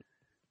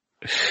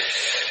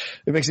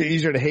 It makes it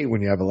easier to hate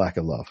when you have a lack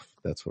of love.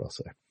 That's what I'll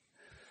say.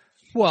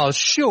 Well,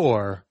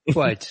 sure,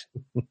 but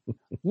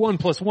 1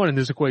 + 1 in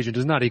this equation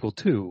does not equal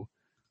 2.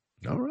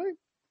 All right.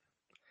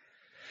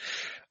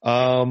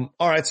 All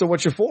right. So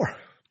what's your 4?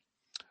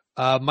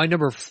 My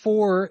number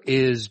 4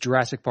 is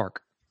Jurassic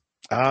Park.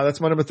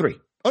 That's my number 3.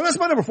 Oh, that's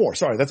my number 4.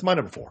 Sorry. That's my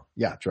number 4.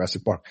 Yeah.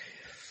 Jurassic Park.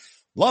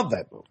 Love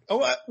that movie.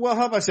 Oh, well,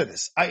 how have I said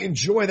this? I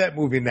enjoy that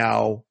movie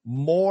now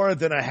more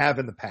than I have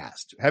in the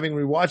past. Having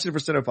rewatched it for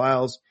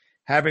Cinephiles,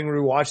 having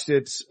rewatched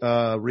it,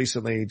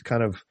 recently,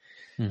 kind of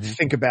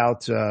think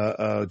about,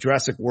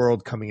 Jurassic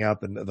World coming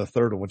out, the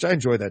third one, which I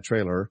enjoy that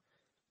trailer.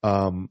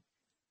 I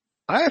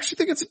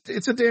actually think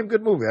it's a damn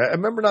good movie. I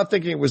remember not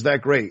thinking it was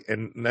that great,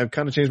 and I've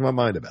kind of changed my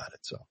mind about it.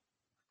 So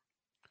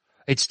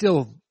it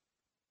still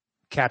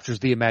captures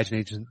the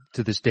imagination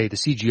to this day. The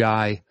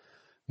CGI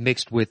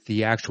mixed with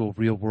the actual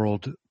real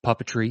world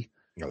puppetry.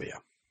 Oh yeah.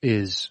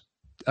 Is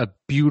a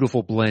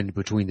beautiful blend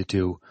between the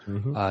two.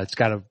 Mm-hmm. It's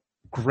got a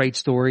great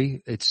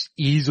story. It's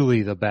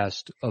easily the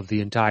best of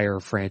the entire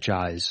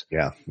franchise.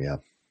 Yeah. Yeah.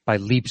 By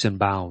leaps and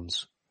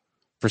bounds.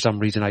 For some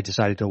reason I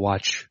decided to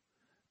watch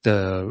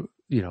the,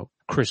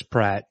 Chris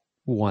Pratt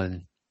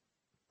one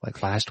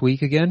like last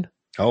week again.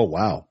 Oh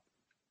wow.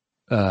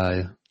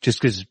 Just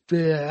cause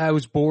I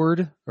was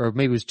bored, or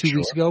maybe it was 2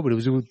 weeks ago, but it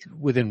was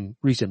within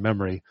recent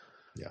memory.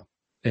 Yeah.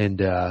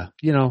 And,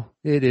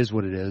 it is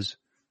what it is.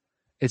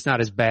 It's not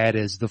as bad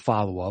as the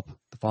follow-up.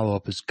 The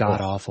follow-up is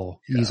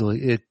god-awful. Yeah.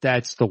 Easily.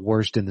 That's the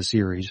worst in the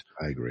series.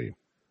 I agree.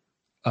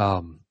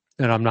 And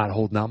I'm not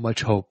holding out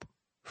much hope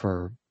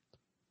for,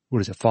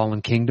 what is it,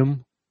 Fallen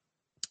Kingdom?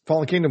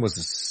 Fallen Kingdom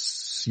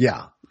was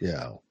yeah.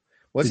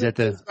 Is that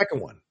the second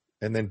one?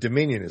 And then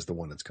Dominion is the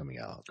one that's coming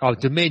out. Oh,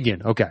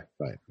 Dominion. Okay.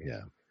 Right.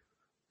 Yeah.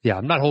 Yeah,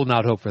 I'm not holding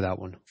out hope for that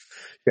one.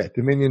 Yeah,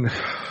 Dominion,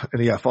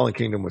 and Fallen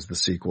Kingdom was the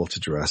sequel to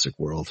Jurassic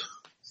World.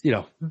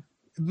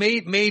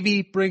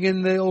 Maybe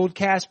bringing the old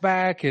cast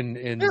back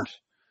and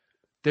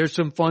there's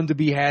some fun to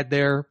be had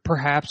there.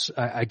 Perhaps.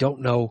 I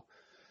don't know.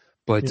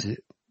 But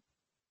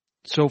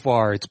so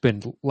far it's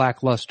been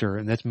lackluster,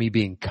 and that's me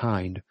being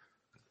kind.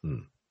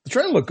 The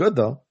trailer looked good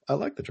though. I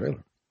like the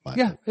trailer.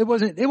 Yeah, it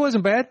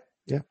wasn't bad.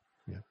 Yeah.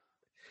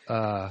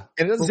 And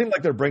it doesn't seem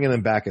like they're bringing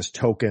them back as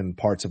token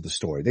parts of the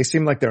story. They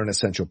seem like they're an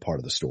essential part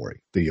of the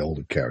story, the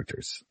older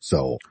characters.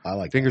 So I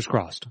like fingers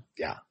crossed.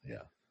 Yeah.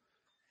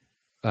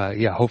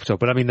 Yeah, hope so.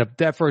 But I mean,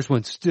 that first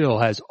one still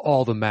has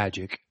all the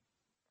magic.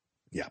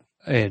 Yeah.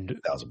 And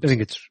I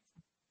think it's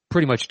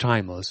pretty much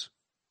timeless.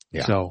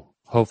 Yeah. So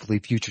hopefully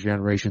future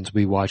generations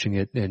will be watching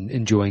it and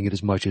enjoying it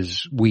as much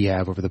as we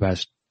have over the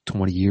past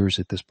 20 years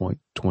at this point,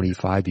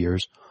 25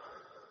 years.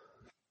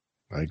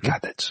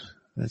 God,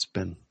 it's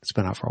been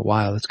out for a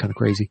while. That's kind of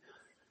crazy.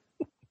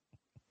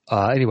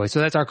 Anyway, so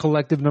that's our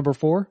collective number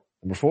 4.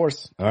 Number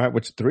 4s. All right.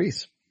 What's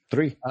 3s?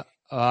 3.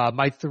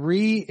 My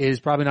 3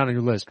 is probably not on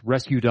your list.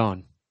 Rescue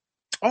Dawn.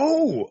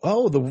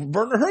 Oh, the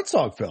Werner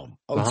Herzog film.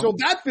 So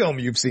that film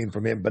you've seen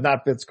from him, but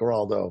not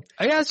Fitzcarraldo.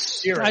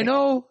 Yes, I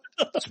know.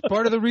 It's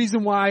part of the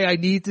reason why I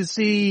need to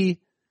see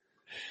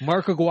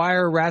Mark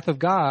Aguirre, Wrath of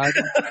God,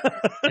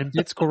 and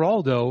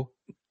Fitzcarraldo.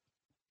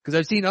 Because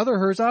I've seen other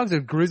Herzogs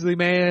and Grizzly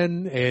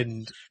Man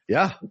and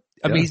I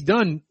mean, he's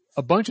done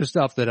a bunch of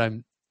stuff that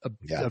I'm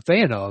a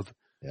fan of.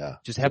 Yeah.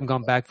 Just haven't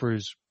gone back for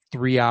his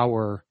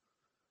 3-hour,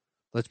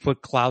 let's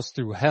put Klaus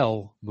through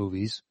hell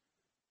movies.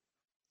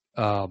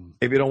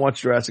 Maybe don't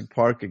watch Jurassic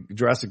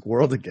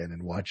World again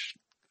and watch.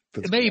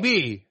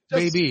 Maybe.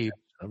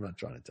 I'm not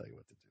trying to tell you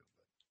what to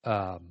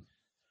do.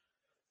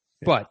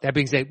 But that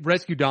being said,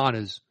 Rescue Dawn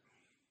is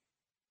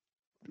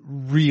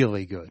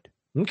really good.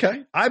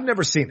 Okay. I've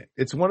never seen it.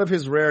 It's one of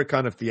his rare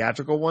kind of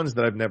theatrical ones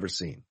that I've never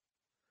seen.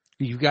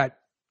 You've got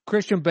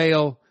Christian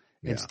Bale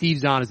and Steve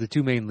Zahn as the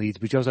 2 main leads,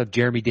 but you also have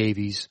Jeremy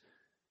Davies,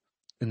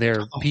 and they're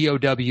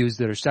POWs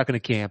that are stuck in a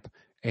camp,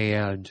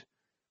 and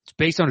it's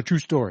based on a true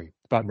story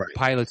about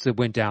pilots that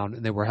went down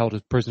and they were held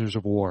as prisoners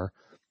of war.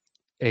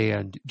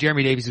 And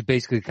Jeremy Davies is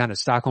basically kind of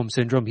Stockholm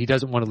syndrome. He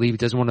doesn't want to leave. He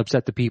doesn't want to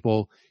upset the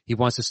people. He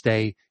wants to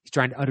stay. He's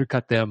trying to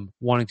undercut them,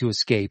 wanting to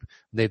escape.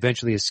 They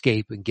eventually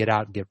escape and get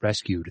out and get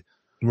rescued.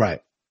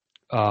 Right.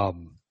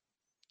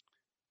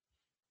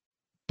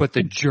 But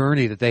the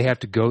journey that they have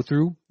to go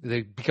through,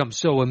 they become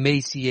so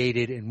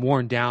emaciated and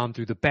worn down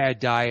through the bad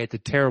diet, the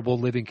terrible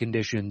living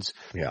conditions,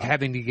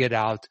 having to get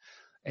out.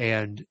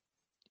 And,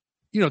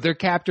 their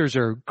captors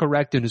are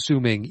correct in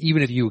assuming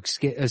even if you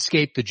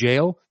escape the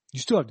jail, you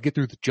still have to get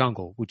through the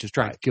jungle, which is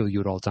trying to kill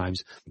you at all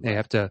times. They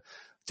have to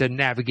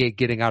navigate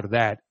getting out of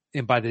that.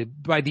 And by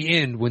the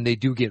end, when they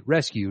do get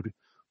rescued,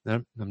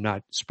 I'm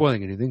not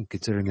spoiling anything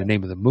considering the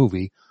name of the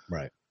movie.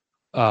 Right.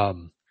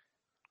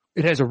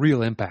 It has a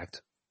real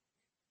impact.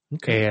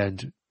 Okay.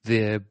 And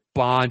the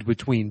bond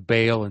between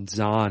Bale and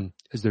Zahn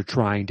as they're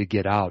trying to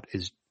get out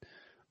is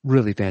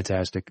really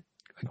fantastic.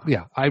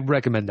 Yeah, I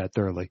recommend that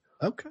thoroughly.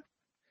 Okay.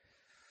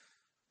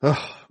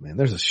 Oh man,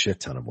 there's a shit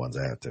ton of ones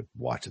I have to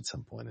watch at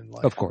some point in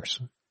life. Of course.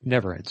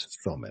 Never ends.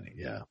 So many.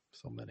 Yeah.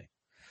 So many.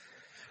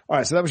 All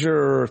right. So that was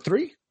your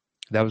 3?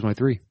 That was my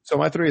 3. So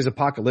my 3 is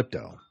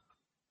Apocalypto.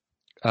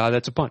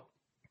 That's a punt.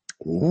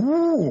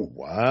 Ooh,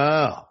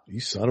 wow. You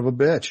son of a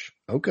bitch.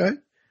 Okay.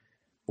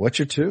 What's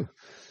your 2?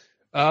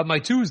 My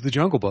 2 is The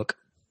Jungle Book.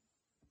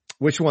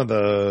 Which one?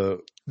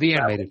 The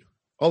animated.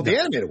 Oh, the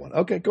animated one.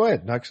 Okay, go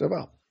ahead. Knock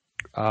yourself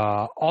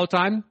out. All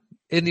time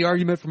in the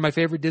argument for my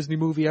favorite Disney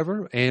movie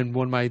ever. And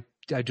one I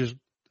don't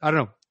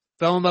know,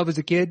 fell in love as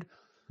a kid.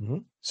 Mm-hmm.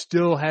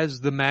 Still has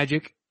the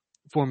magic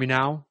for me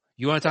now.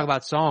 You want to talk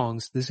about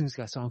songs? This thing's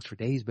got songs for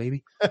days,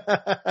 baby. It's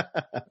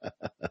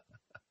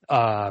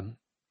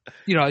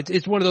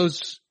one of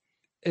those,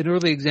 an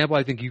early example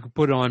I think you could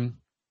put on,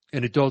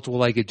 and adults will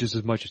like it just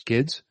as much as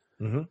kids.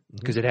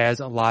 Because it has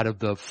a lot of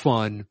the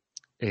fun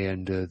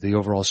and the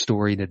overall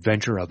story and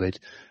adventure of it.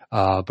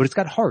 But it's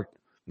got heart.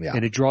 Yeah.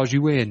 And it draws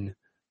you in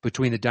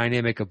between the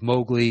dynamic of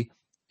Mowgli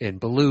and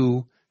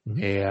Baloo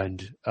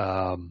and,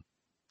 God,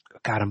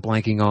 I'm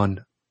blanking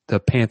on the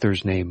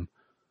panther's name.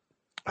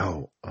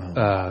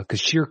 Cause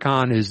Shere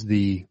Khan is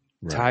the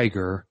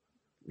tiger.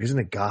 Isn't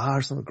it Ga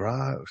or something?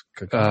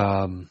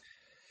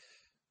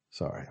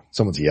 Sorry.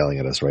 Someone's yelling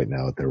at us right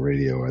now at their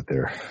radio out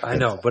there. I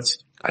know, but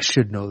I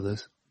should know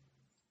this.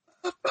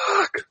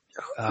 Fuck.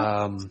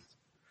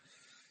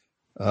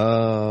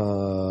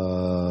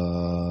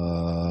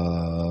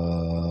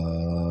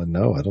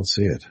 No, I don't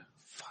see it.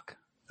 Fuck.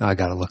 I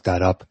gotta look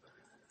that up.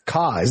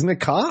 Ka, isn't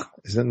it Ka?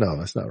 No,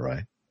 that's not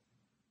right.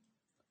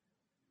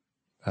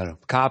 I don't know.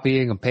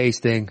 Copying and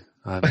pasting.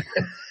 I'm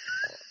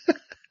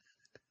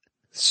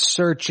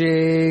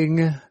searching.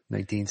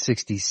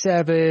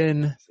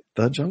 1967.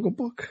 The Jungle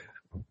Book?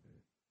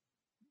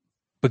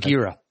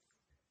 Bagheera.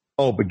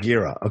 Oh,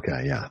 Bagheera.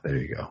 Okay, yeah, there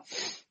you go.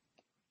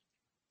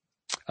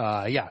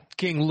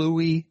 King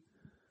Louie.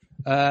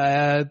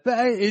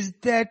 Is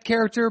that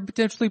character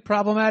potentially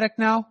problematic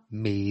now?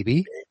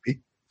 Maybe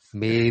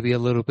a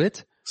little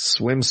bit.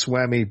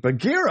 Swammy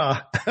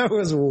Bagheera. That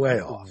was way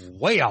off.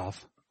 Way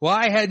off. Well,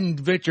 I hadn't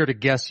ventured a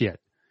guess yet.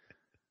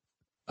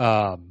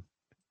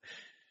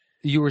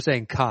 You were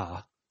saying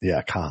Ka.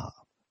 Yeah, Ka.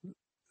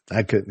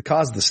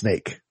 Ka's the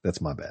snake. That's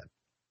my bad.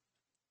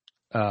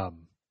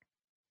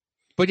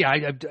 But yeah,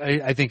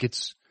 I think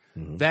it's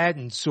that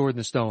and Sword in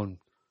the Stone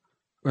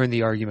are in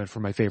the argument for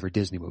my favorite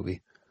Disney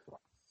movie.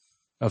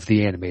 of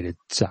the animated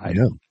side.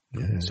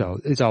 Yeah. So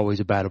it's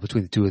always a battle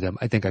between the two of them.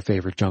 I think I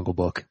favorite Jungle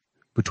Book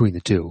between the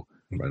two.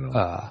 Right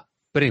on.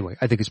 But anyway,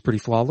 I think it's pretty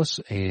flawless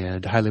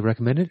and highly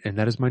recommended. And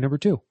that is my number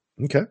 2.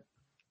 Okay.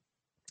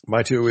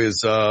 My 2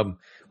 is,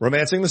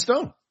 Romancing the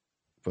Stone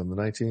from the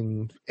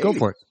 1980s. Go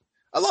for it.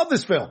 I love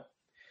this film.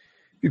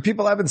 If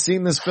people haven't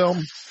seen this film,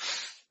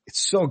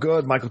 it's so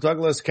good. Michael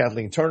Douglas,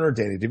 Kathleen Turner,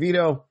 Danny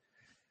DeVito.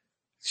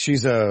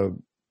 She's I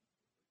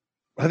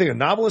think a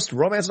novelist,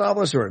 romance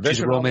novelist or adventure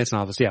She's a romance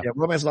novelist. Yeah.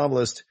 Romance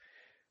novelist.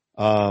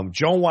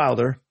 Joan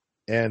Wilder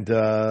and,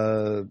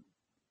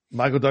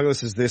 Michael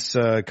Douglas is this,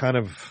 kind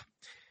of,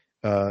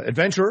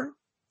 adventurer,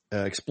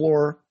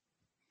 explorer.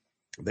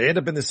 They end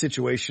up in this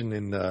situation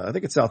in, I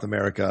think it's South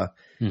America.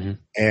 Mm-hmm.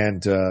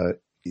 And,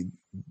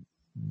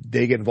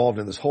 they get involved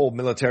in this whole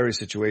military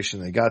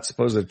situation. They got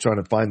supposedly trying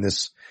to find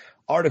this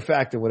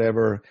artifact or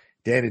whatever.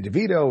 Danny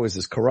DeVito is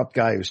this corrupt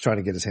guy who's trying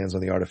to get his hands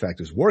on the artifact,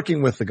 who's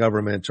working with the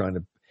government, trying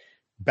to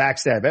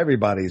backstab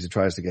everybody as he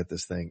tries to get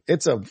this thing.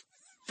 It's a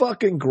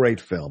fucking great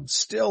film.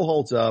 Still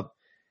holds up.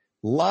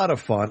 A lot of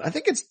fun. I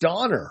think it's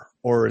Donner,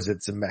 or is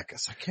it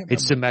Zemeckis? I can't remember.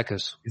 It's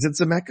Zemeckis. Is it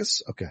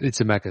Zemeckis? Okay. It's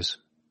Zemeckis.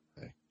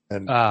 Okay.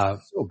 And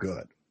so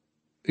good.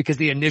 Because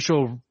the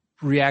initial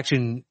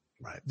reaction,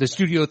 right, the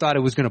studio thought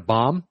it was going to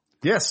bomb.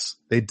 Yes,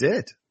 they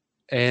did.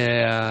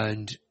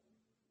 And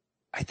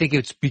I think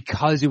it's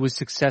because it was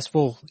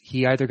successful,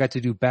 he either got to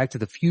do Back to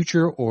the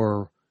Future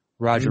or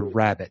Roger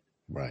Rabbit.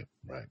 Right.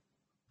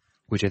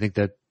 Which I think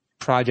the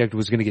project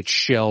was going to get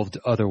shelved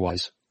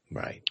otherwise.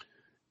 Right.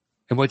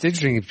 And what's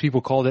interesting is people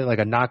called it like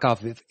a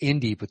knockoff of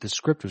Indy, but the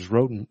script was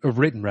written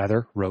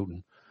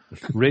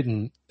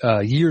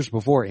years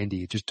before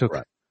Indy. It just took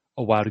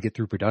a while to get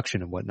through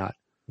production and whatnot.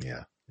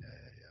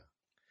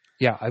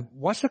 Yeah, I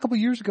watched it a couple of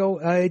years ago.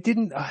 It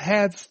didn't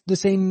have the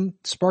same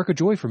spark of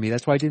joy for me.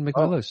 That's why I didn't make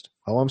my list.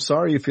 Oh, I'm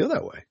sorry you feel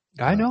that way.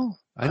 I know.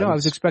 I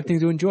was expecting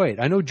to enjoy it.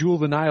 I know Jewel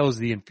of the Nile is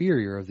the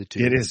inferior of the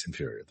two. It is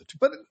inferior of the two,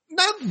 but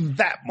not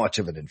that much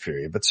of an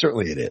inferior, but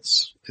certainly it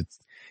is.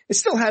 It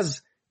still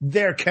has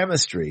their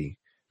chemistry,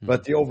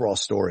 but the overall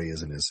story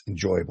isn't as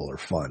enjoyable or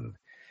fun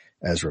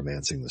as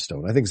Romancing the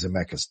Stone. I think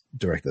Zemeckis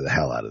directed the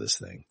hell out of this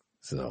thing.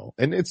 So,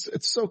 and it's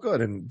so good,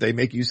 and they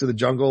make use of the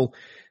jungle.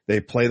 They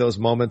play those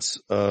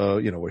moments,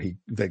 where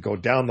they go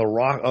down the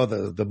rock,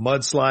 the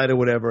mudslide or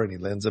whatever, and he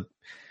lands up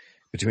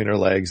between her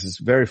legs. It's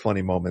very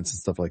funny moments and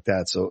stuff like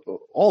that. So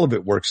all of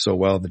it works so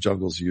well, and the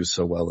jungle's used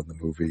so well in the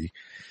movie,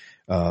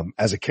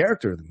 as a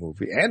character in the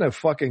movie, and a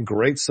fucking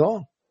great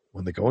song.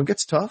 When the going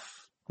gets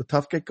tough, the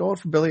tough get going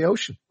from Billy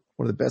Ocean.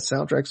 One of the best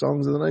soundtrack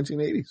songs of the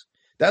 1980s.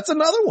 That's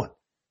another one.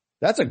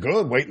 That's a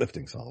good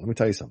weightlifting song. Let me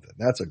tell you something.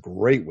 That's a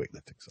great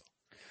weightlifting song.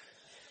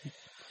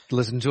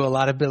 Listen to a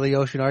lot of Billy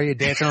Ocean, are you?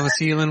 Dancing on the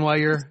ceiling while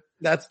you're...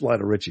 That's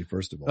Lionel Richie,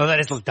 first of all. Oh, that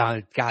is...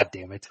 God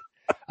damn it.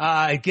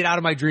 Get out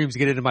of my dreams,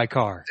 get into my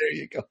car. There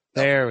you go.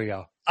 There we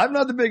go. I'm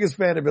not the biggest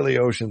fan of Billy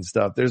Ocean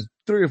stuff. There's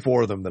 3 or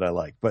 4 of them that I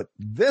like, but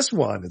this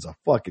one is a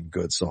fucking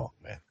good song,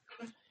 man.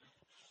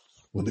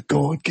 When the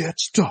going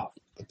gets tough.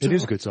 It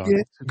is a good song.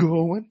 Get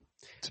going.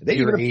 They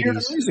even appeared in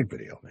the music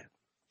video, man.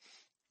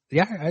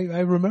 Yeah, I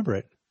remember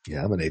it.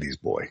 Yeah, I'm an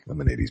 80s boy.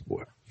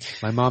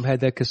 My mom had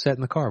that cassette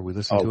in the car. We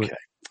listened to it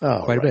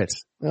quite a bit.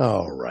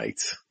 All right.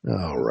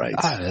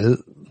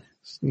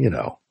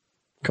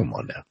 Come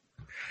on now.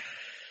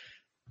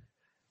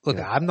 Look,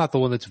 I'm not the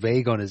one that's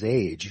vague on his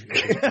age.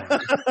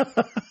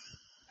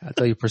 I'll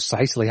tell you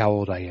precisely how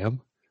old I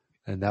am.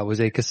 And that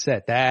was a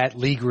cassette. That,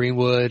 Lee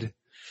Greenwood.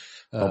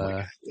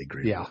 Lee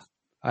Greenwood. Yeah.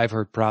 I've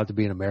heard Proud to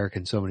Be an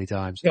American so many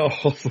times. Oh,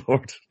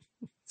 Lord.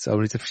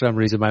 For some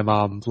reason, my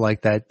mom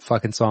liked that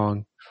fucking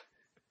song.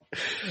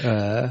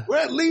 Well,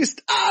 at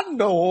least I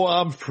know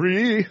I'm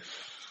free.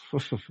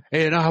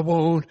 And I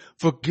won't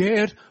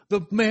forget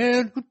the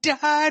man who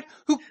died,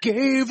 who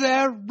gave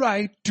that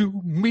right to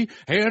me.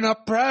 And I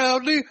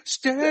proudly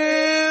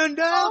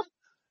stand up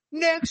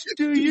next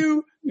to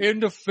you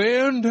and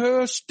defend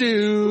her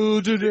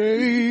still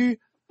today.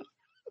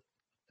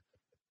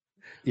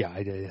 Yeah,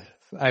 I did.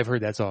 I've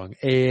heard that song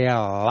a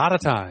lot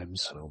of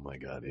times. Oh my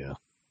God, yeah.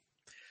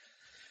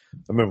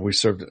 I remember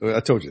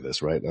I told you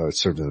this, right? I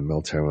served in the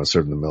military. When I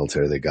served in the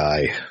military,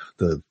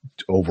 the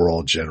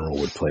overall general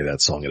would play that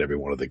song at every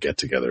one of the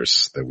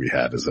get-togethers that we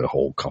had as a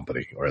whole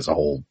company or as a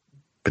whole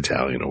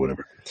battalion or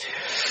whatever.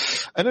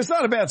 And it's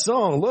not a bad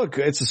song. Look,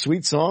 it's a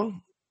sweet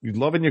song. You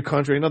love in your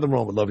country. Nothing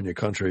wrong with loving your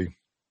country.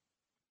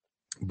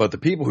 But the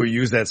people who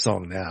use that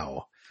song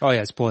now,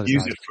 it's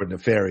use it for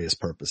nefarious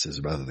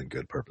purposes rather than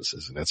good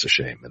purposes. And that's a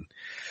shame. And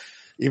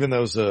even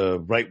those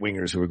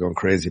right-wingers who were going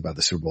crazy about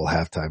the Super Bowl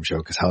halftime show,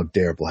 because how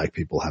dare black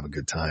people have a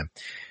good time,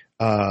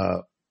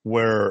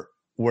 were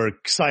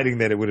citing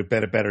that it would have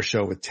been a better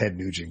show with Ted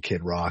Nugent,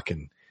 Kid Rock,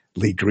 and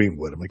Lee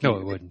Greenwood. I'm like, no,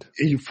 it wouldn't.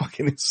 Are you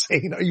fucking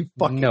insane? Are you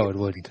fucking No, it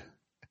wouldn't.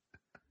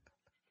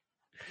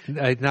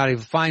 Not even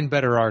find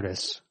better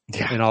artists.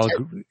 Yeah, and all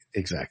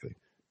exactly.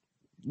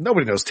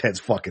 Nobody knows Ted's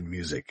fucking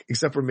music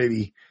except for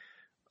maybe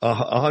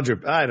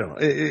 100. I don't know.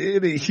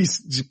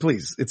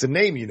 Please, it's a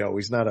name,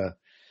 He's not a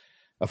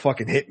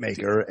fucking hit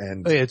maker.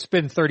 And it's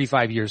been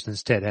 35 years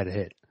since Ted had a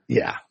hit.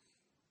 Yeah.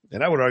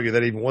 And I would argue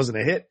that even wasn't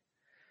a hit.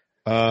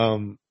 I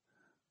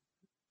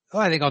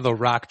think on the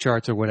rock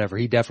charts or whatever,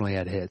 he definitely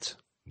had hits.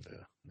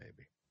 Yeah,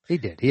 maybe. He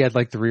did. He had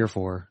like 3 or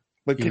 4.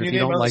 But can you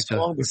name another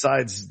song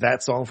besides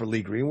that song for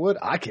Lee Greenwood?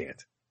 I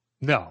can't.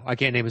 No, I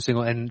can't name a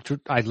single. And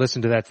I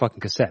listened to that fucking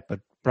cassette,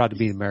 but Proud to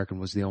Be American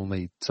was the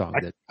only song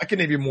that. I can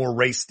name you more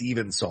Ray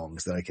Stevens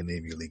songs than I can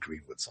name you Lee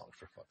Greenwood songs,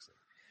 for fuck's sake.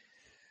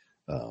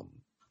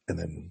 And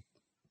then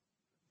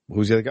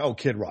who's the other guy? Oh,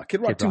 Kid Rock.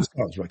 Kid Rock 2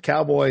 songs, right?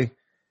 Cowboy.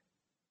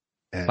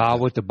 And, Ba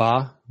with the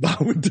ba. Ba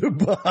with the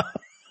ba.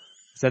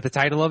 Is that the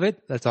title of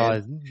it? That's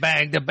all.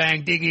 Bang the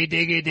bang, diggy,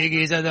 diggy,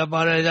 diggy,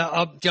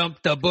 up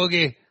jump the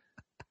boogie.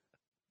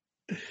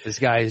 This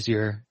guy is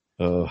your.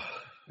 Oh.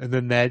 And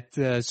then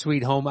that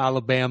Sweet Home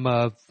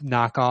Alabama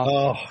knockoff.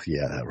 Oh,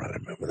 yeah, that right. I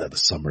remember that. The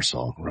summer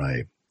song,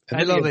 right.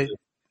 And I love it.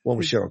 One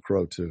with Sheryl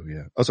Crow, too,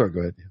 yeah. Oh, sorry, go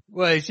ahead.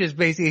 Well, it's just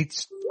basically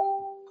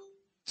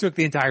took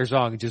the entire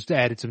song and just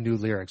added some new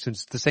lyrics. And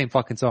it's the same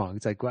fucking song.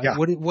 It's like,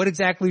 what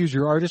exactly is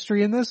your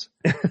artistry in this?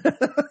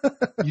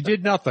 You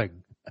did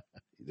nothing.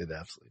 You did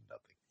absolutely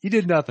nothing. You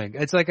did nothing.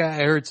 It's like I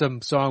heard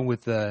some song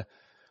with, I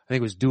think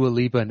it was Dua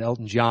Lipa and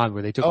Elton John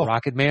where they took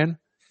Rocket Man.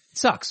 It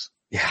sucks.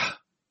 Yeah.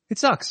 It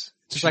sucks.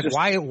 It's just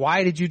like,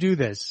 why did you do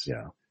this?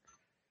 Yeah.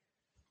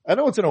 I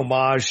know it's an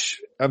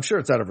homage. I'm sure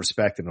it's out of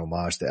respect and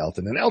homage to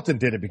Elton. And Elton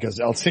did it because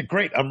Elton said,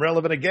 great, I'm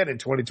relevant again in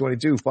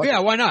 2022. Fuck yeah,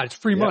 why not? It's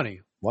free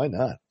money. Why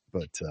not?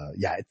 But,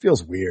 yeah, it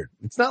feels weird.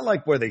 It's not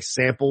like where they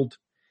sampled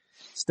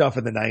stuff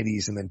in the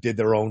 90s and then did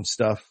their own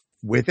stuff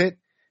with it.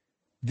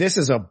 This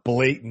is a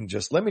blatant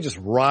let me just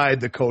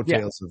ride the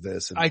coattails of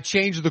this. And, I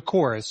changed the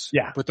chorus.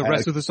 Yeah. But the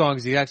rest of the song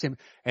is the exact same.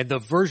 And the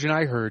version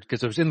I heard,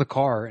 because I was in the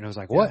car and I was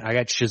like, what? Yeah. I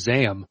got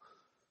Shazam.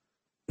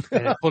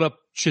 And I pulled up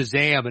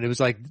Shazam and it was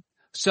like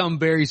some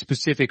very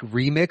specific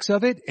remix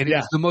of it. And it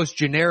was the most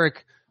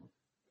generic.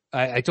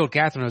 I told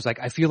Catherine, I was like,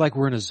 I feel like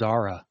we're in a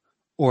Zara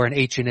or an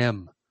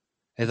H&M.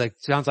 It like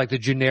sounds like the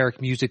generic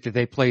music that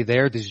they play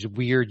there. This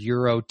weird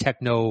Euro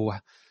techno,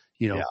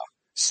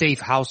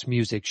 safe house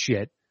music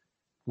shit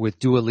with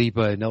Dua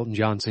Lipa and Elton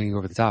John singing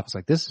over the top. It's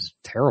like, this is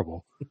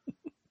terrible.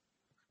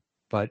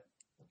 But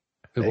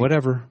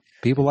whatever.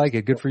 People like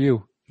it. Good for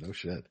you. No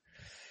shit.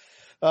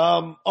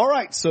 All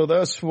right. So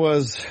that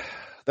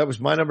was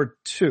my number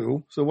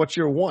 2. So what's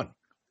your 1?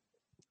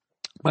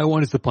 My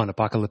 1 is the pun,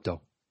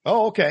 Apocalypto.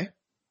 Oh, okay.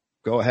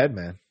 Go ahead,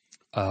 man.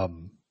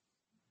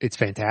 It's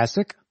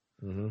fantastic.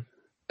 Mm-hmm.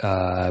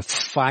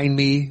 Find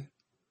me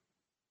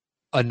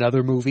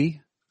another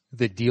movie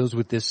that deals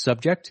with this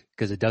subject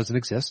because it doesn't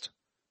exist.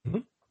 Mm-hmm.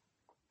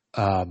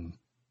 I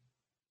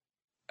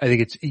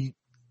think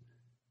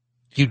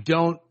you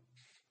don't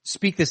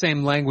speak the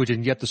same language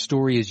and yet the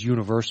story is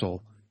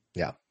universal.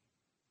 Yeah.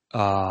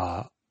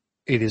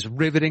 It is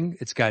riveting.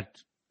 It's got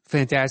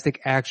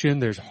fantastic action.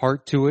 There's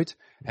heart to it.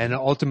 And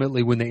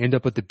ultimately when they end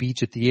up at the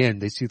beach at the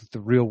end, they see that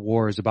the real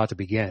war is about to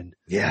begin.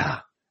 Yeah.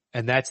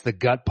 And that's the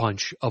gut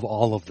punch of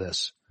all of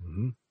this.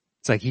 Mm-hmm.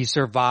 It's like he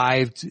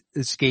survived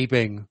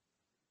escaping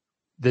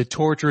the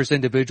torturous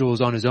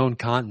individuals on his own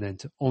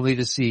continent only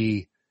to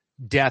see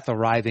death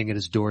arriving at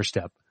his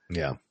doorstep.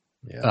 Yeah.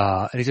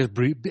 Yeah. And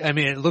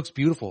it looks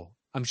beautiful.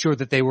 I'm sure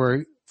that they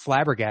were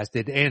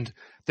flabbergasted and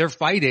they're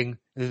fighting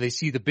and then they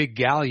see the big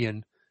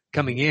galleon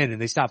coming in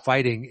and they stop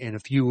fighting and a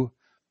few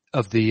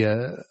of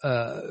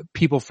the,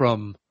 people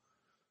from,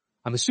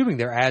 I'm assuming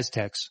they're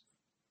Aztecs.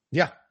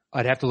 Yeah.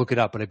 I'd have to look it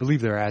up, but I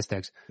believe they're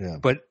Aztecs. Yeah.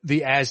 But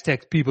the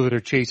Aztec people that are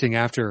chasing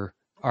after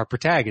our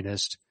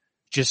protagonist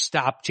just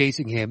stop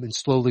chasing him and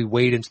slowly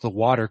wade into the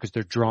water because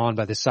they're drawn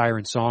by the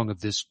siren song of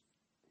this.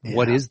 Yeah.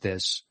 What is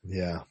this?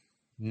 Yeah.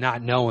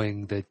 Not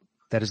knowing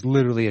that is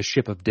literally a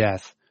ship of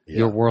death. Yeah.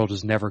 Your world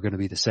is never going to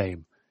be the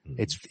same.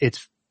 Mm-hmm. It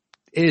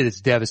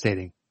is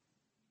devastating.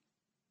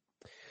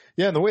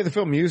 Yeah, and the way the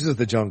film uses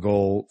the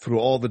jungle through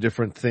all the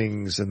different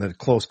things and the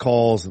close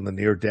calls and the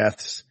near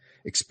deaths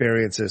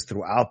experiences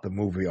throughout the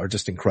movie are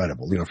just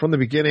incredible. From the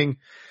beginning,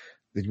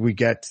 we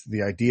get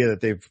the idea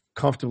that they've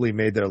comfortably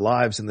made their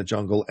lives in the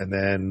jungle, and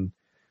then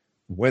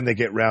when they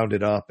get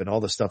rounded up and all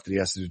the stuff that he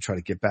has to do to try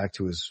to get back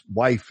to his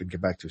wife and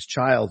get back to his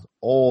child,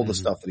 all the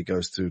stuff that he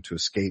goes through to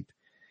escape.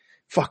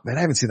 Fuck, man,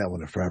 I haven't seen that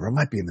one in forever. I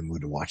might be in the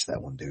mood to watch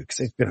that one, dude, because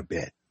it's been a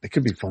bit. It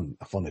could be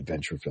a fun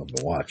adventure film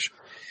to watch.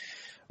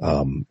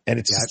 And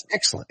it's just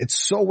excellent. It's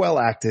so well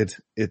acted.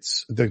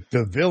 It's the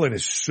villain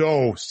is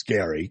so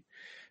scary.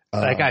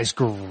 That guy's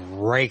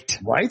great.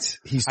 Right?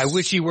 I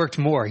wish he worked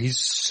more.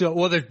 There's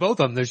both of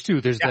them. There's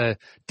 2. There's the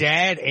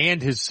dad and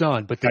his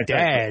son, but the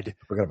dad.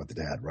 I forgot about the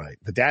dad, right.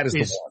 The dad is the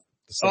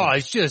one.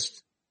 It's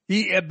just,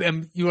 you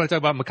want to talk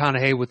about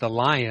McConaughey with the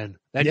lion.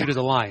 That dude is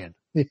a lion.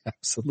 Yeah,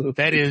 absolutely.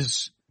 That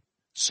is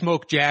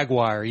Smoke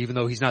Jaguar, even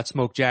though he's not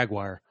Smoke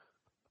Jaguar.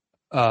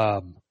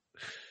 I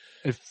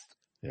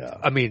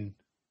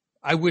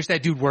wish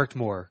that dude worked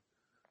more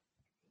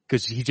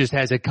because he just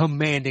has a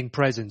commanding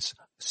presence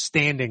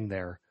standing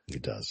there. He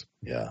does.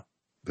 Yeah.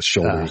 The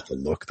shoulders, the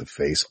look, the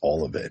face,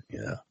 all of it.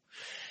 Yeah.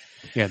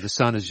 Yeah. The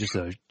son is just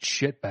a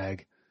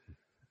shitbag.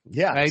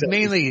 Yeah.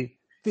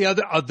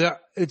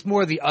 It's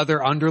more the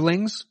other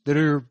underlings that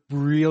are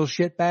real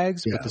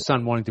shitbags, Yeah. but the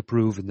son wanting to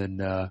prove, and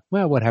then,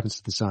 what happens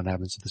to the son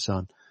happens to the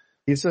son.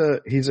 He's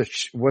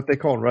what they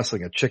call in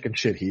wrestling a chicken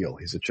shit heel.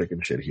 He's a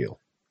chicken shit heel.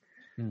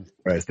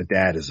 Whereas the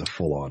dad is a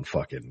full on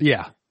fucking.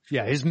 Yeah.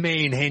 Yeah. His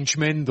main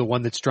henchman, the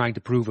one that's trying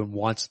to prove and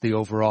wants the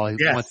overall,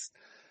 wants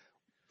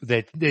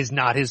that is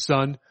not his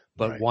son,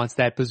 but wants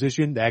that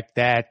position.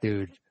 That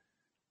dude,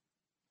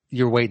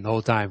 you're waiting the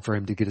whole time for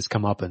him to get his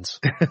comeuppance.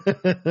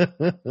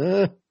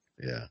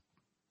 Yeah.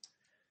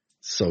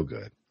 So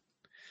good.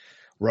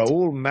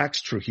 Raul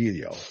Max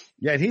Trujillo.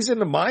 Yeah, and he's in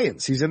the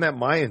Mayans. He's in that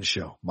Mayan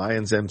show.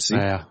 Mayans MC.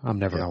 Yeah, I'm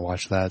never going to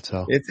watch that,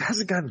 so. It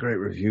hasn't gotten great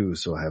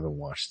reviews, so I haven't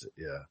watched it.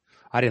 Yeah.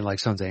 I didn't like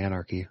Sons of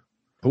Anarchy.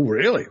 Oh,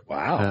 really?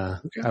 Wow.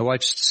 Okay. I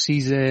watched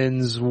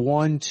seasons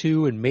 1,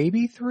 2, and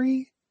maybe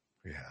 3.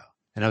 Yeah.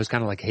 And I was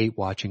kind of like hate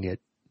watching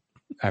it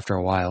after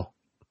a while.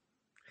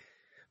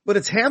 But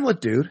it's Hamlet,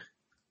 dude.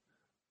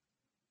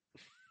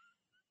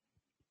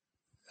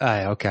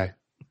 Okay.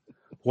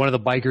 One of the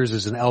bikers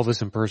is an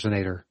Elvis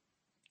impersonator.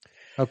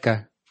 Okay.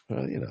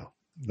 Well,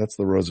 that's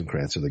the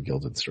Rosencrantz or the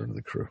Guildenstern of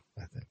the crew,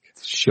 I think.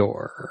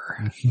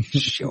 Sure.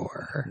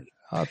 Sure.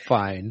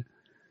 Fine.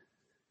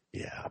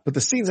 Yeah. But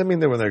the scenes, when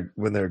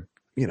they're,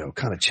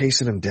 kind of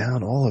chasing him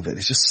down, all of it,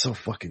 it's just so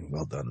fucking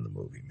well done in the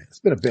movie, man. It's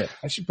been a bit.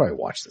 I should probably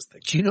watch this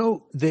thing. Do you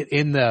know that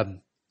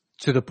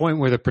to the point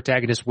where the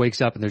protagonist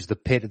wakes up and there's the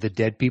pit of the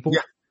dead people?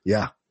 Yeah.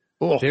 Yeah.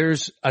 Oh.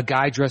 There's a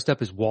guy dressed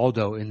up as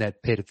Waldo in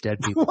that pit of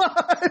dead people.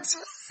 What?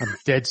 I'm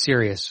dead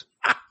serious.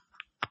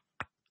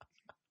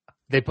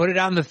 They put it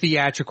out in the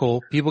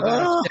theatrical. People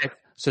got upset,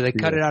 so they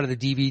cut it out of the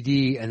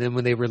DVD, and then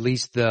when they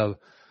released the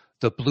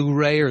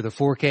Blu-ray or the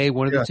 4K,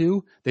 one of the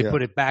two, they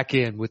put it back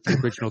in with the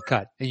original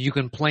cut. And you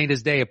can plain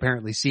as day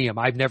apparently see him.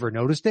 I've never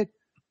noticed it.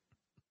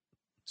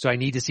 So I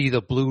need to see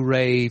the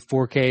Blu-ray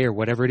 4K or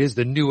whatever it is,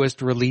 the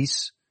newest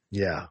release.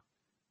 Yeah.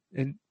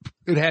 And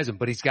it hasn't,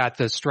 but he's got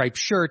the striped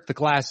shirt, the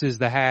glasses,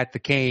 the hat, the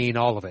cane,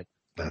 all of it.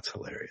 That's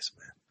hilarious,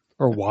 man.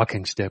 Or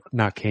walking stick,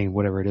 not cane,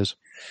 whatever it is.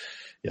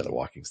 Yeah, the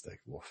walking stick.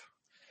 Woof.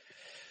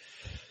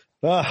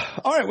 All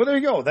right, well, there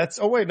you go.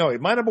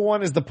 My number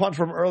one is the punt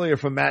from earlier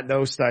from Matt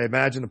Nost. I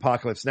imagine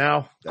Apocalypse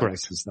Now. Correct.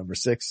 This is number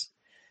 6.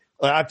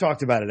 I've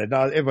talked about it.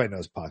 Everybody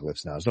knows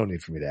Apocalypse Now. There's no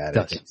need for me to add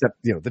it. Except,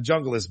 the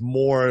jungle is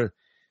more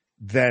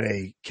than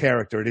a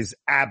character. It is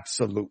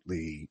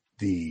absolutely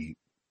the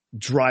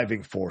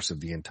driving force of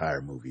the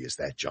entire movie is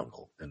that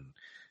jungle and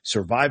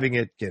surviving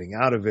it, getting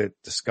out of it,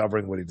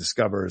 discovering what he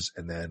discovers,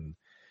 and then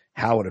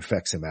how it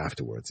affects him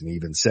afterwards. And he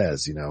even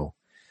says,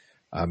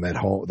 I'm at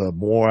home. The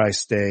more I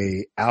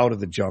stay out of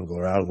the jungle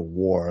or out of the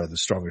war, the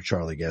stronger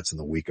Charlie gets and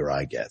the weaker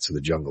I get. So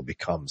the jungle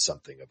becomes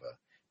something of a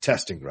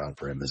testing ground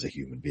for him as a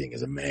human being,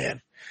 as a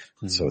man.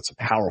 Mm-hmm. So it's a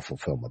powerful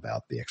film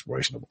about the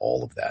exploration of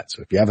all of that.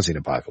 So if you haven't seen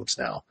Apocalypse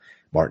Now,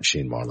 Martin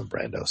Sheen, Marlon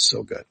Brando,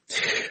 so good.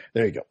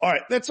 There you go. All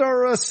right. That's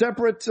our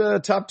separate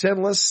top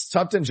 10 list,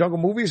 top 10 jungle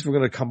movies. We're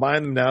going to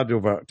combine them now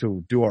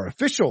to do our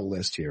official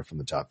list here from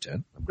the top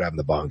 10. I'm grabbing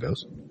the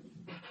bongos.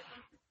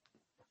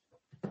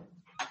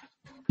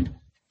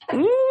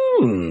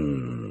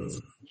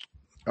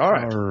 All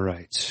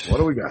right. What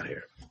do we got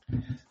here?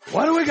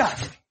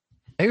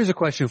 Here's a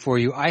question for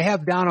you. I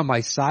have down on my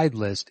side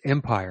list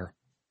Empire.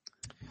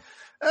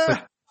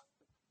 But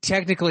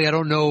technically, I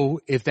don't know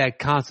if that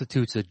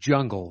constitutes a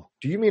jungle.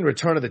 Do you mean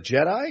Return of the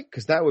Jedi?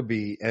 Because that would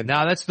be...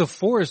 No, that's the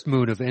forest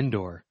moon of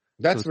Endor.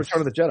 That's Return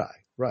of the Jedi,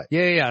 right.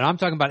 Yeah. And I'm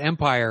talking about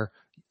Empire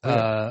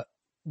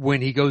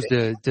when he goes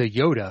to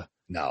Yoda.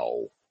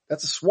 No.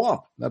 That's a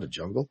swamp, not a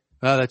jungle.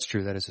 Oh, that's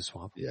true. That is a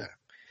swamp. Yeah.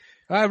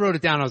 I wrote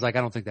it down. I was like,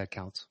 I don't think that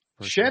counts.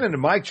 Shannon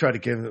and Mike tried to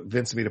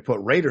convince me to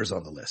put Raiders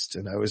on the list.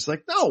 And I was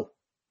like, no.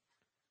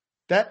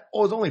 That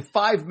was only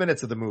 5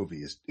 minutes of the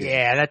movie.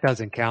 Yeah, that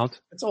doesn't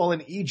count. It's all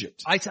in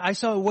Egypt. I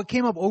saw what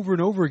came up over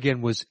and over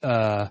again was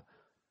Ghost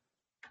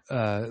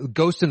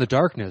in the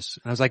Darkness.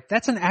 And I was like,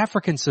 that's an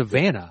African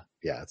savanna.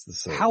 Yeah, it's the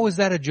same. How is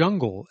that a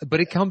jungle? But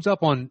it comes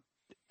up on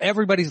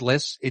everybody's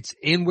list. It's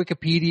in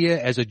Wikipedia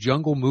as a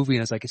jungle movie.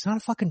 And I was like, it's not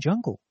a fucking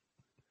jungle.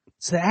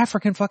 It's the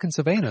African fucking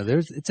savanna.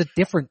 It's a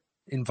different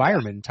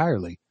environment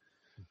entirely.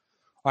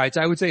 All right.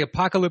 So I would say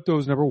Apocalypto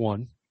is number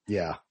 1.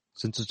 Yeah.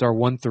 Since it's our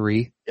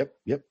 1-3.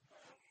 Yep.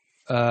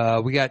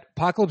 We got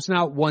Apocalypse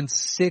Now at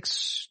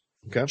 1-6.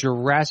 Okay.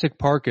 Jurassic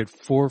Park at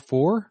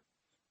 4-4.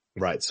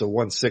 Right. So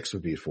 1-6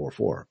 would be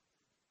 4-4.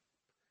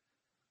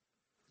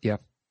 Yeah.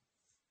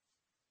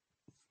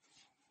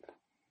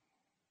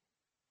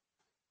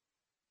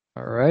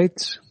 All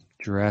right.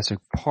 Jurassic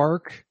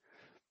Park.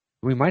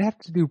 We might have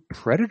to do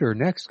Predator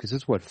next because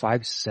it's what,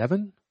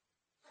 5-7?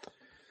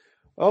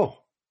 Oh,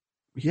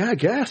 yeah, I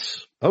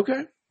guess.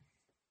 Okay.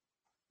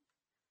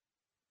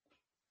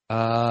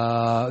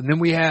 Then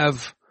we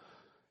have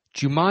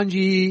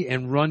Jumanji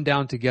and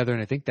Rundown together,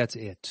 and I think that's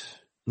it.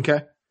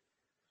 Okay.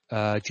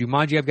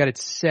 Jumanji, I've got it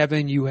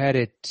 7. You had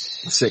it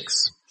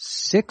 6.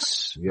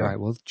 6? Yeah. All right.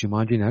 Well,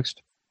 Jumanji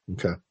next.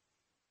 Okay.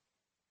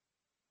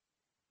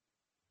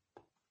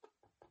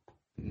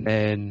 And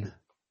then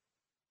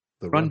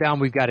Rundown,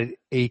 we've got it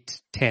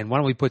 8-10. Why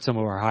don't we put some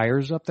of our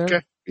hires up there?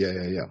 Okay.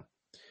 Yeah.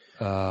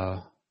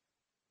 All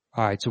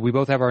right. So we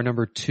both have our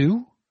number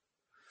 2.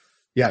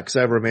 Yeah, because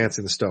I have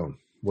Romancing the Stone.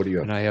 What do you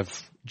have? And I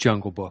have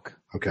Jungle Book.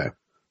 Okay.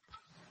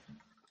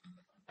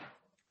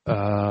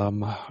 All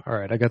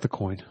right. I got the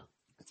coin.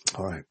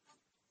 All right.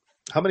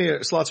 How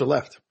many slots are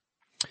left?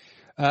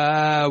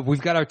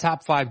 We've got our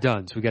top 5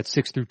 done. So we got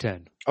 6 through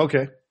 10.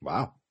 Okay.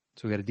 Wow.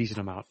 So we got a decent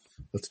amount.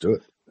 Let's do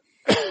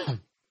it.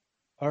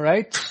 All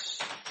right.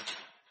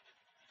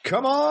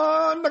 Come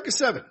on, number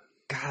 7.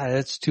 God,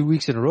 that's 2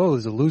 weeks in a row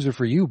as a loser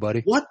for you,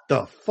 buddy. What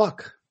the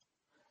fuck?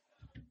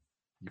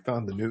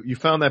 You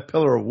found that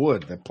pillar of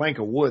wood, that plank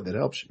of wood that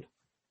helps you.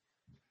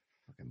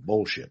 Fucking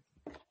bullshit.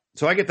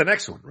 So I get the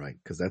next one, right?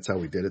 Because that's how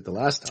we did it the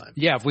last time.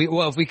 Yeah,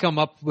 if we come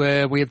up,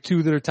 we have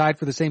 2 that are tied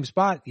for the same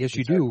spot. Yes,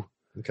 you do.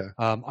 Okay.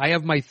 I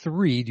have my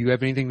 3. Do you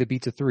have anything that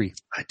beats a 3?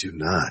 I do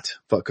not.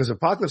 Because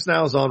Apocalypse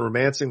Now is on,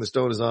 Romancing the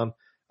Stone is on,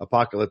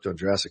 Apocalypto and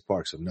Jurassic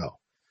Park, so no.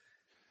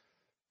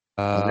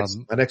 My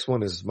next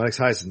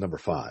highest is number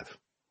 5.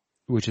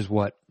 Which is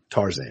what?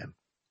 Tarzan.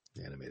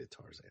 The animated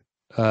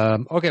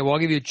Tarzan. Okay, well, I'll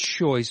give you a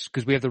choice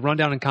because we have the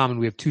Rundown in common.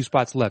 We have 2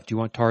 spots left. Do you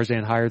want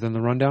Tarzan higher than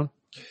the Rundown?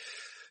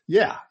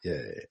 Yeah.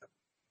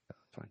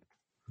 Fine.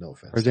 No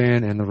offense.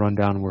 Tarzan and the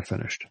Rundown, we're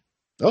finished.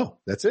 Oh,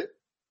 that's it?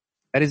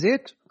 That is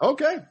it.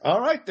 Okay.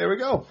 All right. There we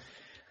go.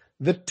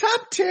 The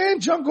top 10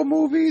 jungle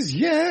movies.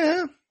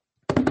 Yeah.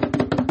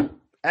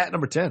 At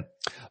number 10.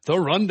 The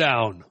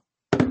Rundown.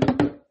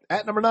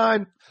 At number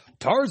 9.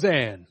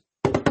 Tarzan.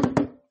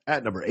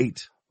 At number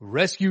 8.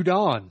 Rescue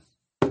Dawn.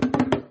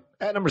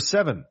 At number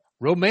 7.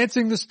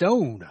 Romancing the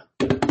Stone.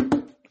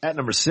 At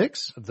number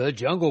 6. The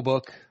Jungle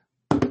Book.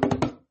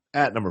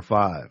 At number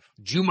 5.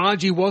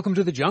 Jumanji, Welcome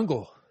to the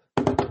Jungle.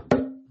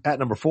 At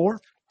number 4.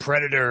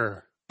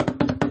 Predator.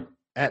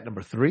 At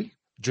number 3.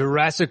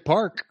 Jurassic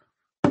Park.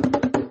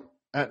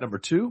 At number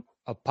 2.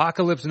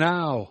 Apocalypse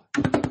Now.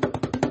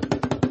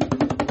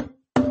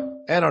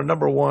 And our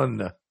number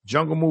 1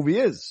 jungle movie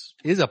is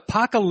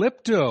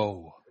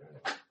Apocalypto.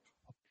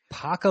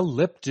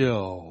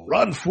 Apocalypto.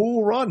 Run,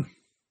 fool, run.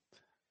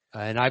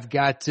 And I've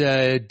got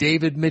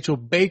David Mitchell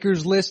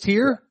Baker's list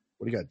here.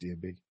 What do you got,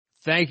 DMB?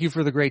 Thank you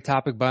for the great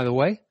topic, by the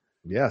way.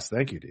 Yes,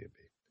 thank you, DMB.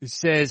 It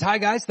says, hi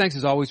guys, thanks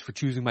as always for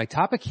choosing my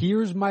topic.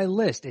 Here's my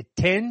list. At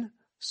 10,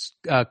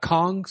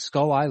 Kong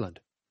Skull Island.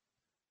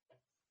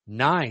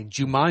 9,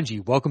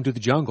 Jumanji, Welcome to the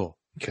Jungle.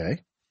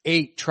 Okay.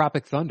 8,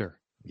 Tropic Thunder.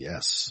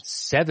 Yes.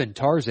 7,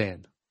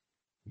 Tarzan.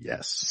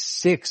 Yes.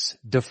 6,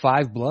 Da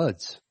 5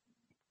 Bloods.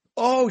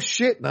 Oh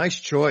shit, nice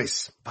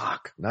choice.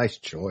 Fuck, nice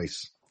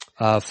choice.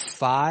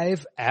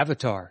 5,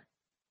 Avatar.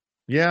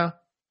 Yeah.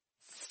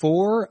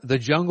 4, The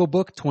Jungle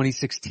Book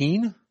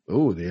 2016.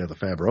 Oh, yeah, the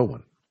Favreau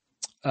one.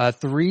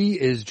 3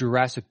 is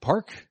Jurassic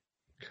Park.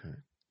 Okay.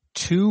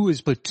 2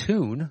 is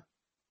Platoon.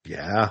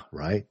 Yeah,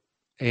 right.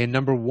 And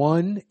number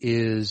 1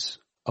 is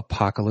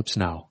Apocalypse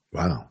Now.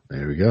 Wow,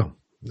 there we go.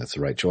 That's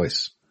the right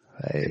choice.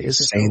 A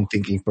sane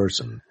thinking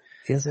person.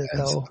 Is it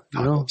though?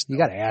 You know, you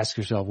got to ask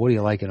yourself, what do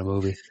you like in a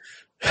movie?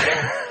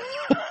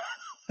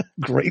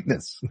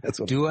 Greatness. That's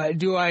what.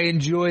 Do I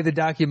enjoy the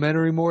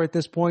documentary more at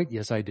this point?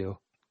 Yes, I do.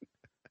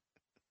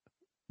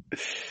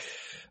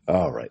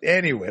 All right.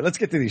 Anyway, let's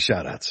get to these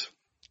shout outs.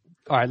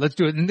 All right, let's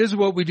do it. And this is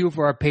what we do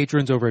for our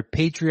patrons over at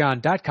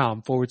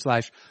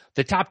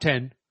patreon.com/the top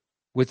 10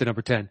 with the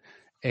number 10.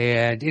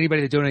 And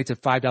anybody that donates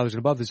at $5 and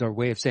above is our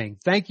way of saying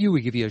thank you.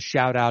 We give you a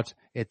shout out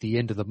at the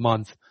end of the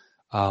month.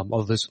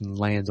 Although this one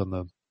lands on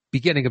the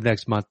beginning of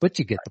next month, but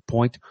you get the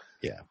point.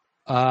 Yeah.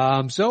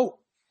 So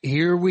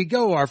here we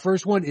go. Our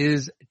first one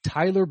is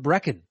Tyler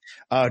Brecken.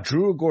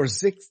 Drew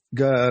Gorzicki.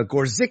 I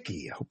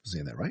hope I'm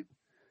saying that right.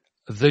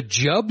 The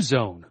Jub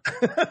Zone.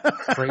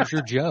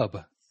 Fraser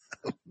Jubb.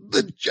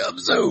 The Jub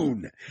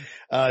Zone.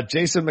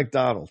 Jason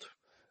McDonald.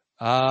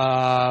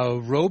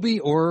 Roby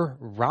or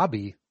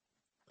Robbie.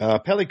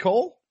 Pelly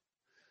Cole.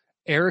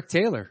 Eric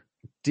Taylor.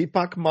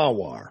 Deepak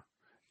Mawar.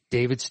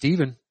 David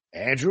Stephen.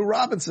 Andrew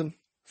Robinson.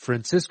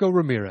 Francisco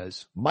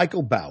Ramirez.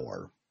 Michael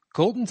Bauer.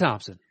 Colton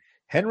Thompson.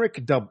 Henrik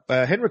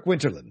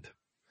Winterland.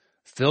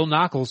 Phil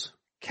Knuckles.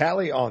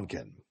 Callie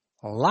Onken.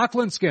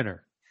 Lachlan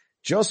Skinner.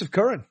 Joseph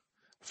Curran.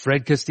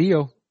 Fred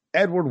Castillo.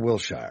 Edward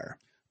Wilshire.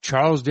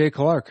 Charles J.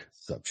 Clark.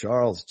 Sup,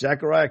 Charles.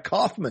 Jachariah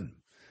Kaufman.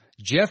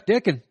 Jeff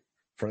Dickin.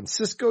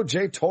 Francisco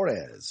J.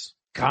 Torres.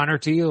 Connor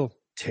Teal.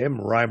 Tim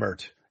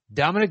Reimert.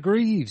 Dominic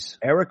Greaves.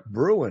 Eric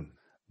Bruin.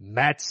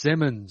 Matt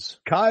Simmons.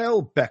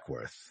 Kyle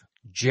Beckworth.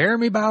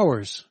 Jeremy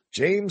Bowers.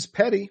 James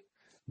Petty.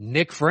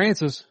 Nick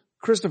Francis.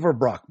 Christopher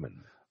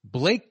Brockman.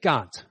 Blake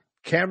Gaunt.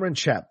 Cameron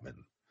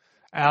Chapman.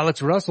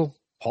 Alex Russell.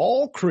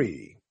 Paul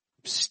Cree.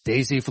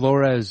 Stacy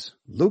Flores.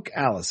 Luke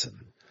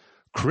Allison.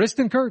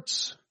 Kristen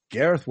Kurtz.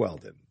 Gareth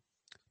Weldon.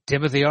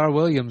 Timothy R.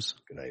 Williams.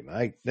 Good day,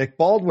 Mike. Nick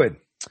Baldwin.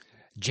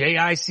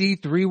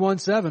 JIC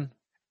 317.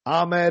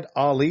 Ahmed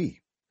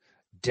Ali.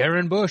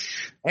 Darren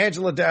Bush.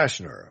 Angela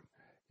Dashner.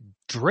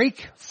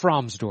 Drake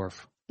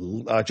Fromsdorf.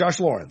 Josh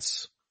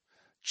Lawrence.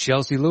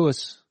 Chelsea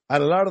Lewis.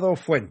 Adelardo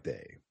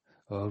Fuente.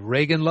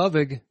 Reagan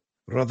Lovig.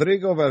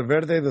 Rodrigo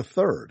Valverde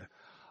III.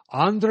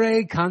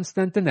 Andre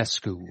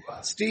Constantinescu.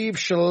 Steve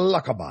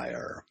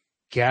Schluckemeyer.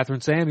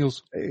 Catherine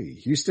Samuels. Hey,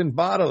 Houston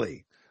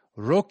Bodily.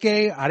 Roque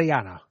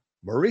Ariana.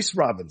 Maurice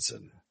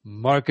Robinson.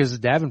 Marcus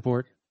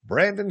Davenport.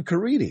 Brandon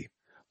Caridi.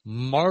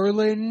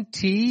 Marlon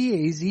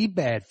T. A.Z.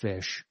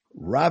 Badfish.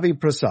 Ravi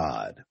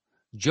Prasad.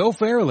 Joe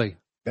Fairley.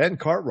 Ben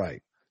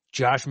Cartwright.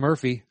 Josh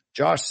Murphy.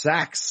 Josh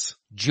Sachs.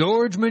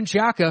 George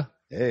Menchaca.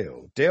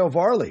 Dale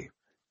Varley.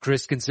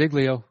 Chris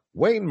Consiglio.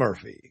 Wayne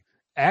Murphy.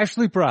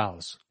 Ashley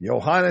Prowse.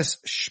 Johannes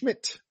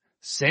Schmidt.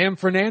 Sam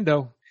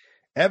Fernando.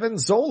 Evan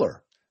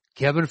Zoller.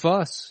 Kevin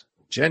Fuss.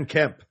 Jen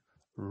Kemp.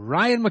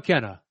 Ryan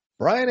McKenna.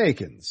 Brian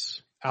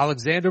Akins.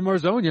 Alexander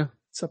Marzonia.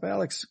 What's up,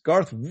 Alex?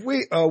 Garth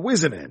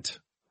Wizenant.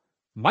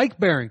 Mike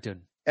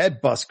Barrington.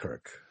 Ed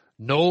Buskirk.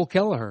 Noel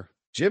Kelleher.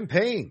 Jim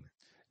Payne.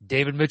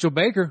 David Mitchell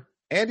Baker.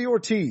 Andy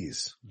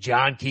Ortiz.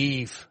 John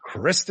Keefe.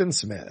 Kristen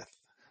Smith.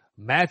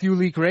 Matthew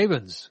Lee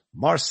Cravens.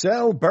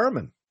 Marcel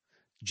Berman.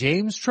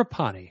 James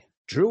Trapani.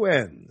 Drew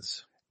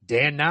Enns.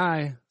 Dan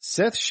Nye.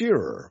 Seth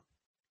Shearer.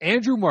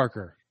 Andrew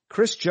Marker.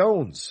 Chris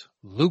Jones.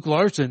 Luke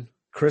Larson.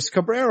 Chris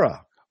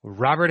Cabrera.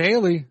 Robert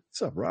Haley.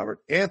 What's up, Robert?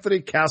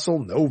 Anthony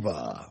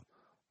Casanova.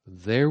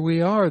 There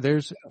we are.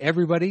 There's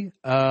everybody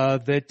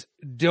that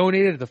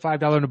donated at the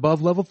 $5 and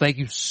above level. Thank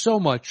you so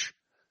much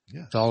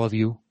to all of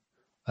you.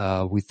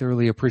 We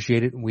thoroughly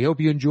appreciate it, and we hope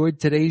you enjoyed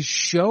today's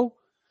show.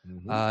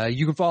 Mm-hmm.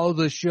 You can follow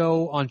the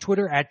show on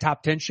Twitter at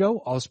Top 10 Show,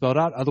 all spelled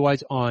out.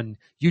 Otherwise, on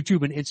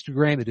YouTube and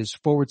Instagram, it is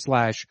 /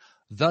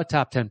 the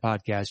Top 10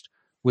 Podcast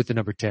with the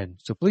number 10.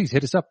 So please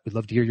hit us up. We'd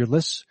love to hear your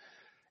lists.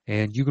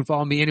 And you can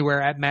follow me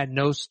anywhere at Matt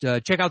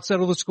Nost. Check out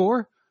Settle the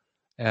Score.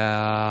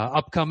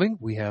 Upcoming,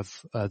 we have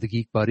the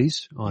Geek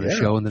Buddies on a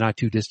show in the not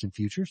too distant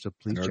future. So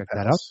please check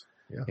that out.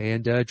 Yeah.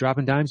 And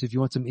dropping dimes if you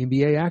want some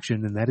NBA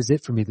action. And that is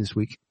it for me this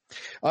week.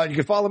 You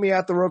can follow me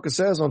at The Rocha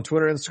Says on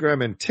Twitter,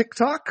 Instagram, and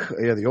TikTok.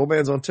 Yeah, the old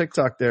man's on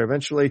TikTok there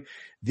eventually.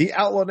 The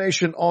Outlaw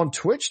Nation on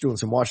Twitch, doing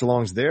some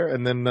watch-alongs there.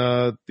 And then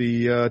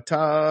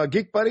the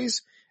Geek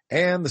Buddies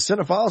and the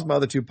Cinephiles, my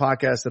other two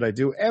podcasts that I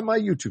do, and my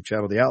YouTube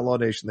channel, The Outlaw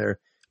Nation there,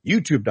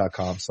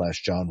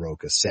 youtube.com/John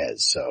Rocha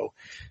Says. So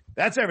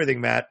that's everything,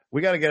 Matt.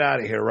 We got to get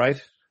out of here,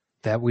 right?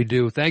 That we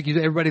do. Thank you to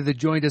everybody that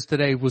joined us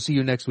today. We'll see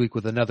you next week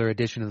with another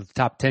edition of the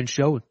Top 10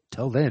 Show.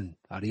 Until then,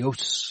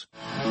 adios.